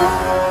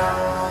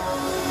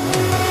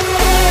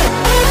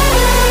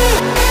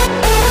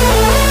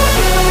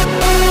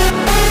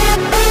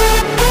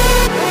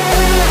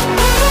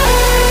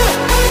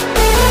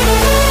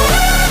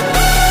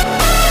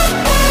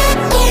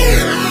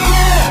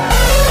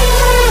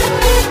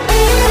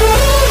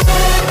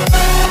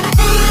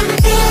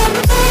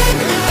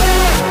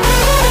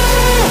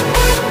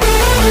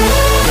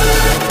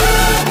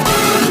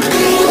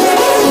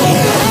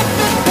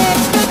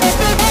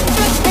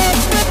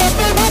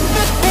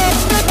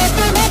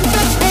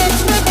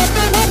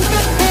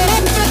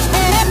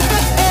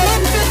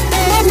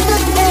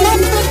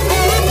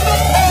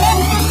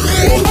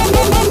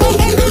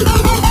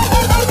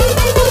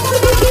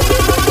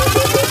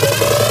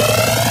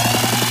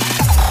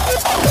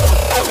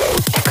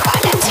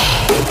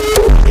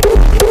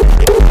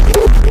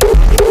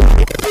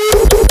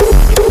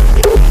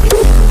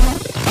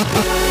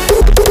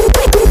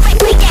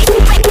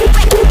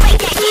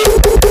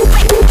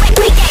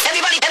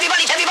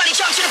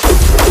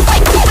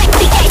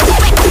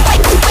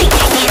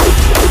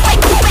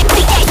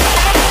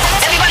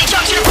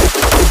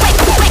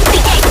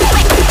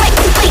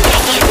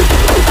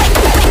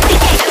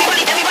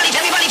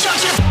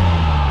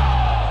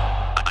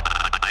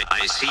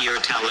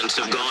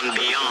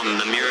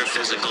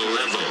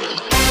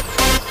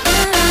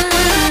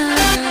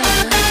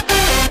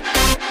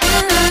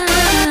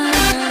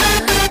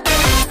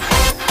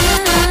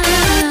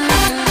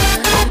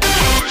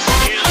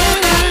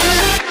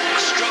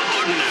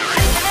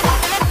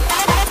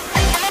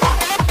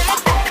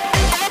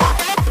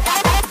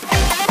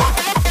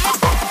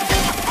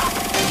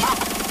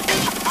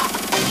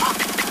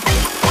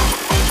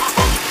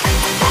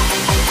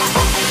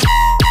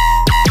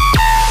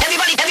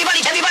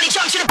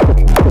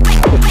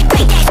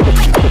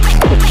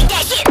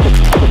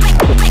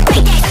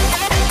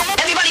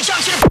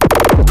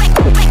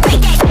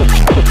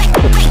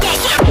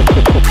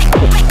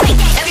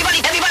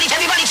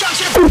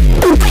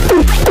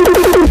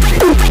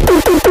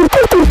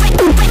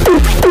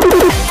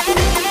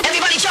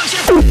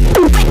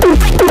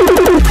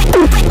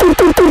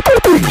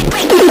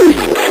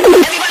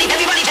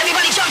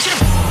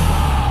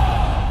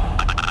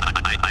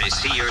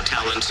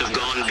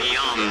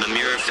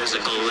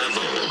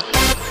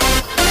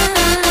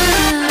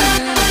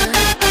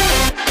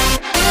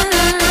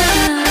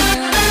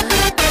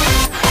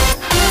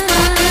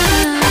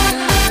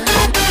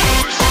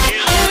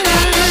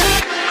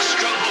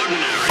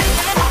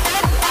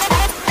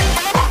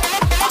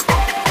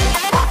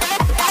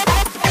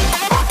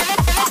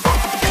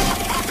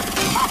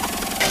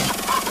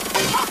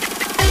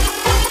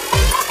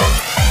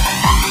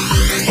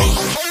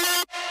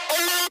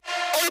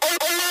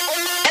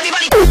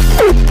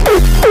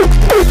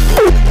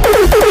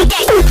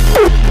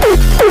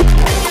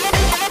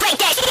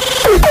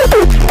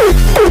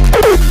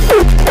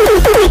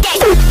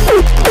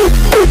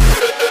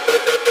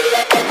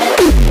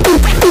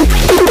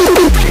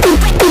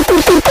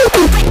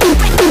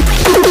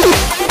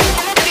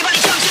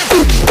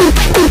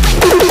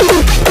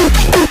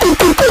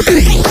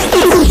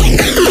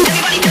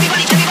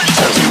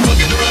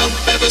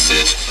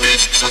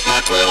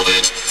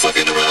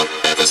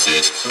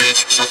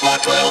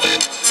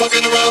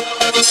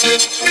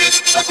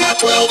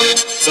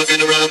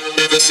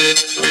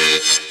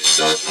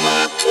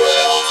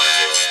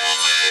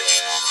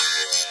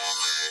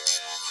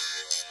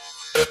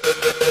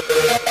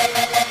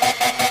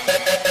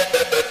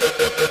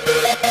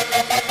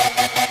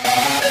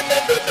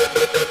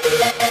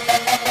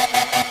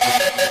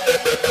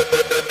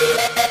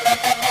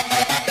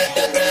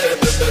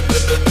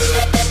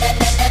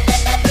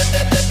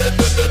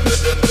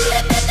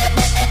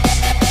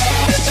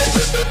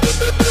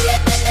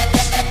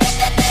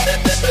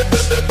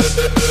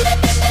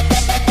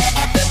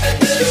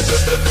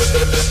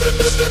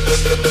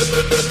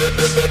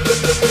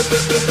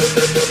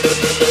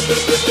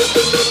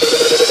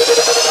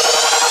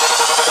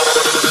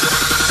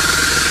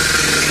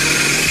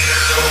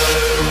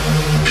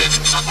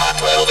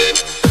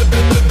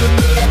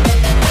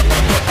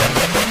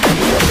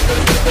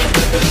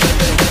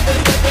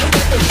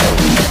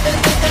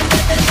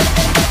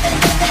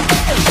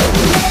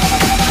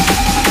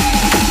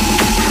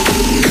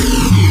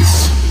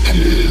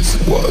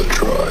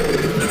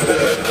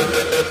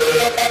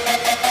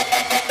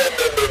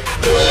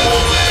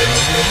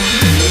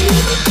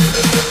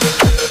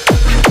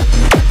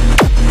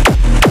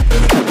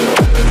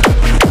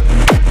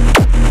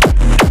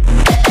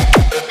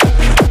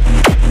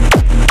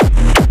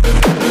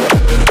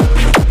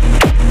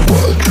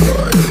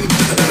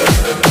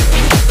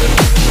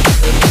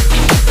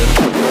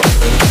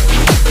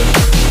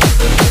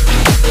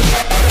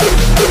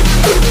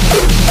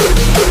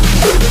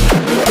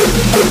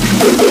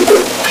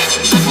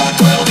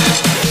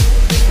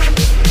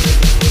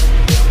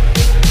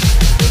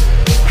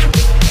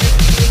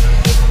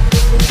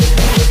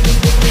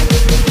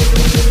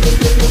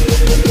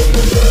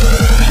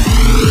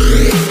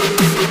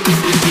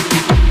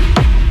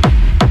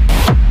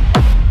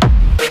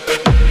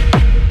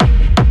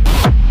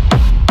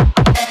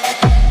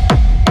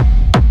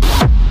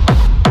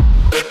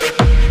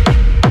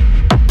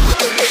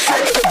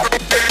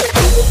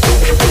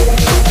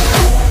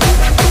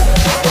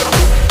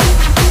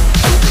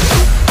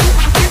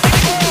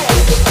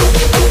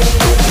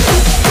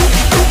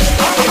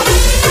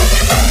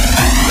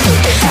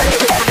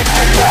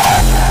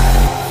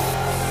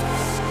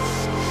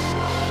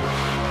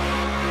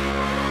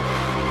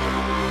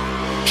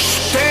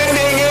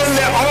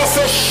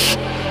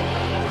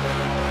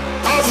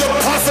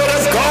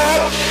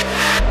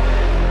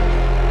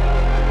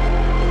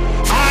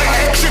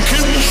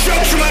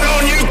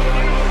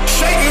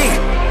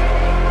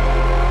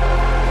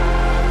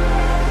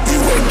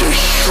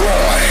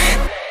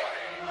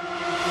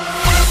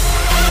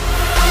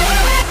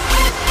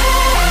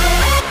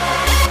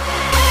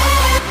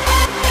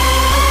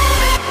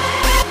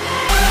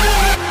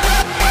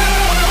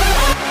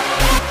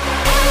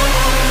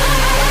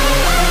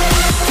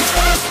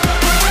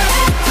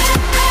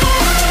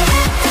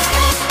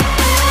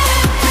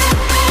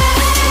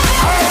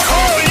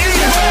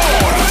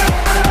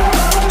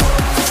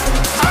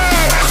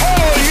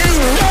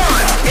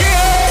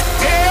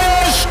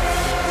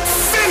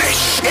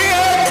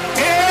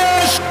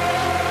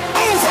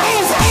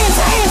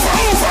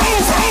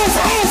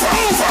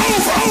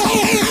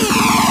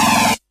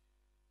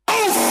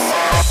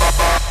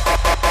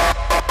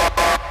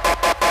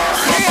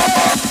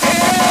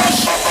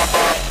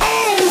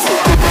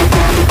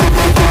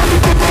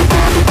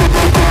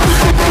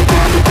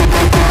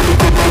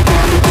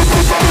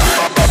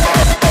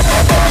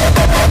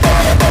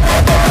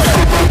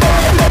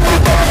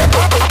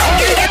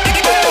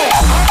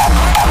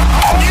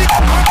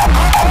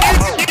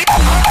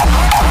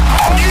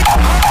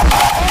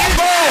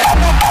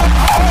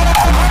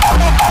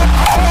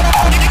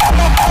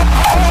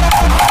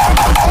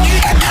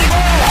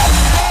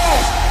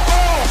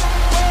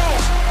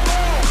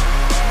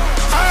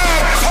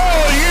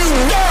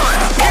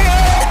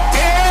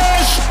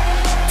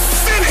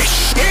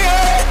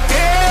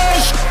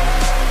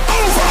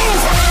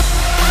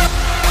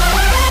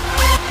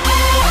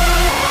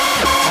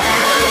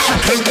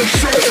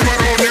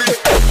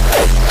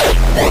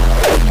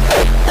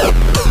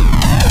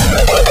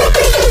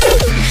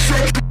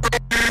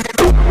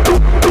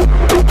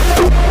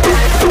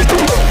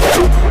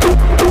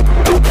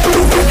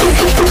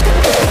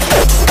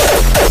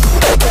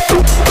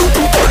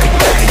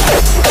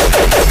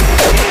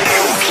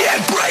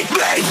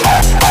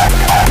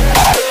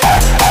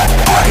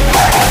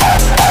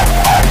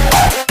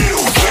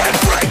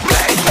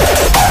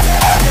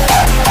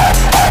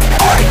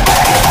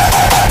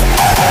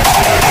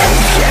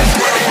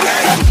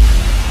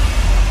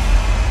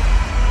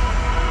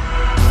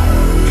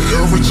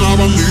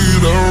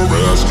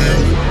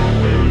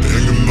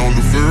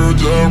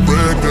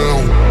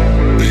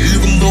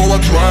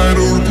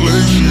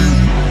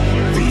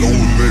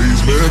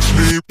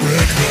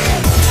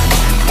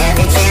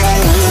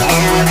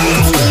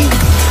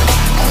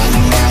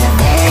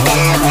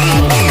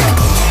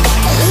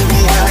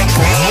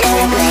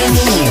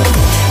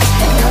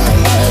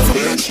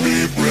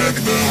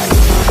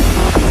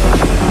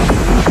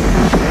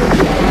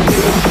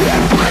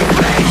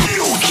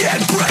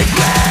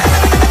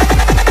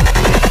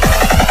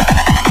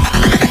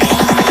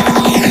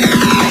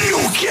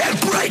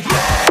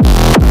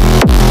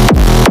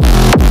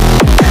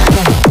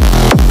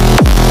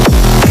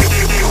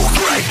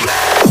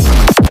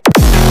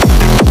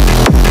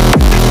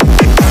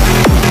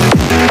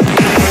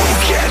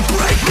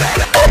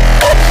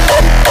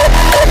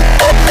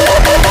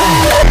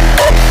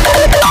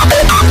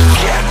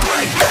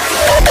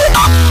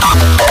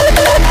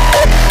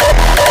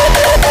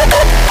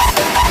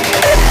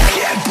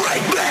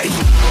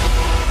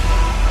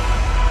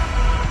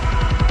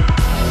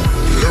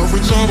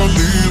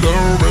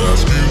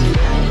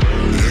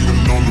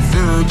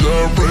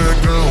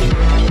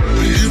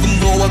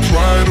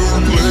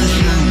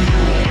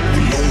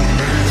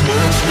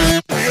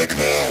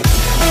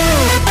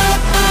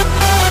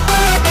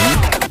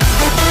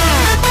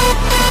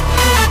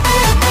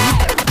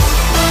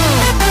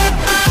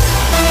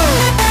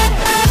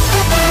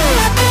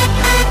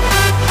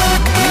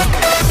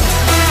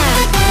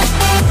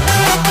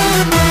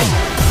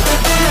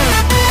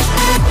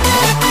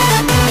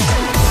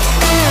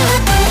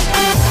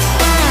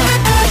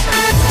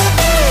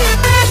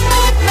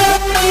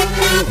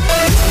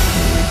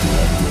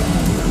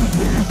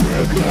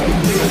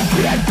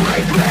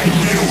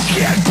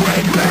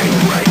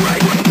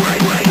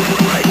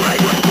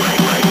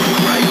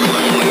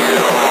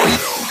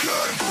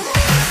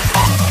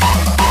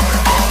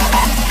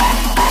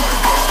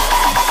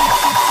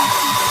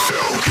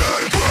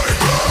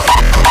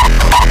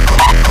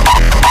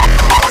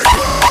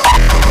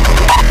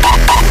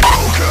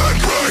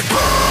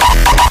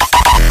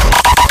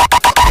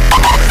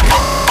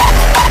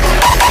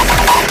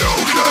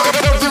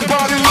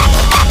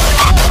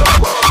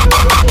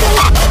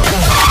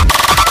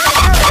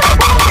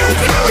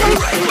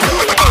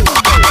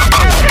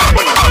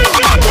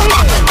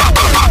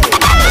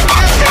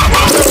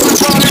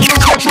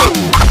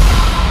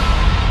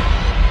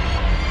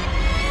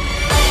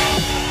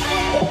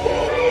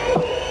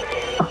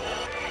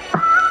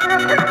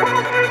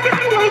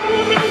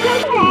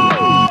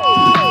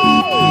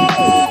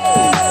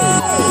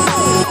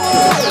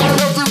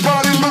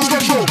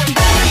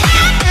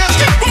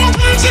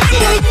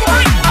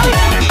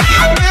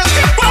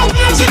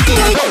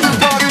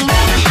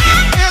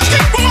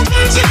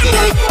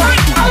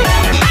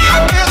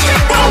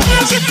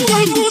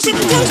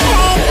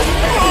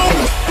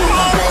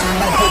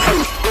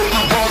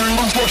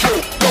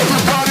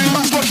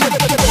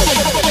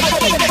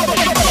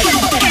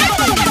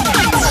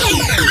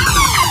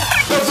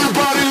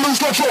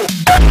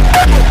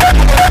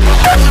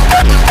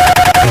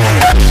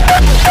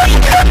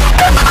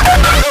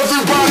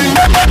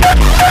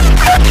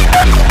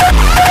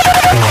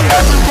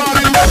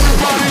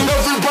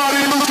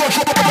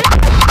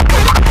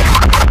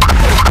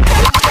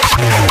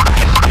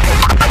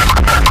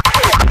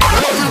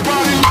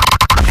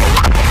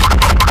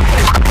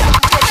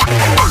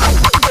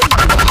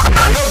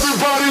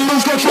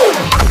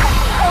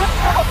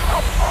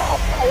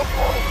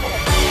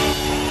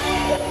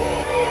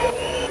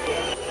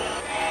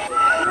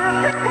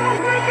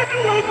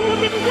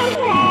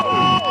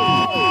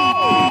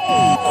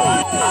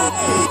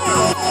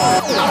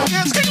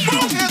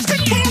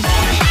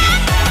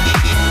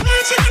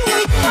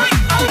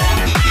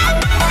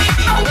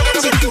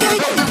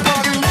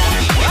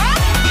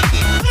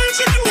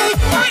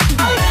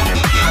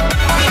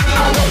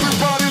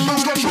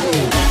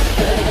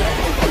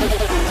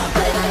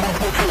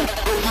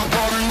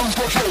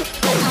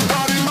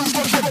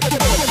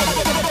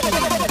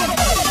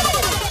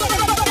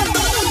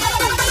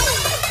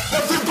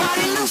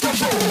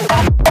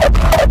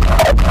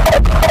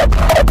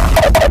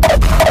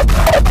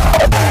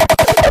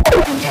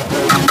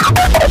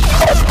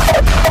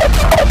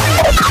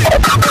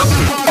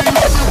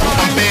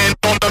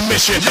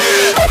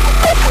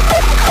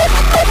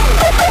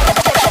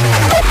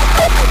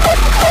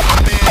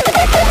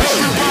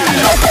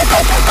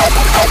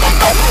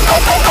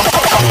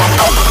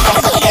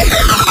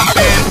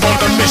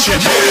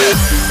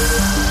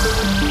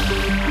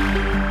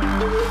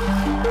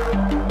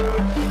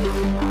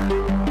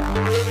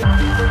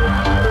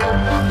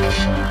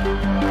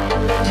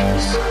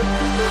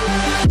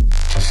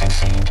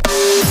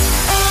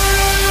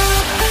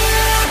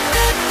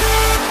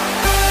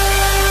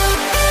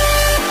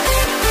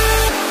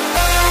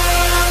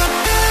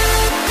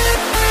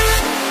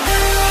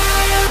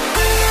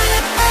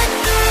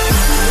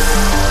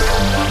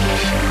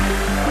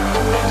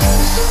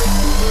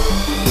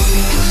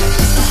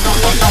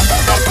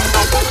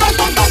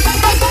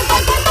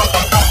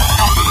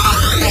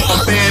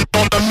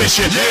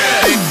 Mission.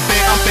 Yeah.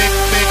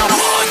 Big, I'm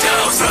on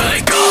down,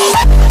 say go.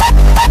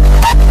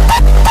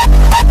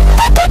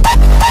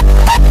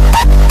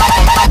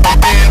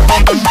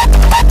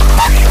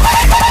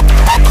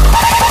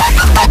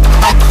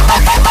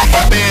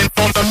 Been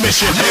on the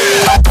mission.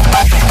 Yeah.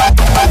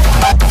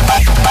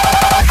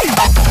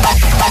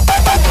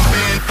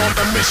 Been on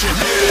the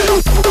mission. Yeah.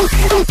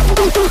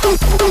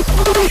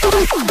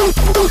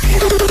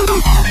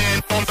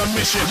 Been on the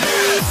mission.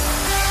 Yeah.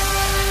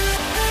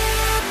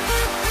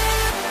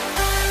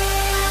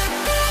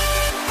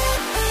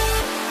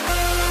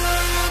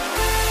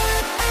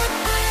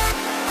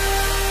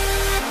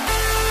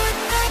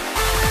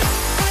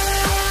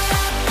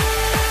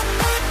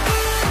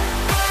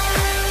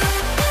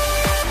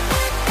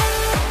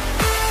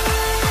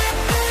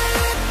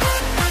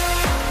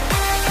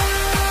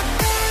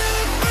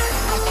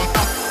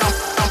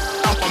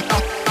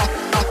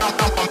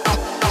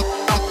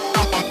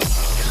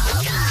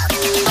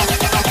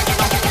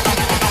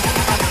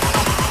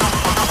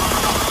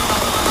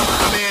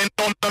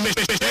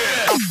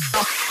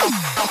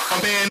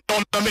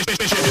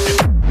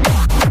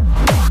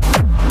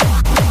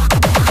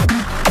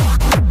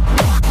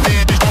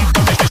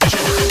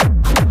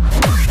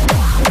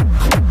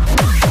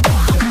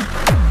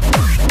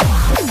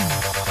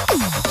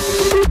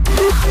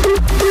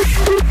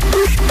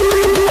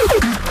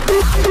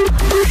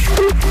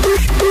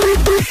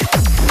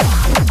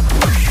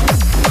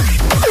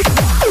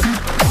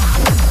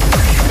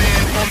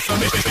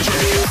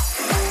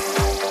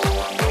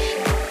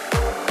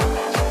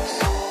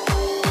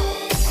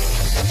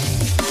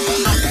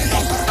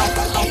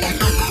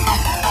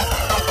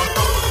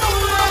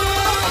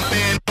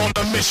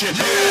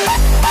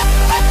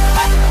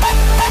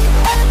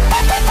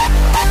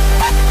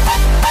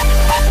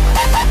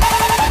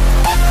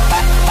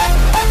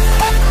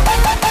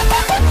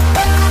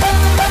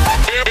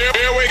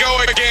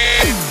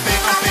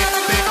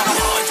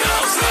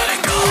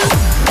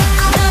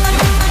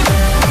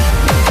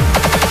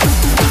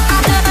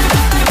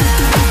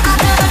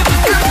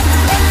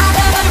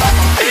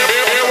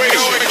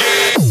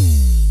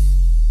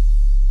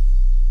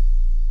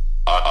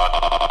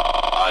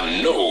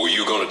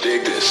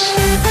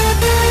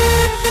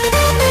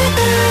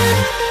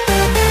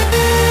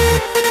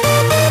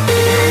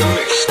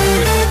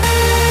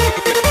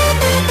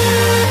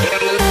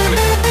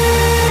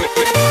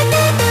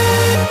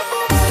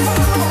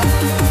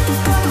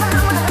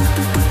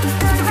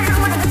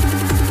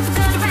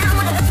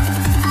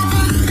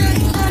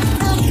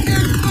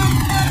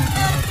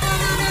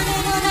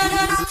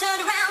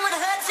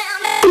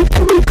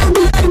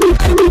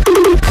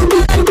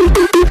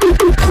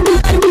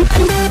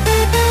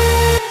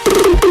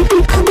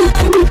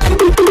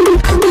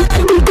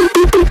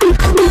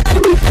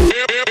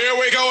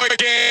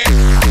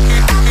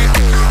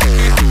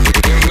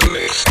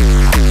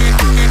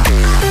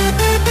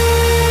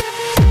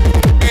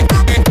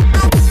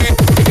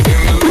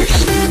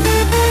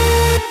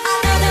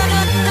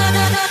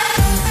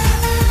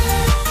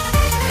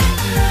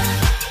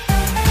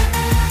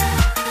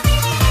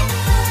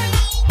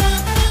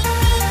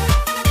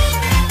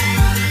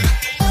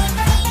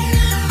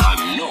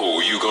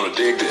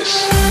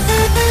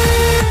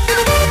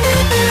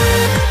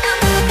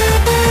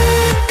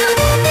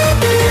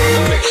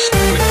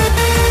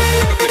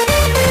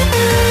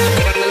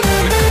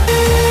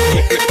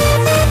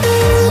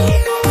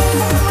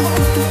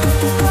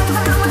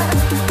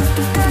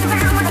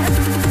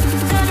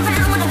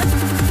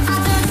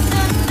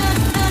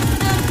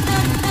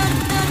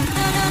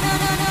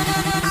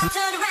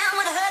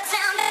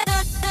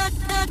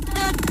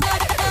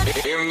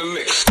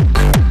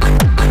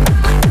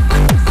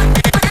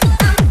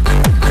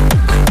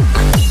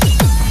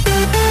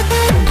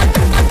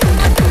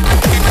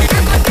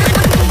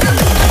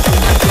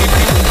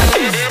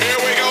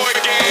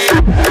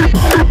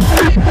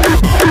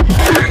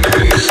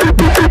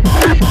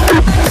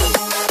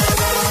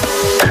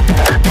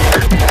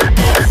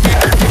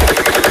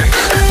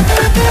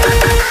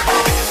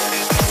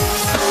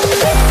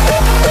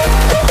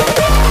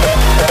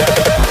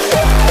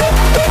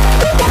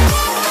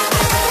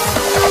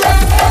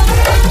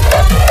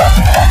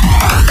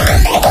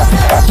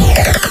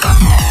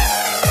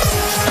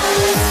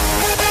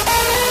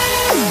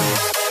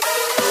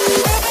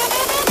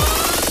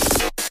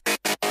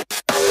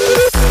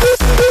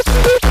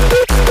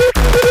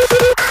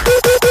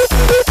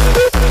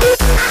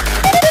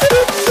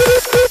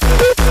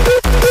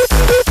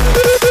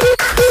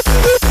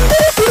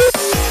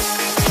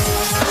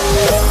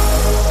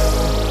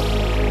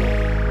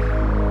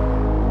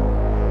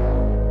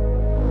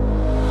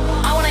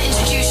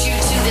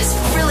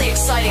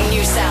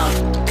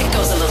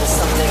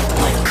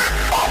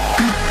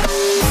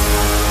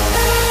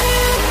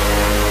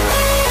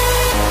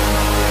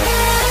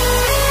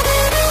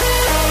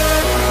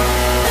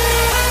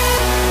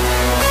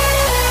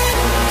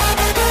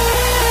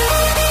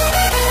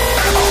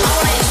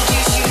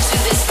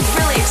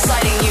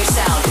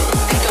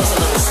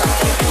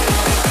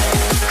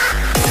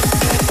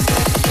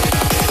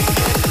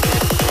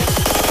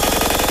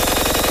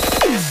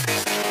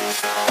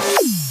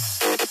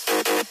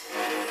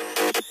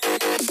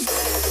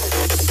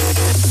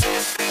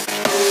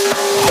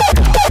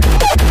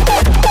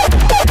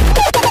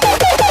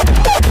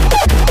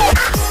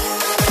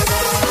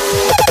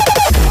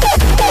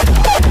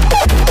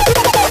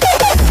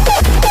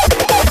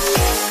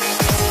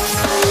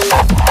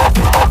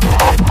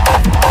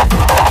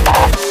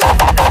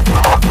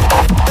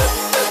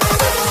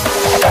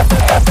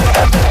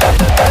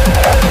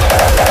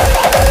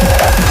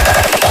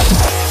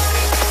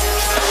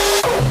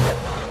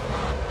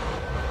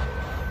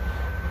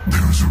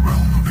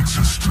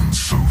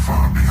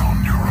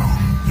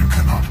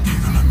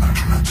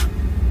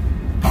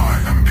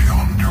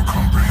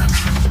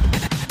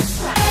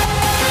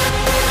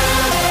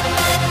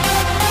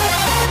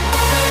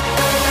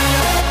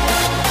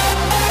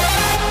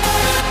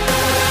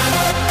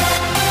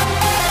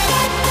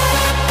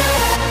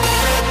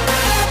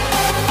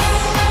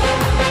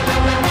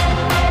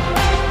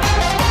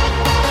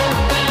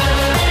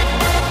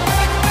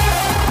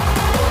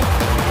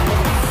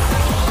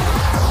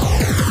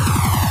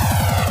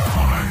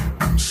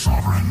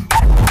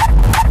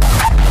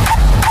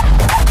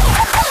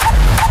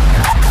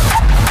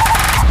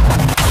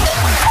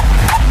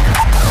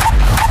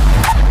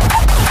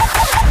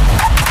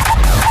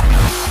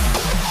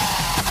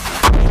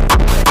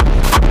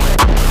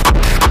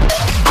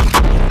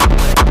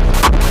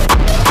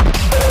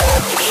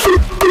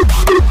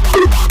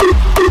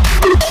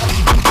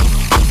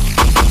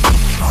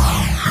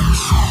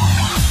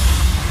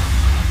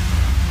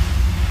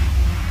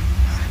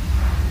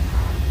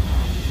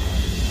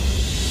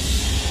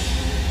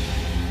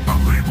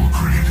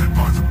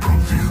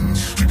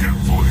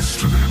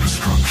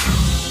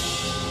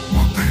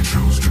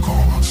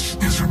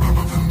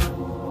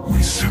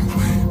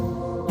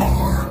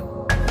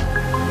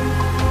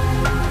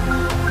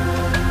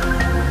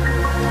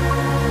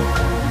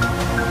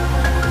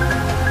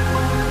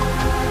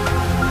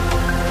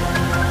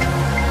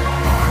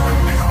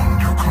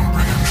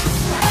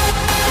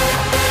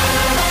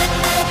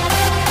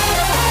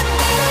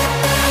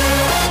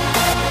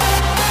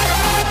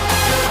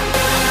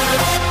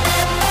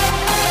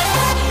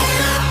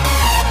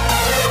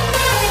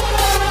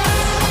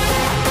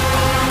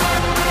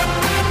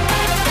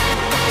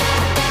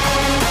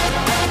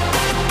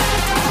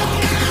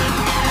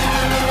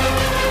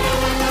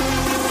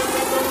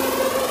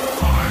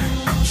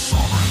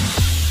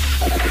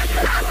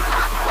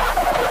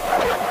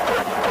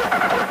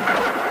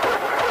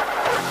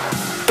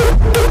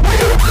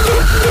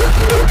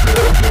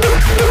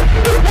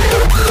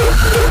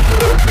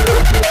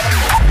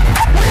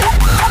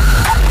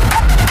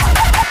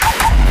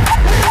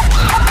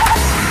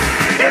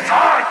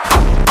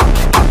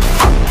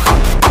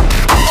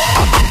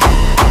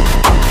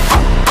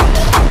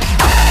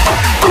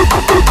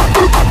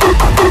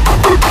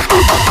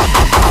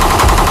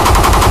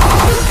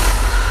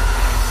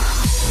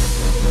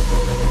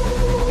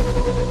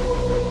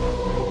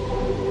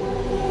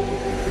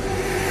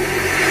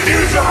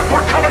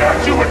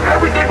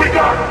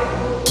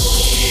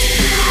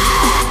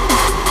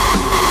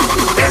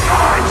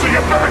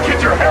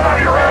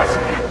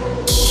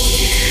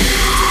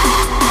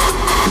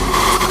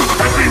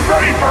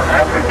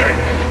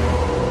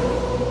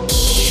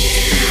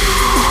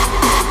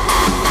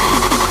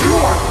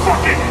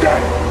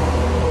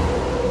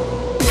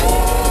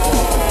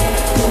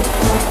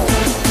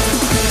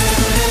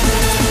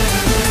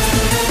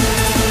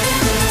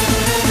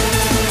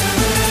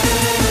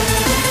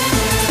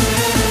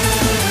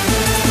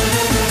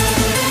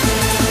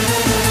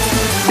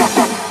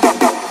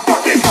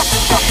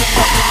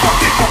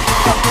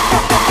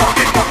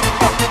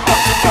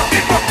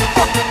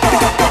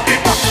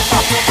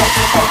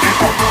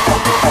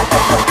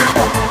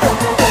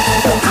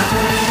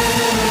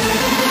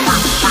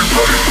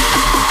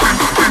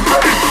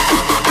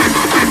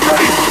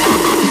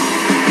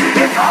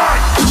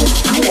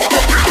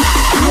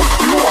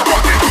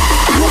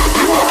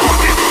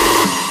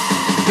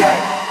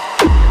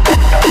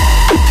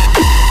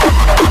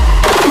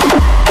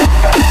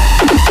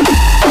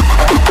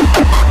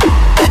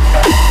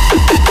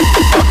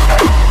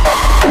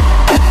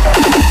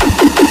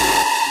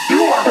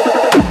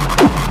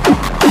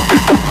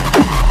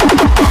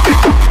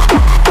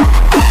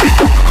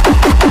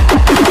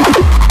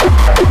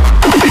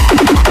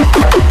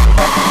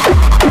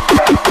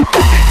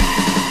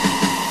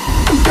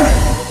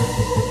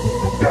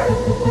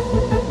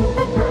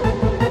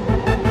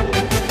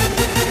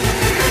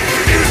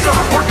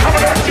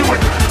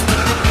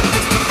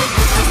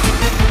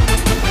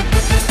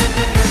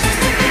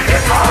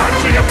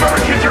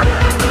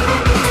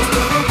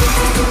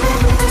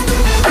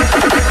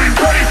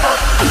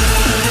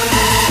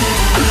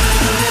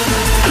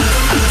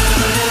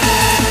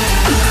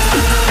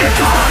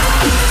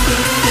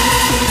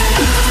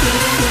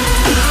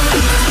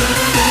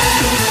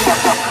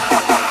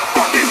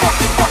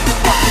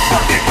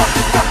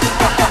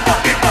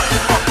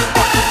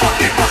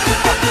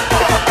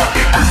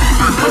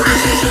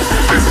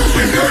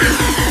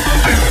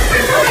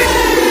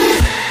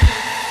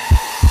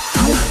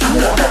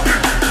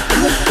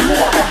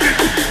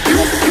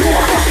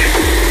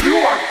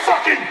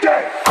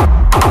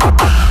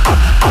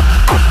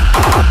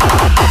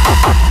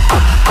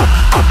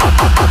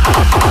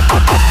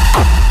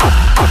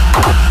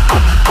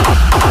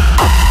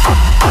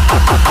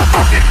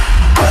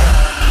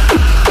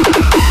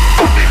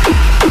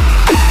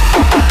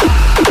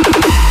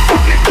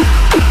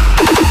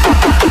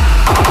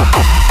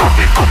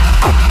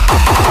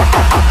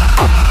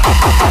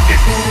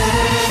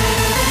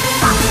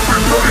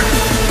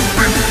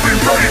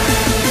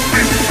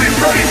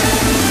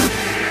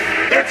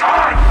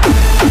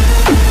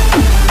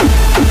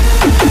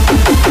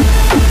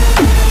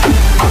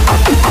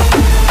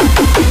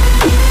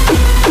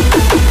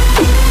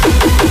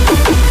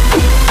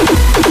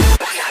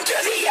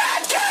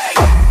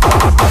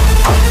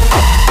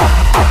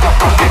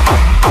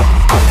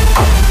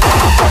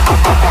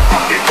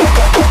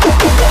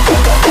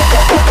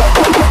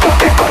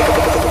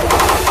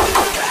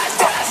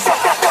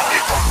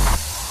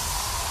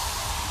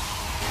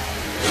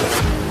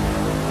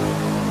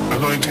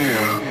 An idea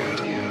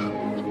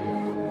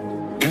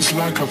is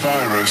like a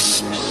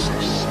virus,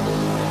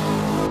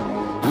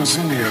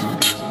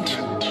 resilient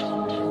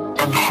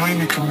and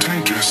highly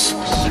contagious.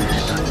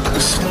 The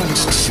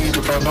smallest seed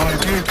of an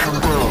idea can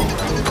grow.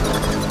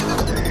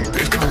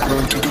 It can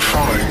grow to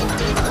define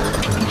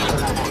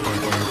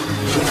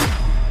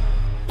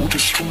or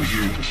destroy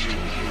you.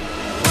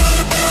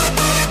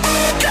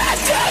 Get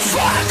this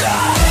fuck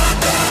up!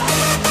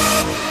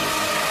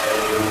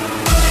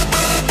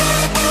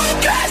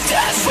 Get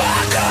this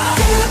fuck up!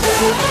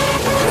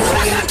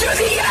 Bring him to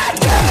the end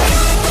game!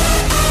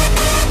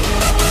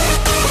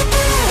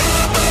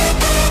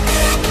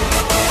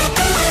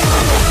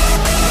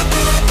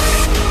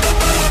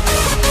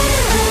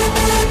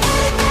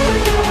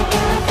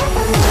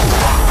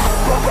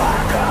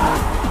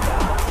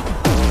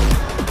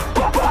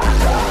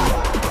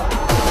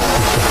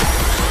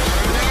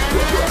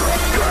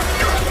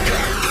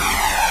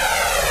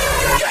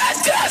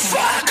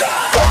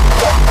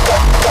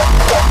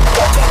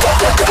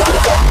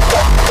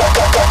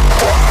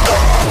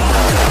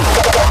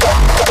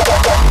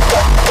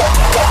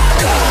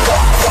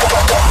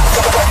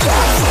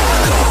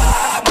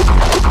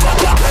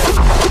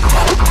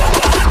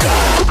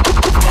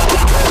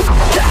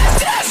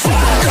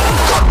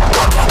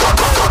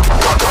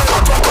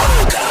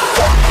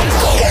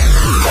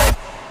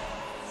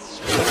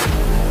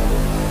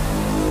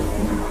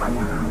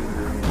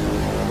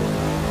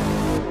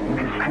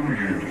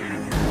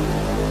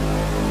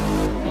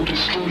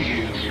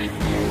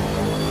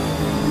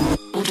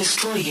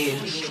 Destroy you.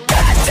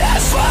 Get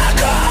this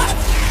fuck up!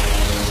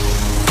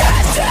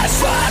 Get this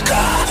fuck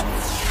up!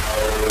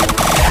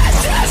 Get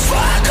this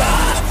fuck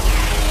up!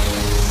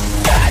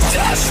 Get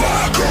this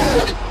fuck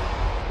up!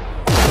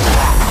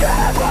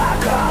 Get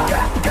fuck up!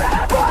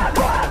 Get fuck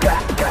up!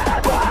 Get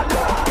fuck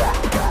up!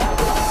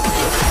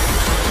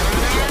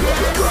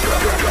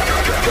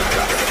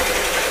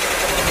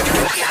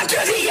 Bring him to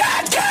the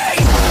end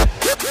game!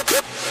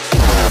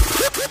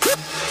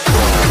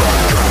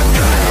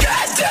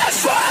 Get this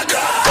fuck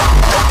up!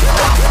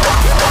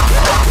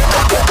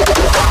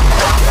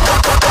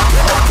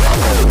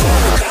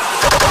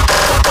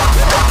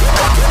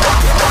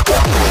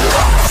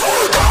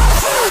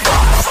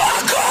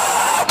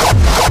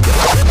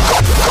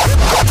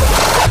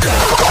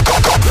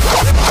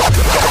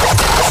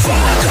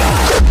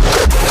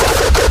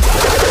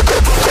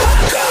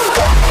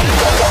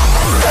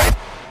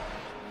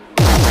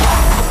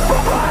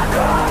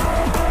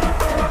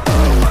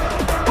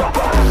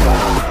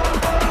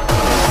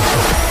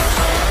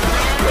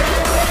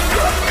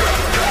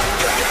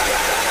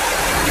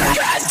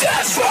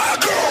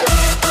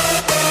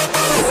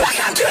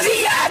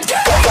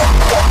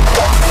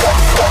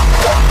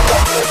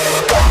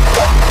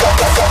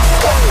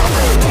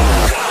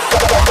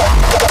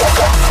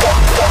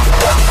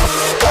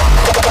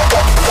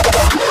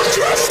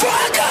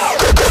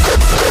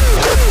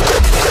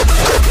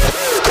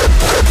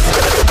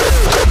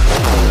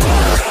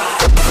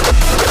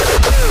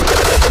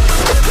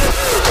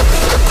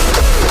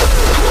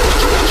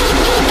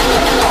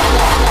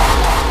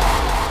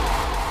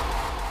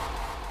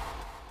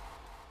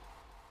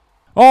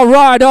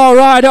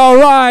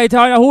 Alright,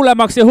 aina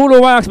hullemaks ja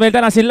hullumajaks meil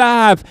täna siin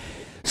läheb.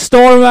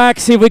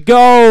 STORMAX, here we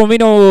go,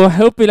 minu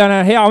õpilane,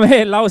 hea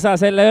meel lausa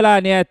selle üle,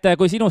 nii et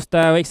kui sinust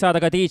võiks saada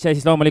ka DJ,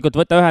 siis loomulikult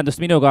võtta ühendust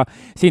minuga.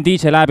 Siin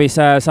DJ Labis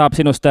saab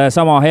sinust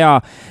sama hea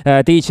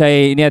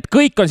DJ, nii et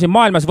kõik on siin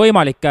maailmas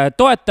võimalik.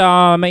 Toeta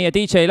meie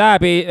DJ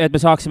Labi, et me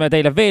saaksime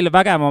teile veel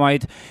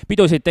vägevamaid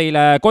pidusid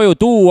teile koju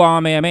tuua.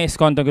 Meie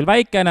meeskond on küll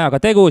väikene,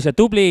 aga tegus ja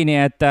tubli, nii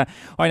et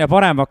aina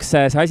paremaks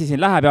see asi siin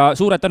läheb ja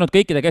suured tänud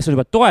kõikide, kes on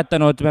juba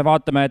toetanud. Me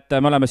vaatame, et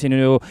me oleme siin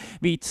ju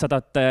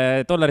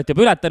 $500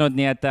 juba ületanud,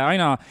 nii et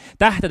aina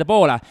tähtede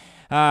poole.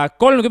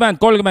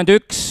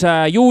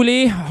 30-31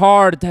 juuli,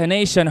 Hard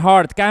Nation,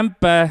 Hard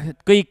Camp,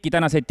 kõiki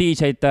tänaseid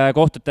DJ-d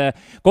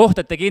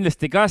kohtate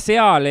kindlasti ka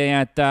seal,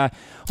 nii et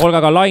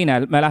olge ka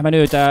lainel. Me lähme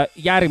nüüd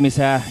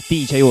järgmise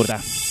DJ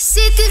juurde.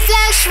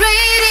 Cityflash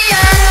Radio.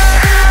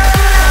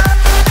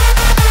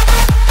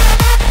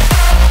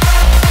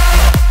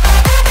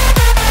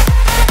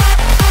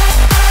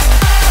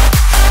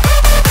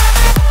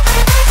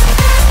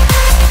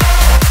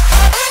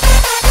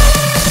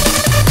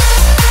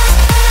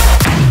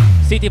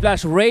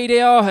 Cityflash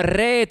Radio,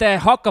 Reede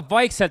hakkab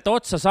vaikselt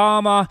otsa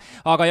saama,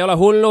 aga ei ole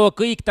hullu.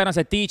 Kõik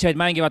tänased DJ'd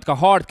mängivad ka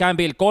Hard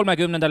Campil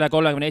 30. ja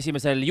 31.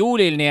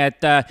 juulil, nii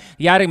et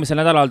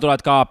järgmisel nädalal tulevad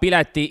ka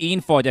pileti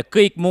infod ja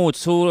kõik muud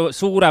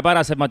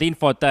suurepärasemad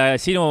infod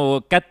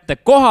sinu kätte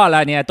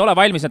kohale, nii et ole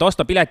valmis need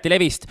osta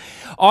piletilevist.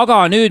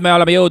 Aga nüüd me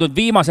oleme jõudnud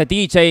viimase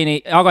DJ-ni,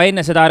 aga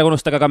enne seda ärge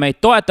unustage ka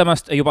meid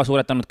toetamast, juba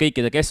suuretanud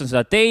kõikide, kes on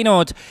seda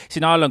teinud.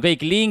 Siin all on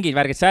kõik lingid,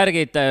 värgid,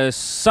 särgid,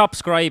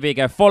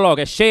 subscribe'ige,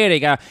 follow'ge,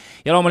 share'ige.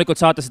 Ja loomulikult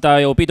saate seda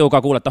ju pidu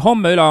ka kuulata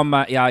homme,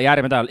 ülehomme ja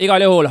järgmine nädal.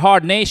 Igal juhul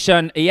Hard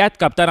Nation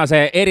jätkab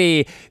tänase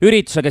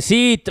eriüritusega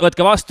siit.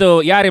 Võtke vastu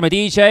järgmine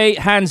DJ,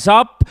 hands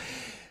up,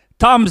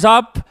 thumbs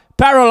up,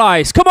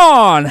 PARALYZE, come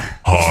on!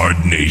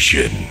 Hard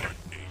Nation.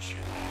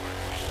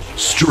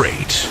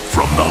 Straight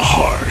from the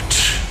heart.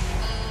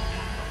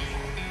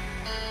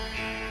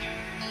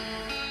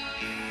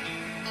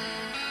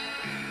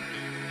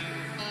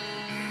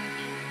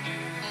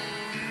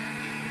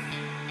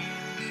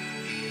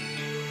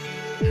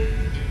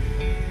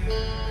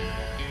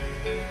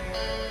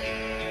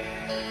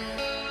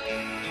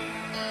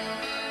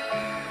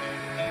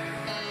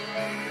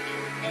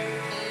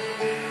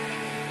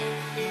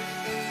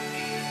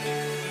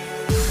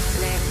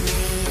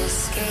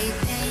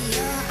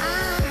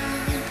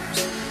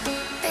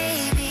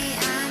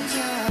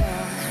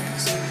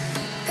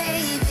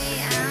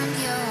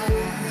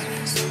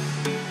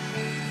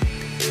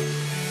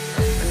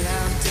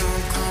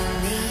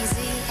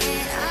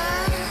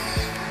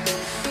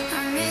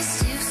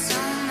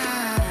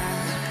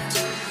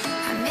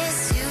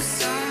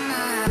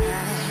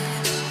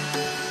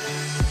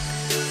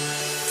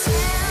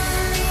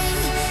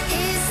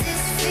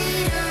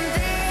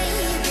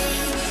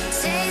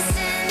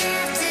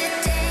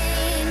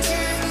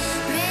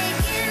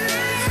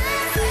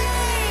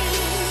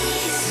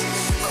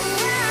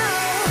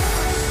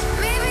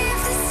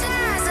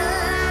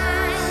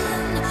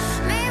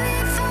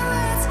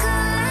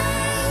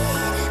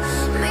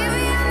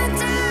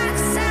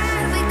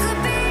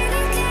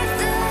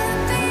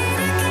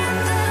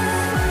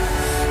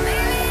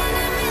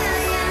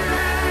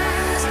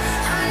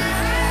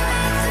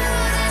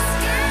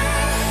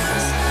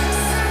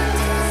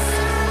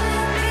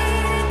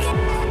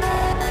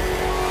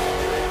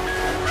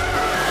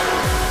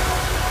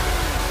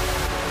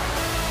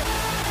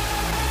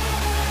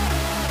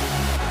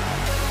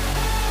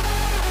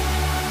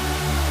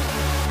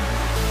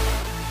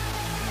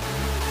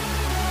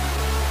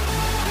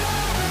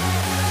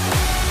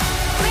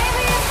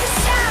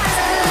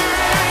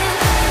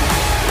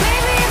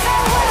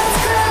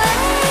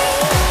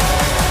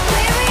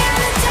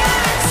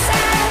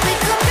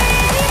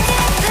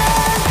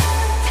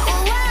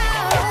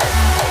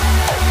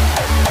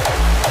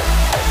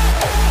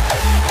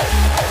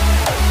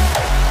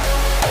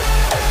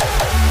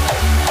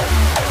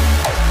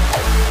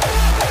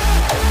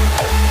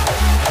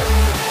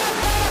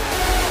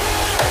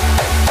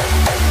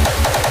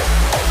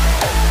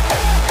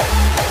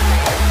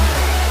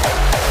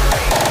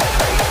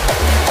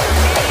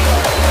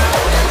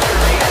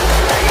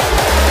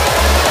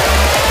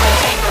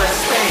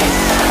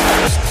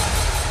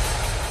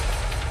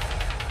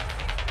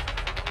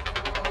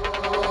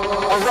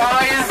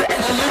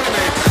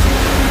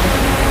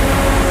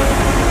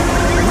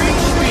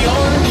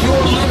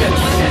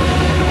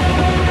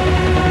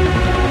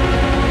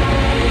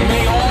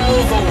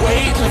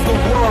 of the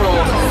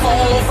world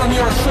fall from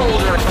your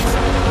shoulders.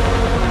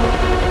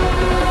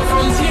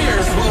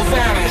 Frontiers will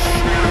vanish.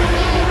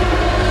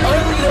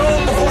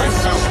 Unknown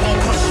voices will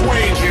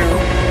persuade you.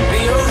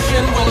 The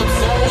ocean will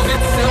absolve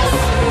itself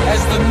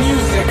as the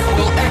music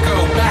will echo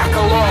back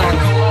along.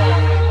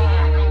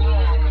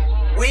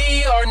 We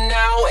are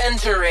now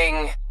entering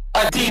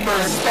a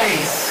deeper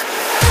space.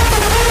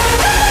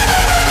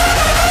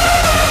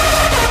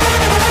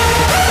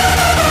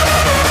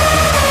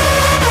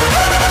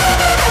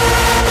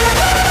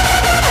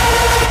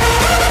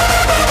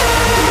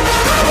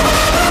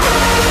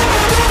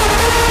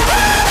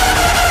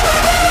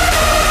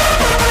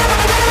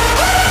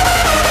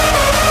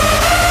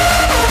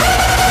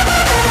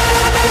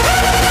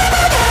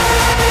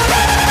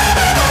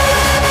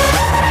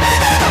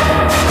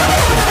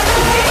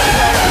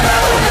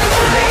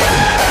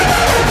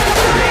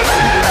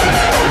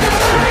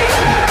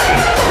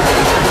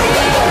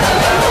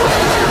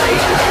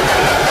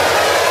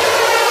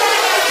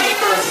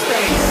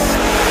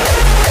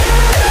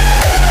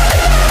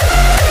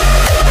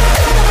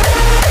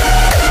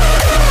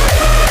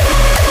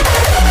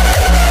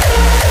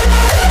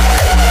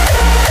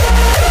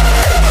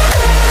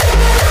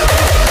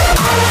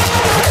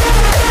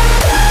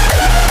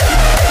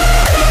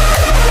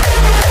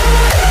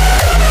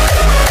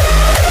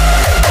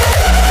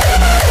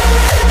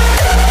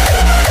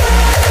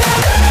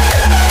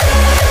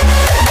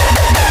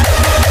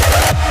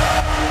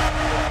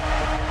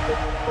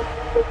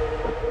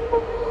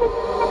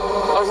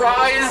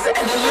 Arise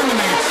and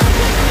illuminate.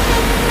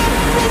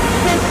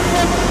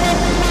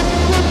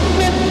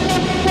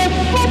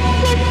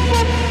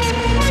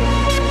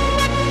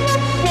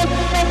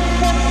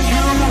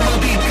 You will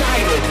be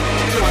guided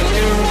to a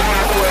new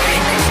pathway.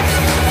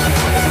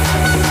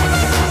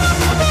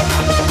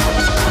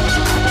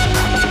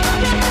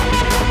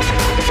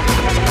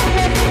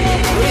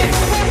 This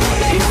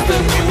is the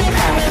new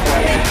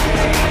pathway.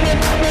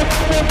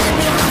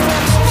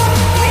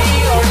 We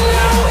are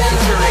now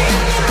entering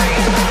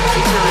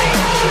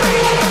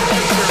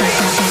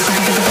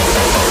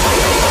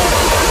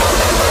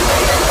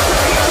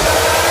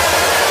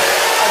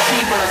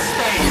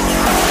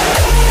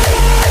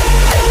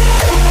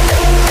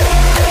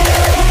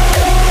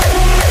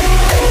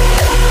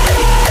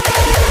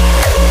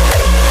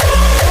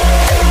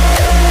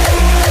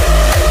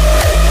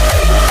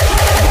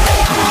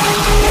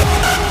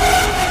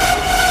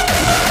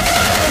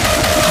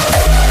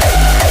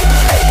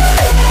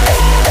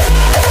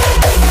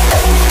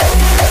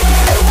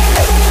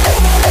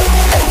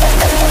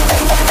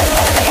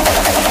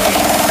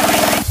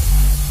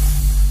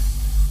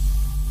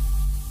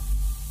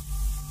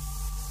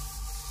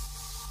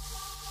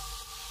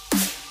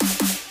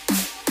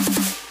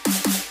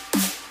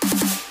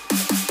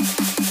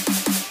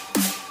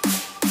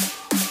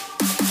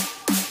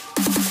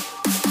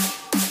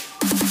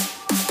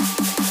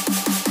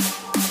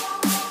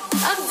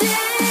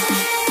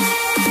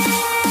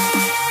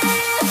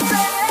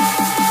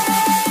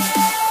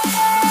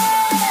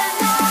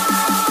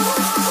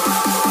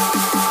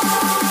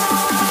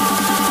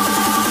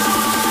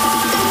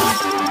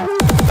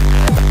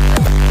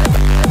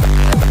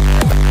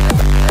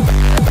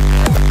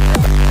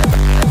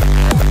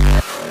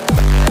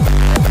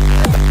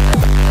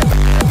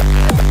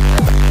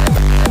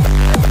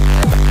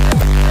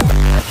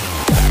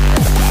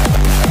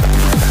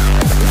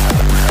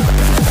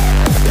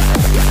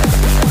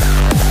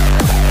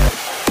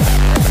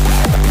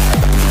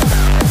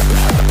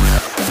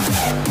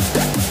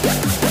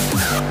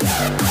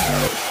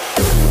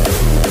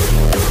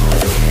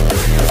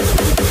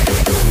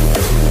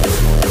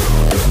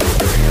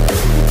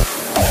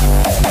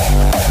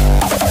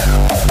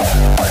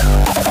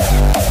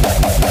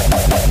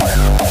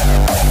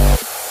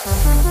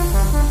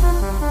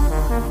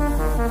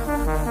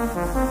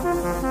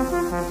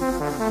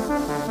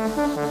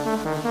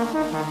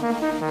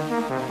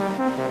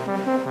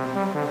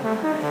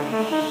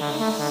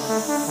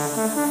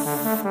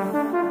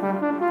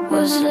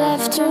was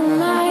left to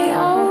my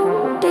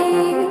own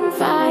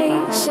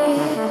devices,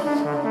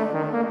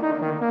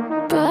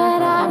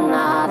 but I'm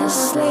not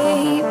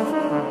asleep.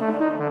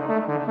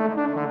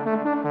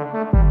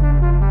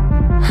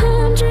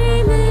 I'm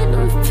dreaming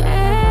of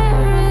paradises,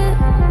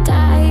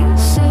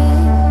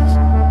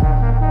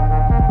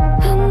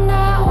 and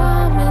now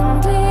I'm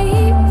in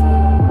deep.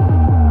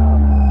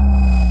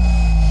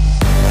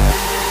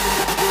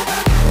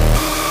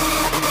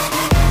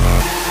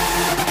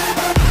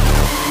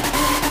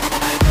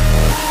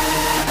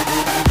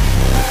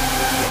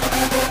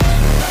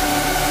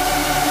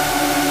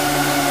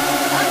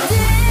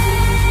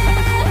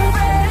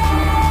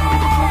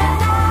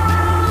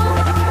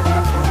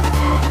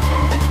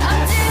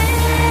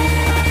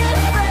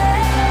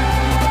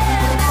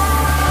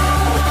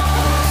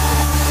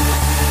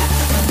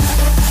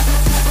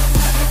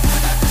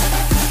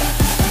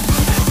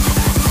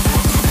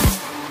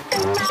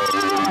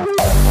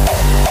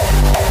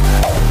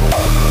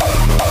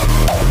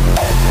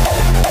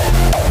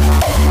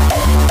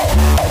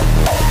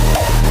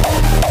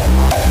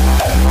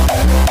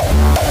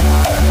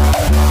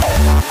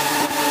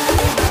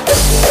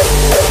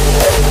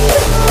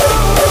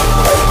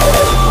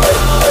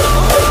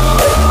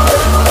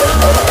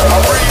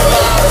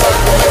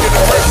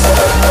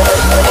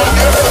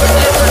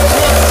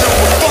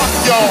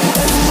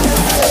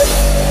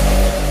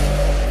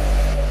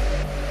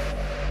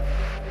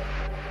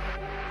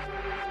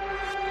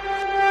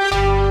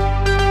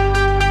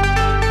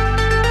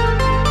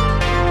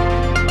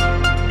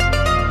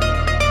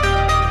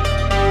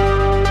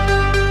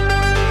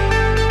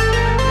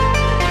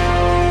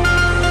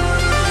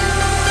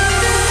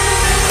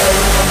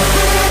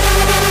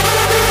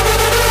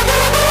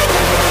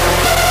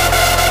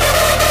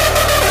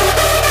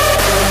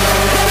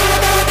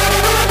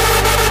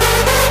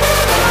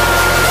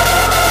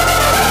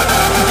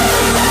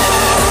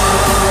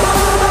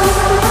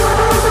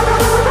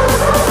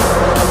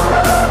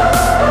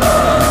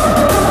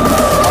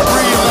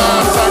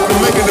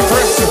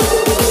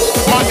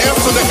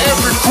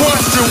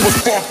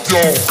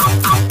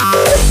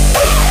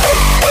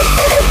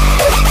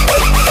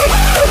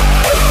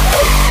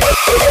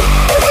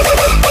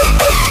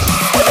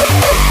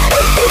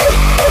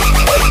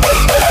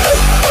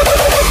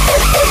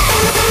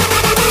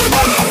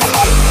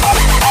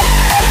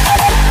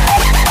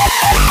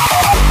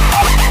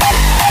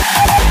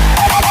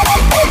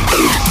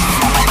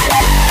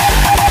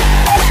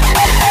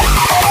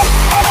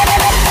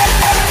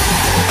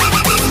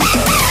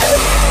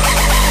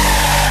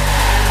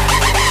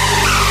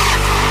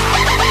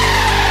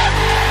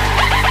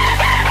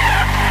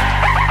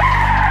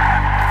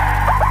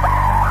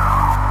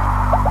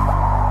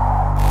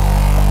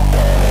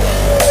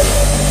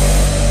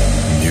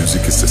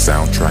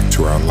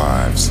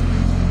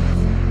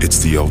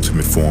 the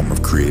ultimate form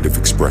of creative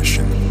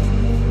expression.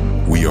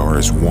 We are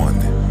as one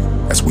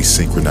as we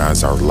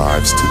synchronize our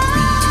lives to the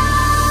beat.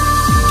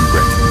 You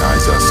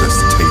recognize us as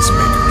the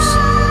tastemakers.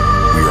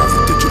 We are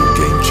the digital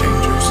game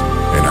changers,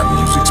 and our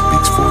music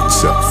speaks for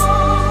itself.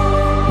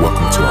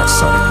 Welcome to our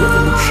sonic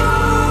revolution.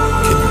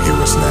 Can you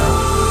hear us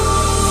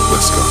now?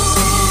 Let's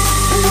go.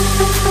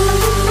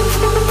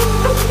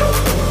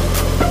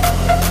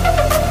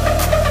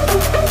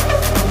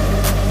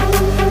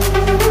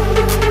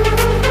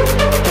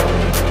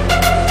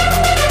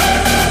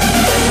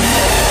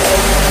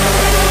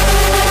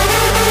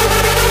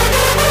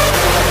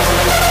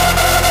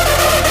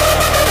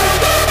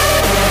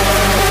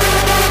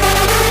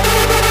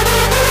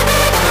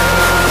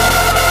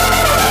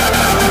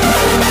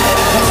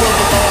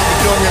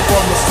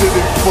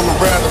 Full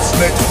of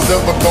rattlesnakes was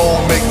ever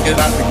gonna make it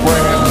out the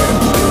grand.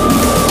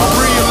 I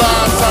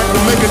realized I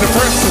could make an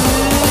impression.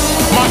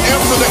 My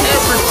answer to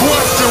every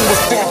question was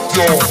fuck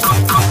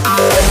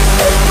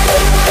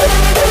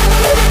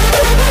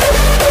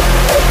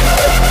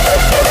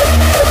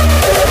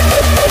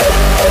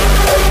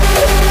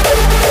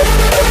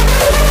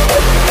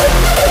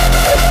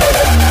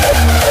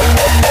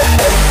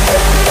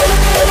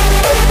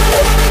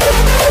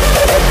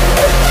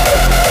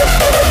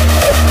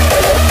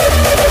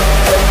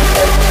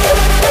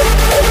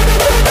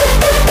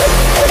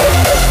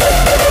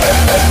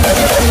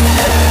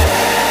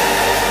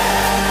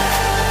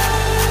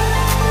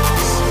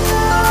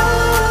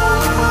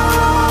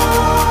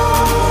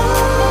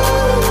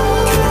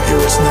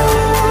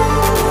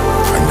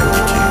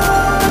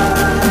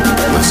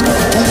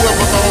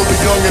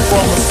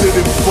from a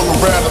city full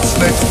of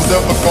rattlesnakes was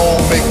ever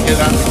gonna make it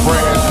out the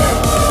grand.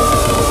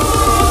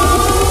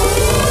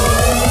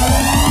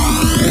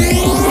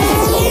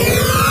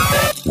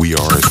 We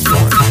are as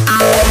one.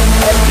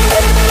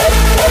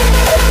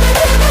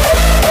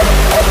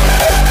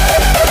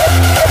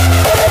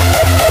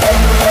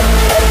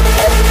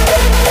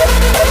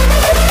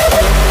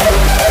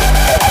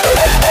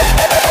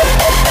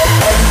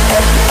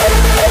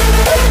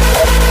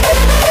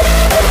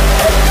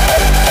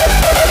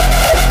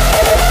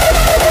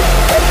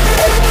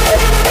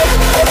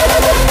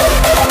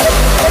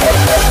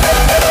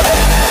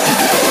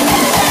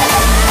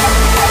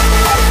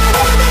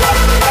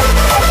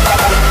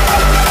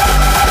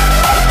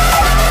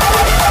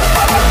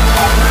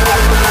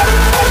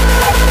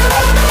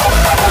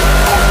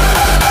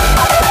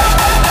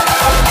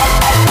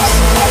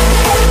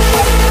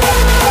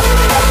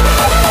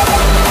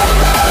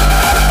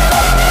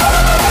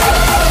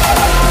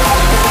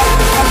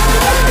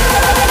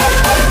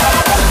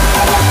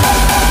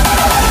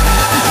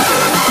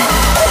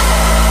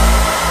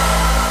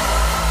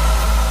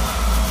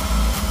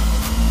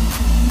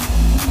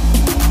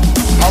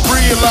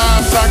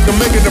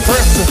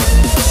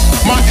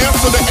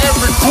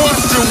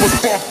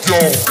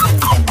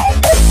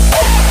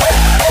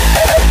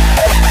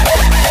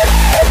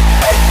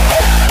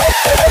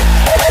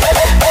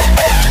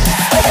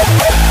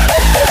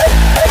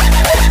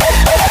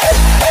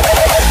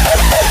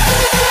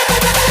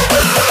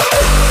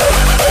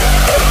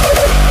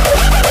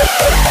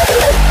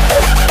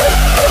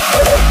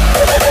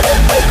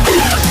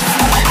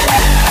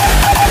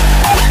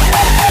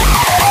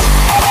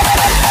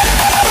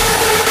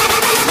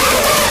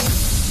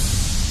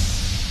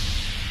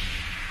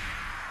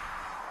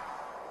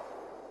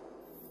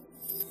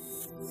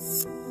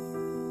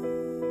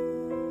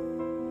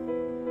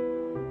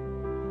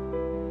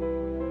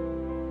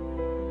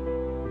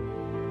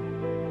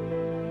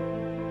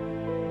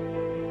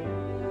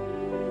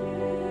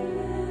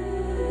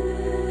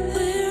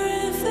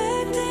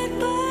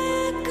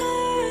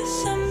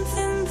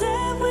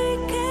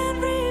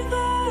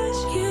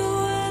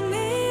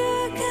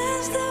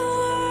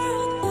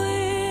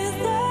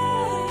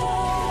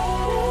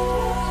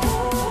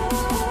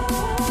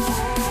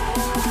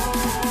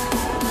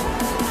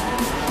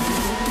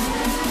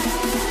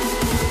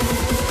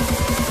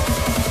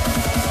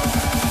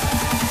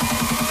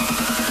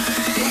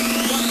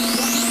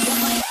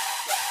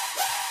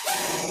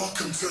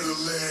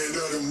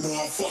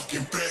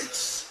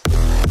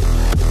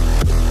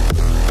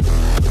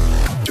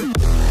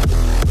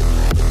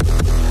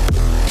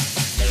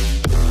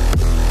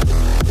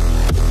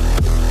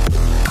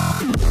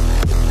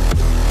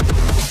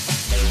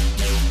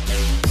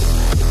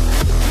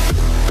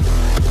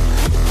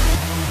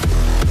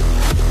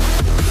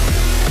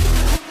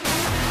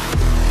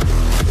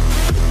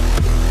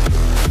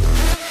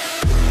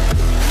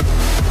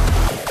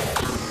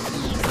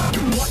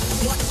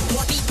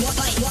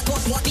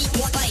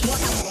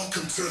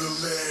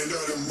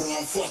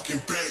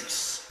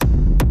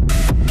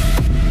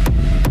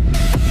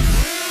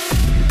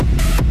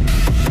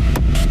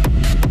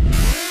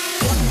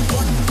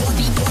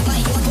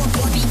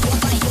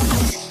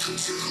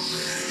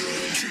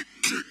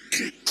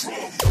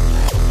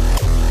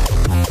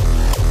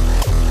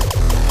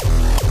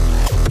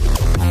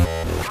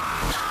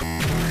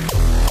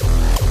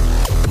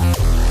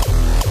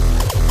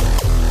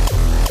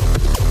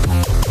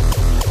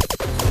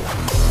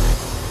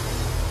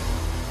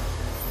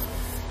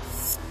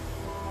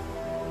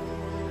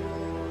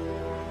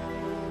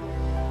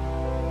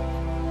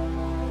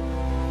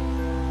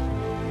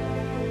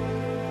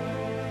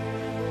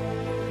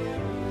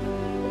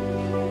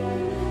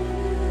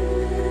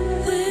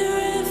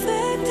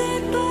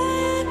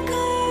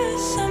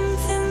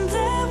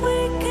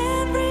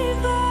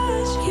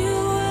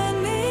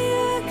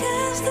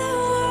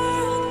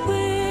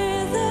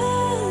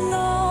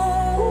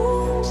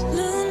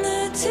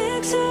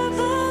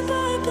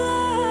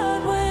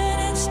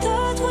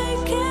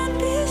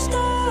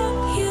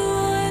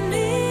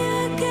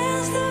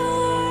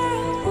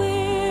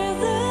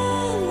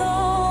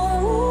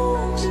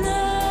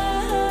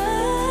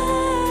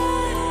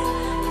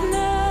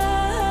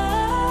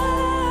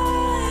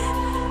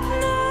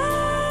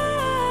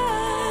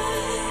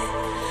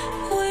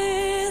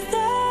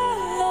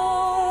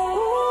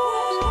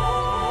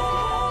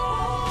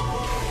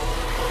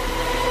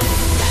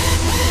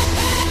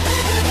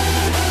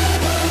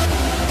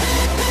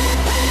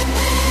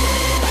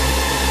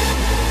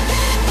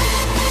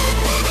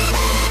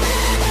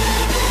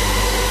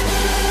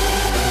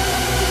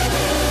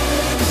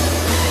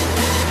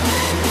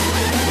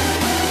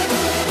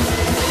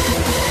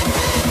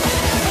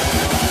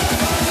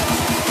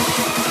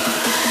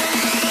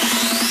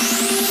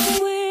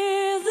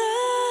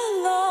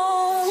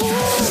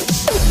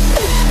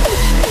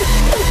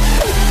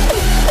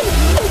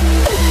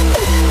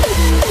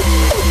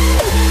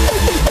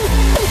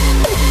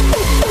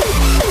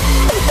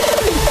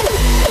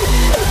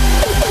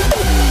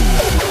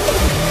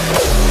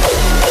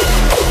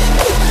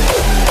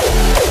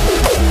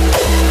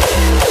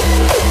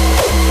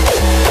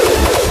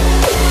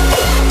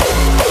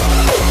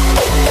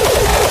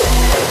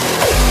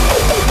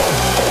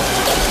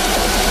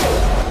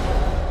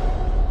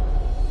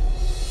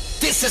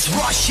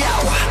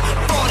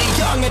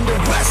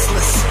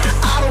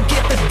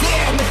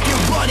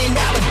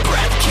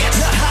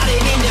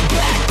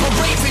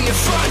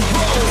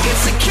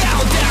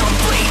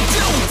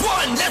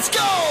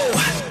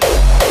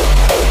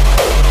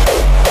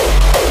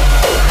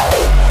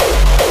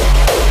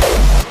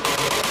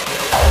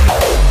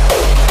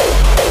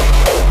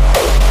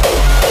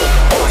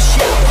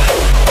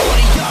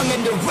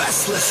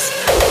 restless.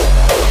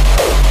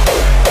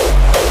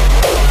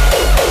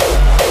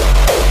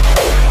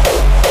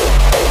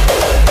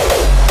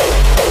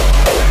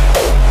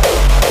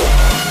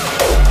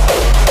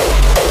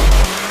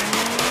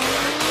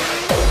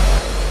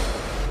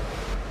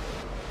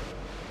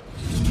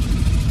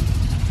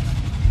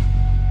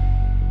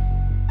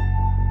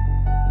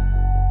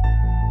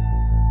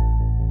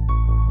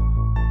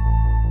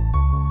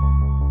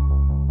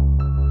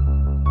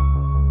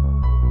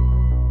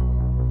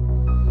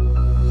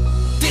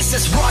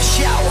 This is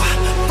rush hour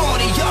for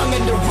the young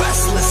and the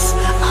restless.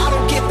 I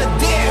don't give a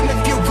damn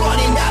if you're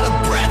running out of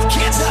breath.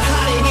 Kids are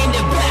hiding in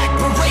the back,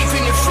 but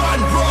raving in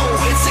front row.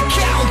 It's a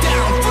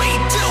countdown, 3,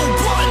 2,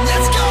 1,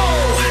 let's go.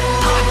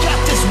 I got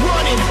this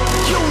running,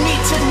 you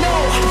need to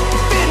know.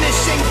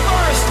 Finishing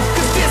first,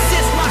 cause this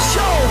is my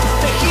show.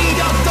 The heat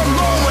of the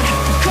moment,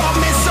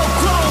 coming so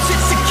close.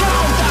 It's a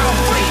countdown,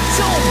 3,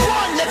 2,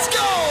 1, let's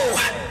go.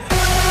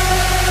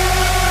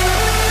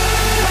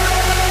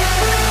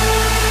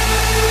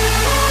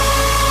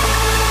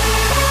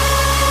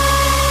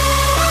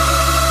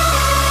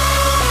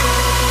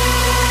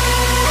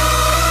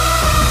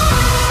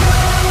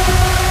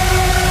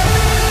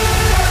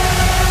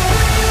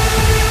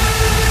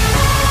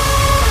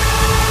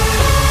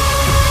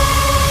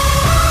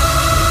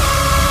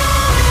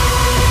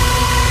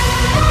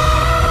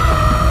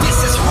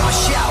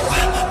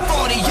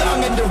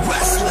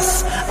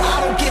 Restless. I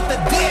don't give a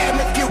damn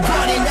if you're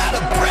running out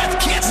of breath.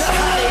 Kids are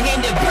hiding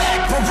in the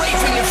back, but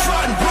raving in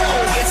front row.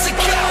 It's a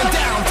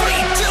countdown, 3,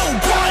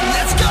 2, 1,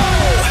 let's go.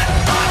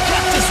 I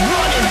got this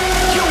running,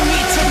 you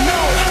need to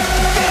know.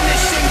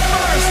 Finishing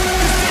first,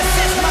 cause this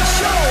is my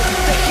show.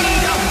 The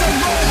heat of the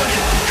moment,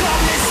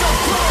 coming so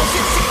close.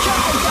 It's a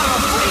countdown,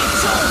 3,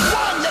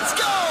 2, 1, let's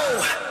go.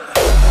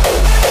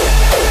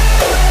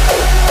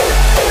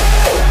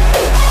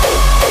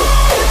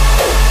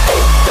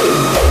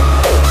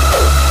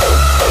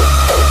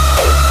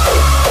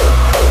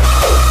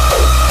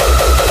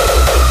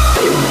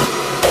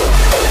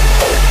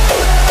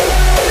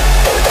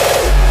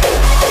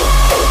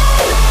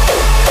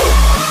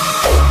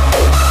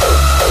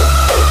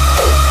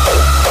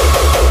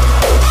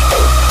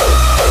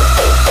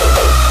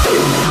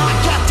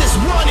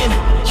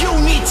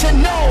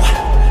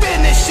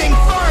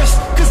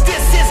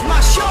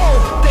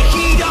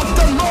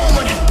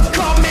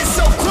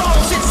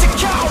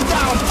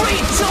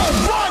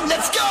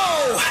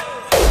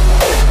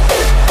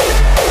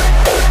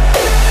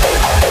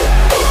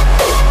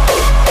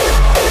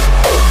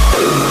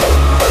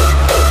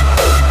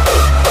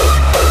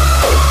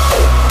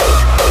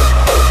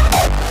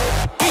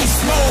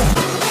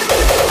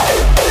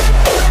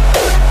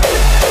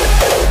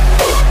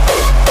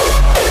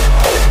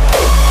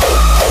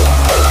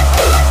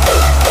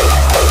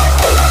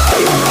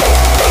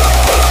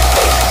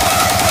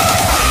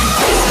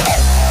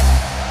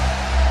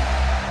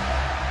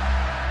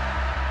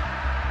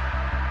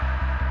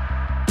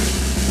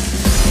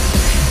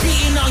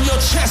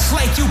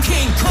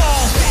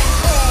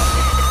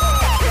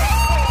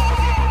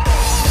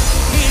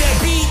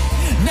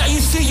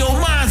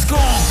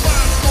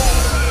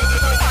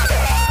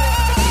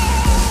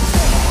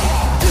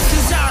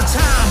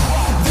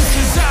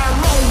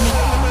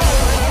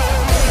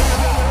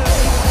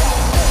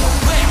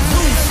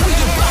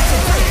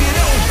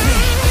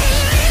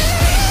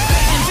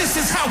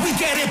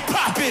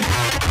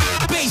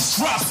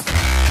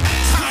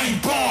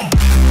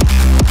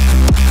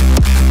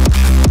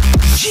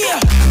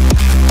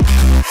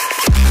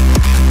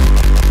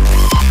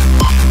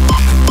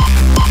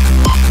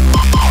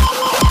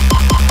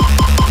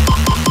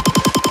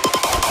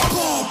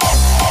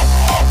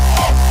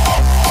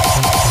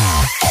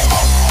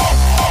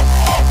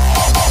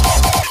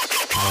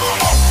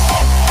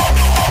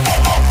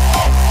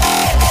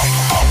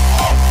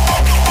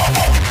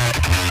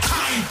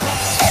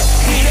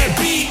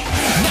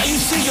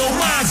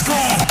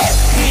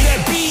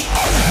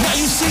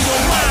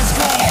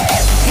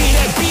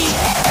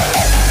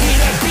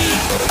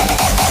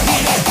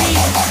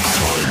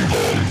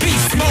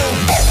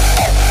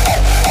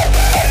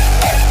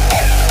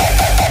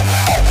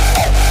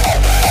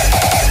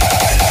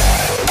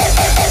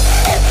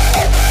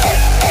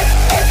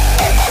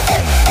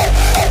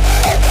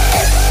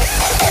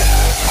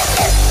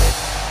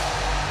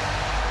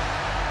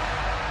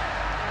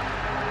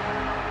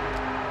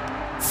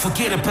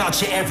 Forget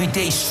about your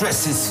everyday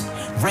stresses.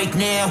 Right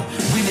now,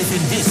 we live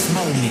in this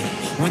moment.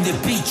 When the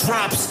beat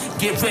drops,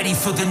 get ready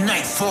for the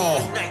nightfall.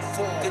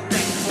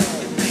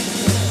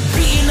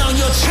 Beating on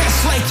your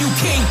chest like you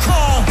King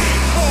Kong.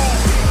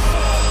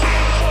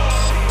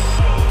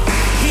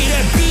 Hear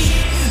that beat?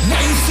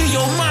 Now you see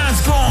your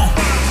mind's gone.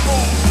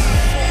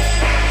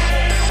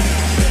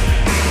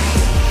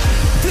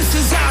 This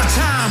is our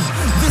time.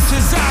 This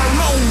is our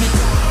moment.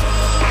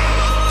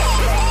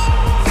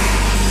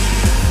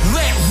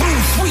 Let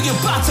loose, we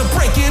about to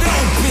break it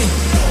open.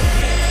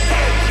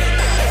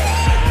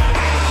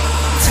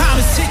 Time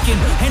is ticking,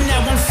 and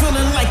now I'm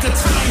feeling like a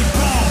time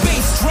bomb.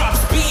 Bass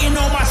drops, beating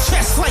on my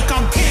chest like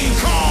I'm King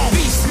Kong.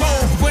 Beast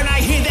mode, when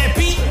I hear that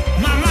beat,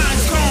 my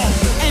mind's gone.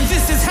 And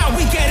this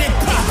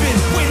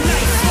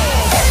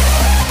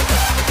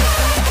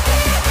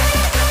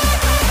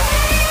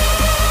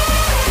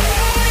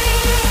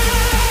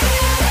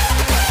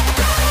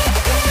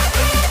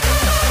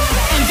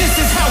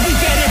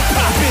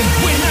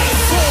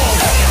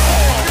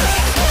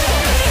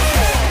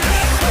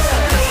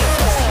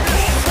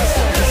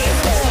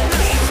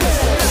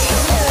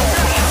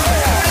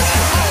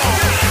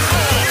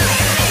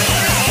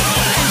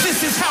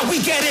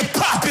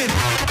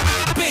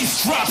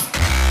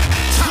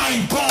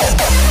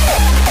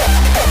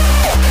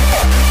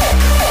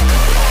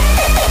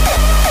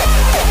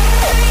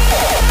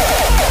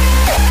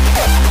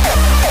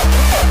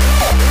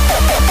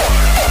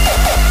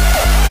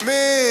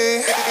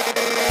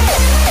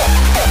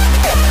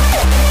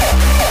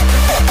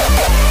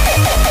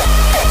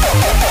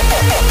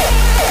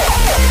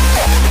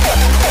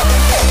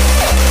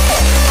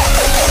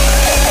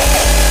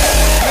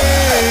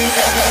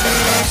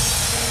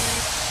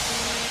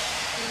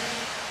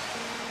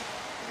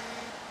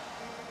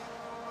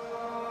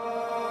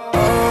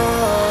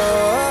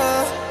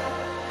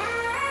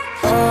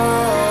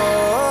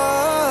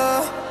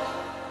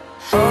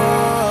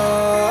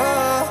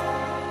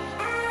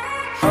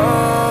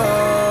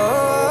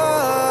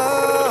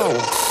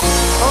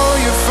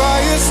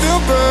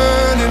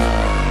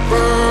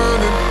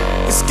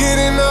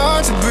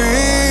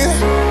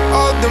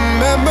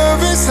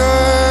memories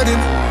hurting,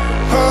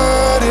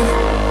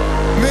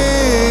 hurting me.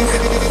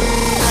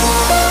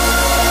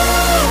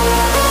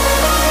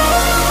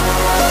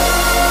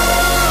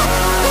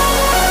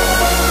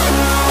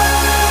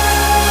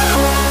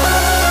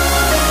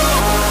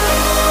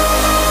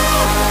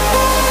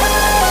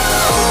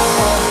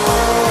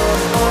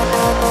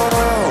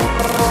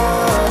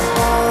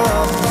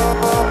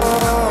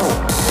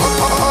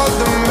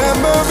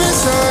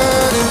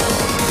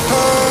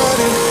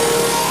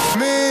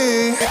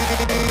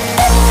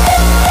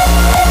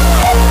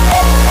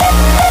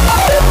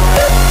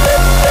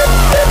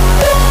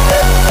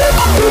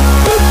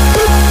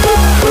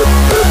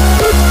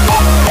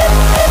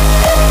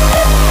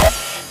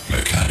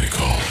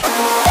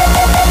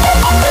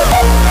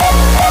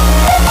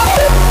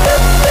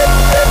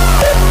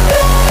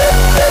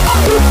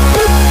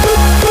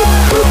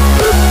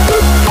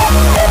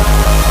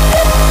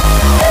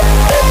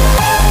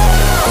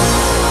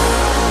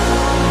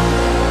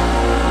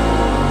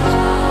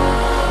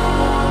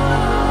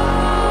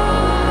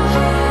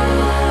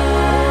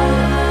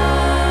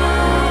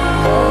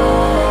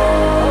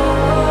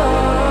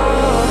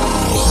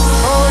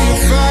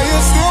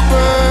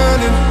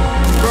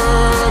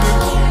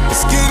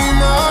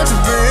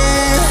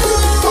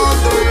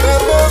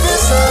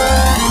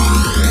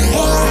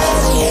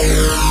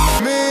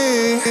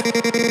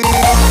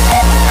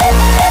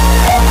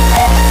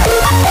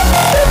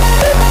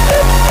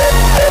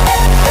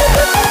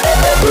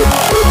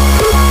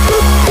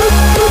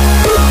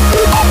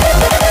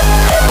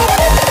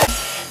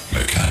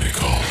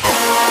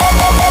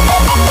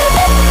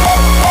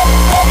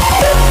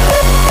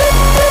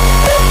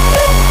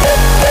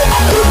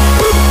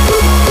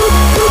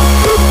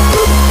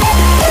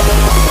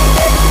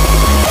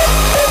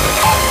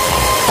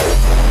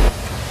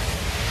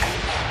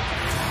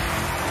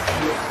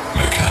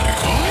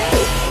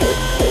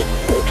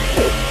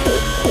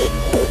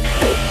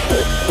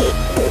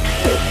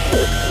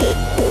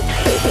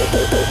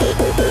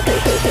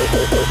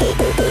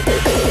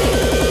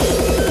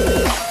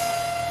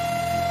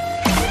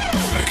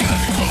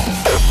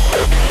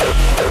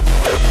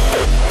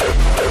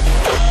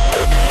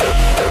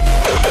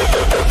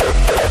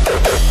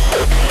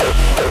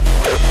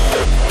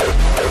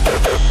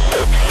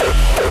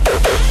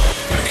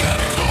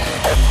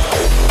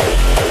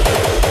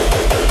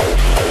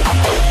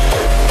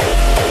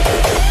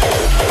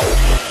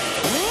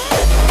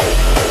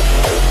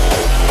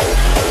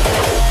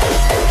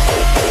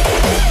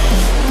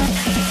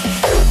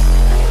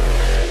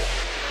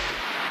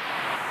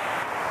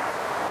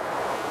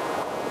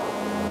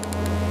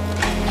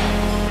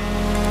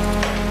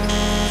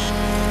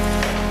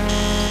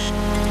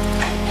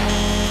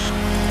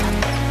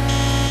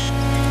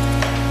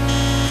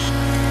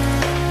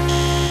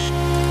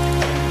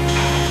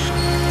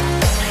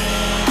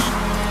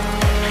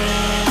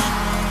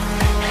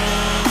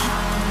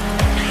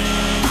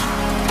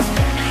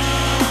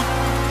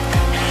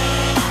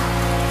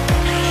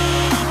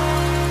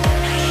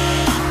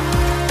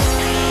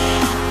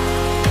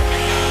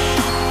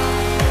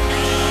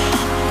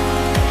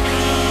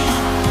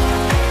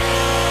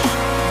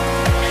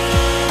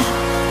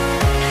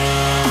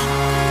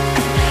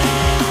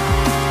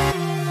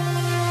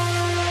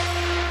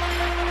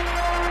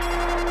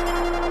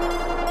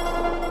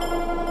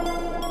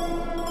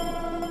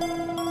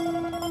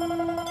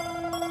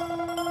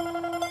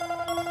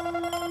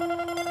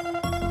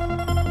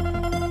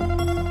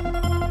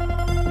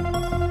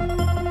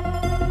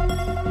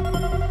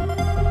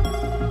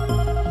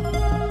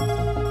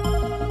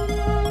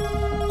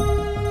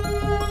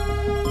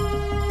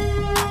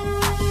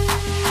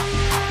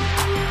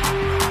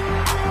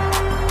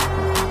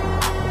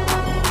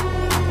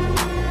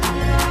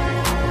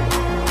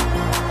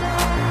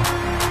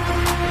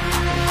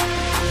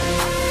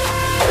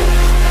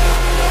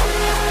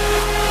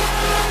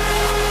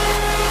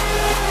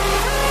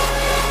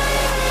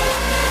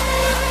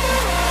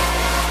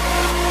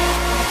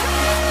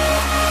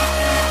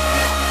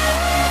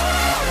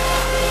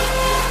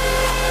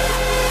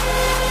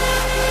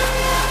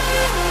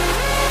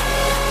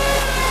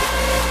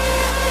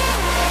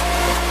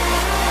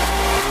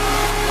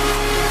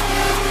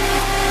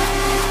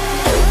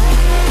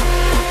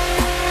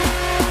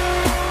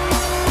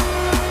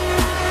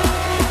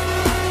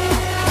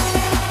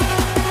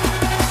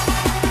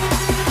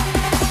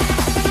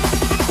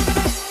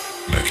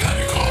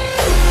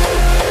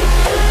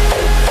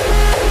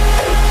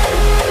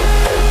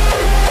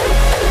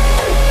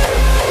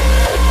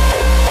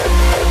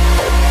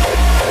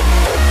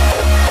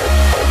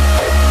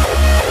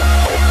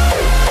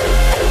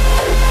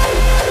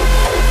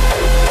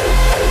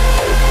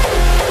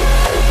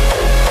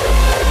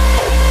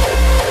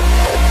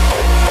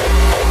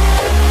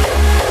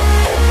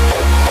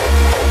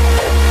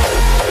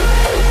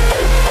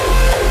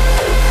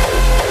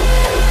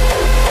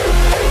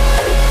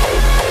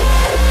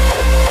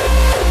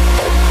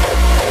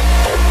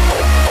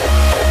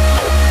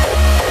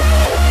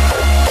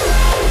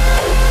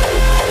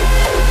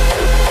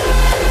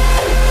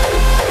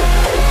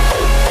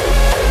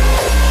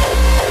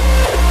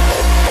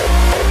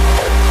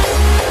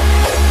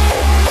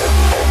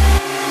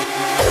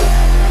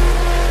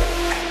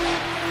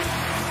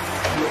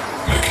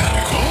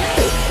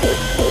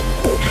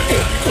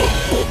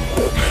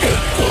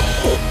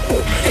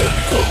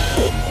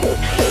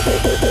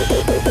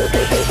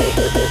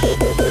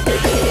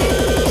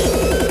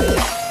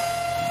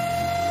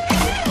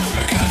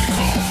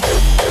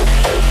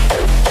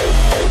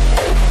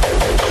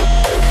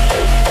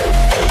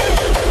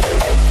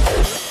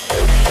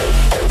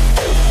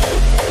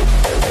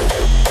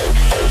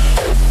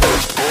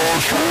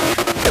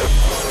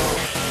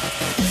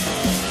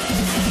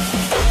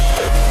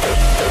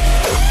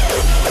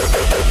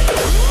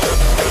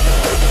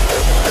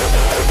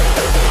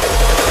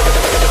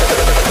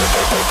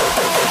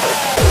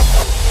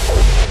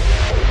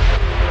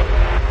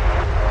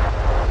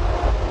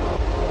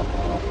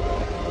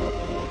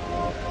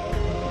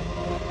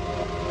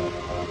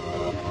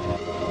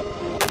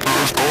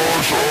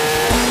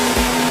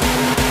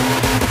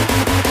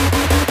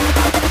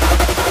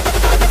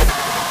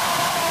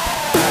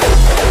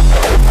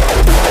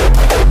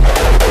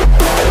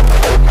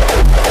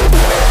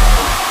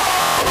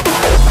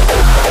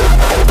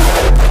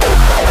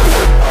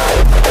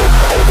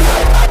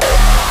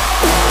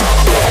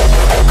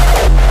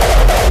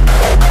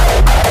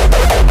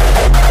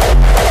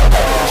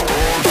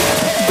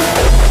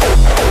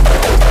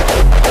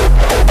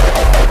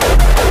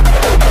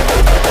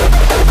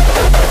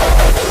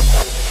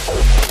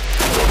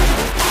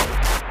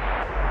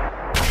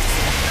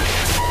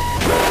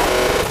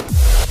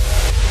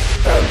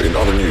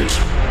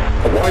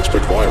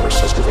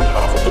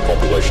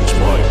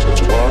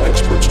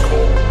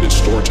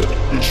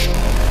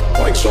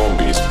 Like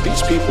zombies,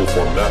 these people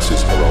form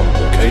masses around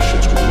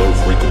locations with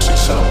low-frequency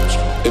sounds.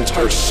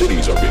 Entire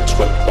cities are being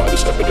swept by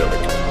this epidemic.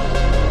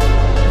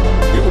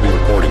 We will be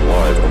reporting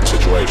live on the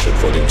situation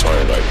for the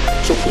entire night,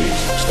 so please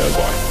stand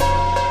by.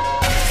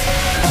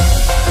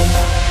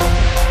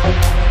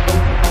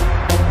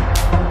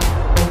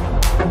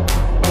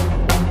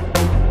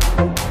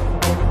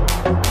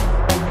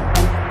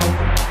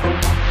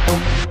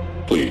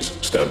 Please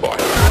stand by.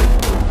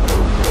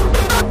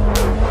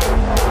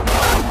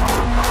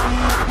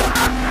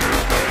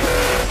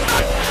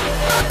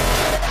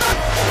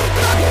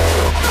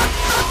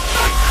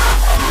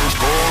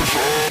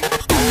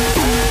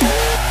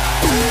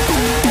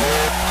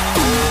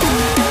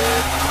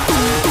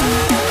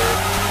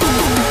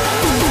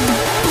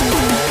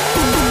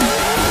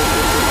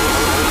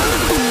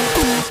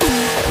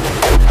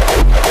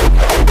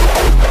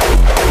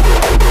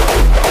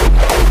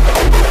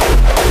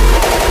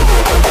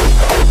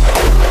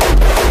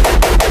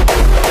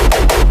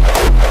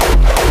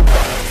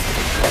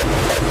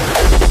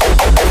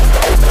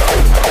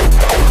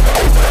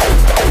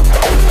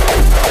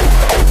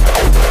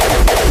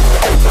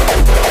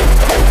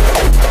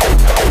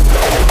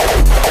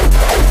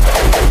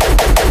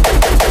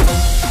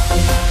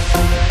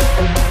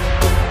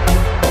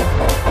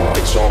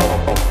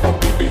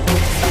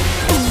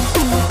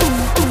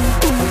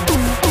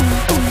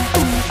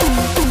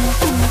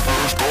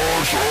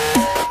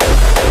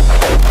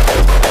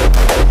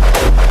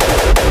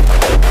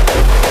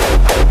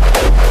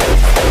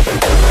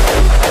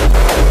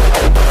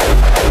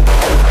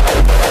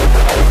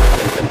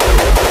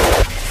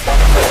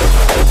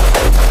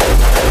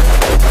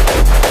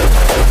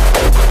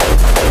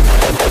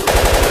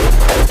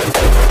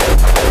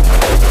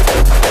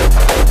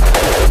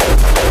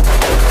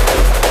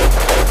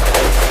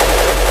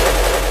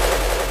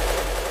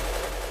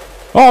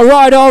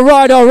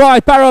 All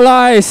right,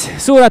 Paralyze,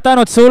 suured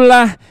tänud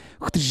sulle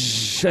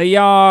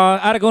ja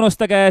ärge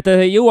unustage, et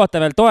jõuate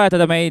veel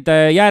toetada meid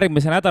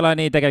järgmise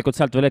nädalani, tegelikult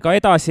sealt veel ka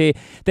edasi.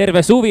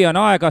 Terve suvi on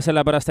aega,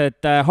 sellepärast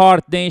et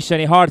Hard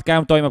Nationi Hard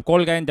Camp toimub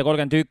 30 ja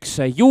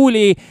 31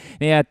 juuli,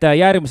 nii et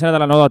järgmise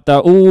nädalal oodata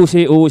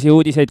uusi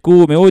uudiseid,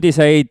 kuumi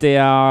uudiseid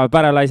ja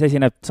Paralyze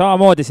esineb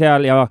samamoodi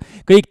seal ja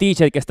kõik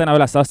DJ'd, kes täna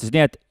üles astusid,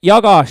 nii et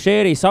jaga,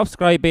 share'i,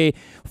 subscribe'i,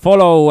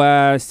 follow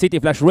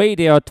Cityflash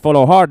Radiot,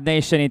 follow Hard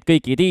Nationit,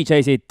 kõiki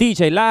DJ-sid,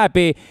 DJ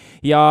Labi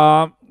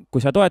ja kui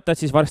sa toetad,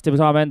 siis varsti me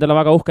saame endale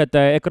väga uhked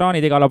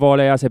ekraanid igale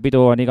poole ja see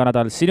pidu on iga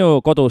nädal sinu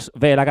kodus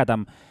veel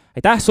ägedam.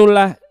 Aitäh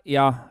sulle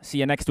ja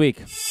see you next week.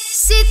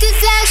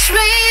 Cityflash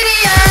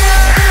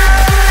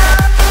Radio.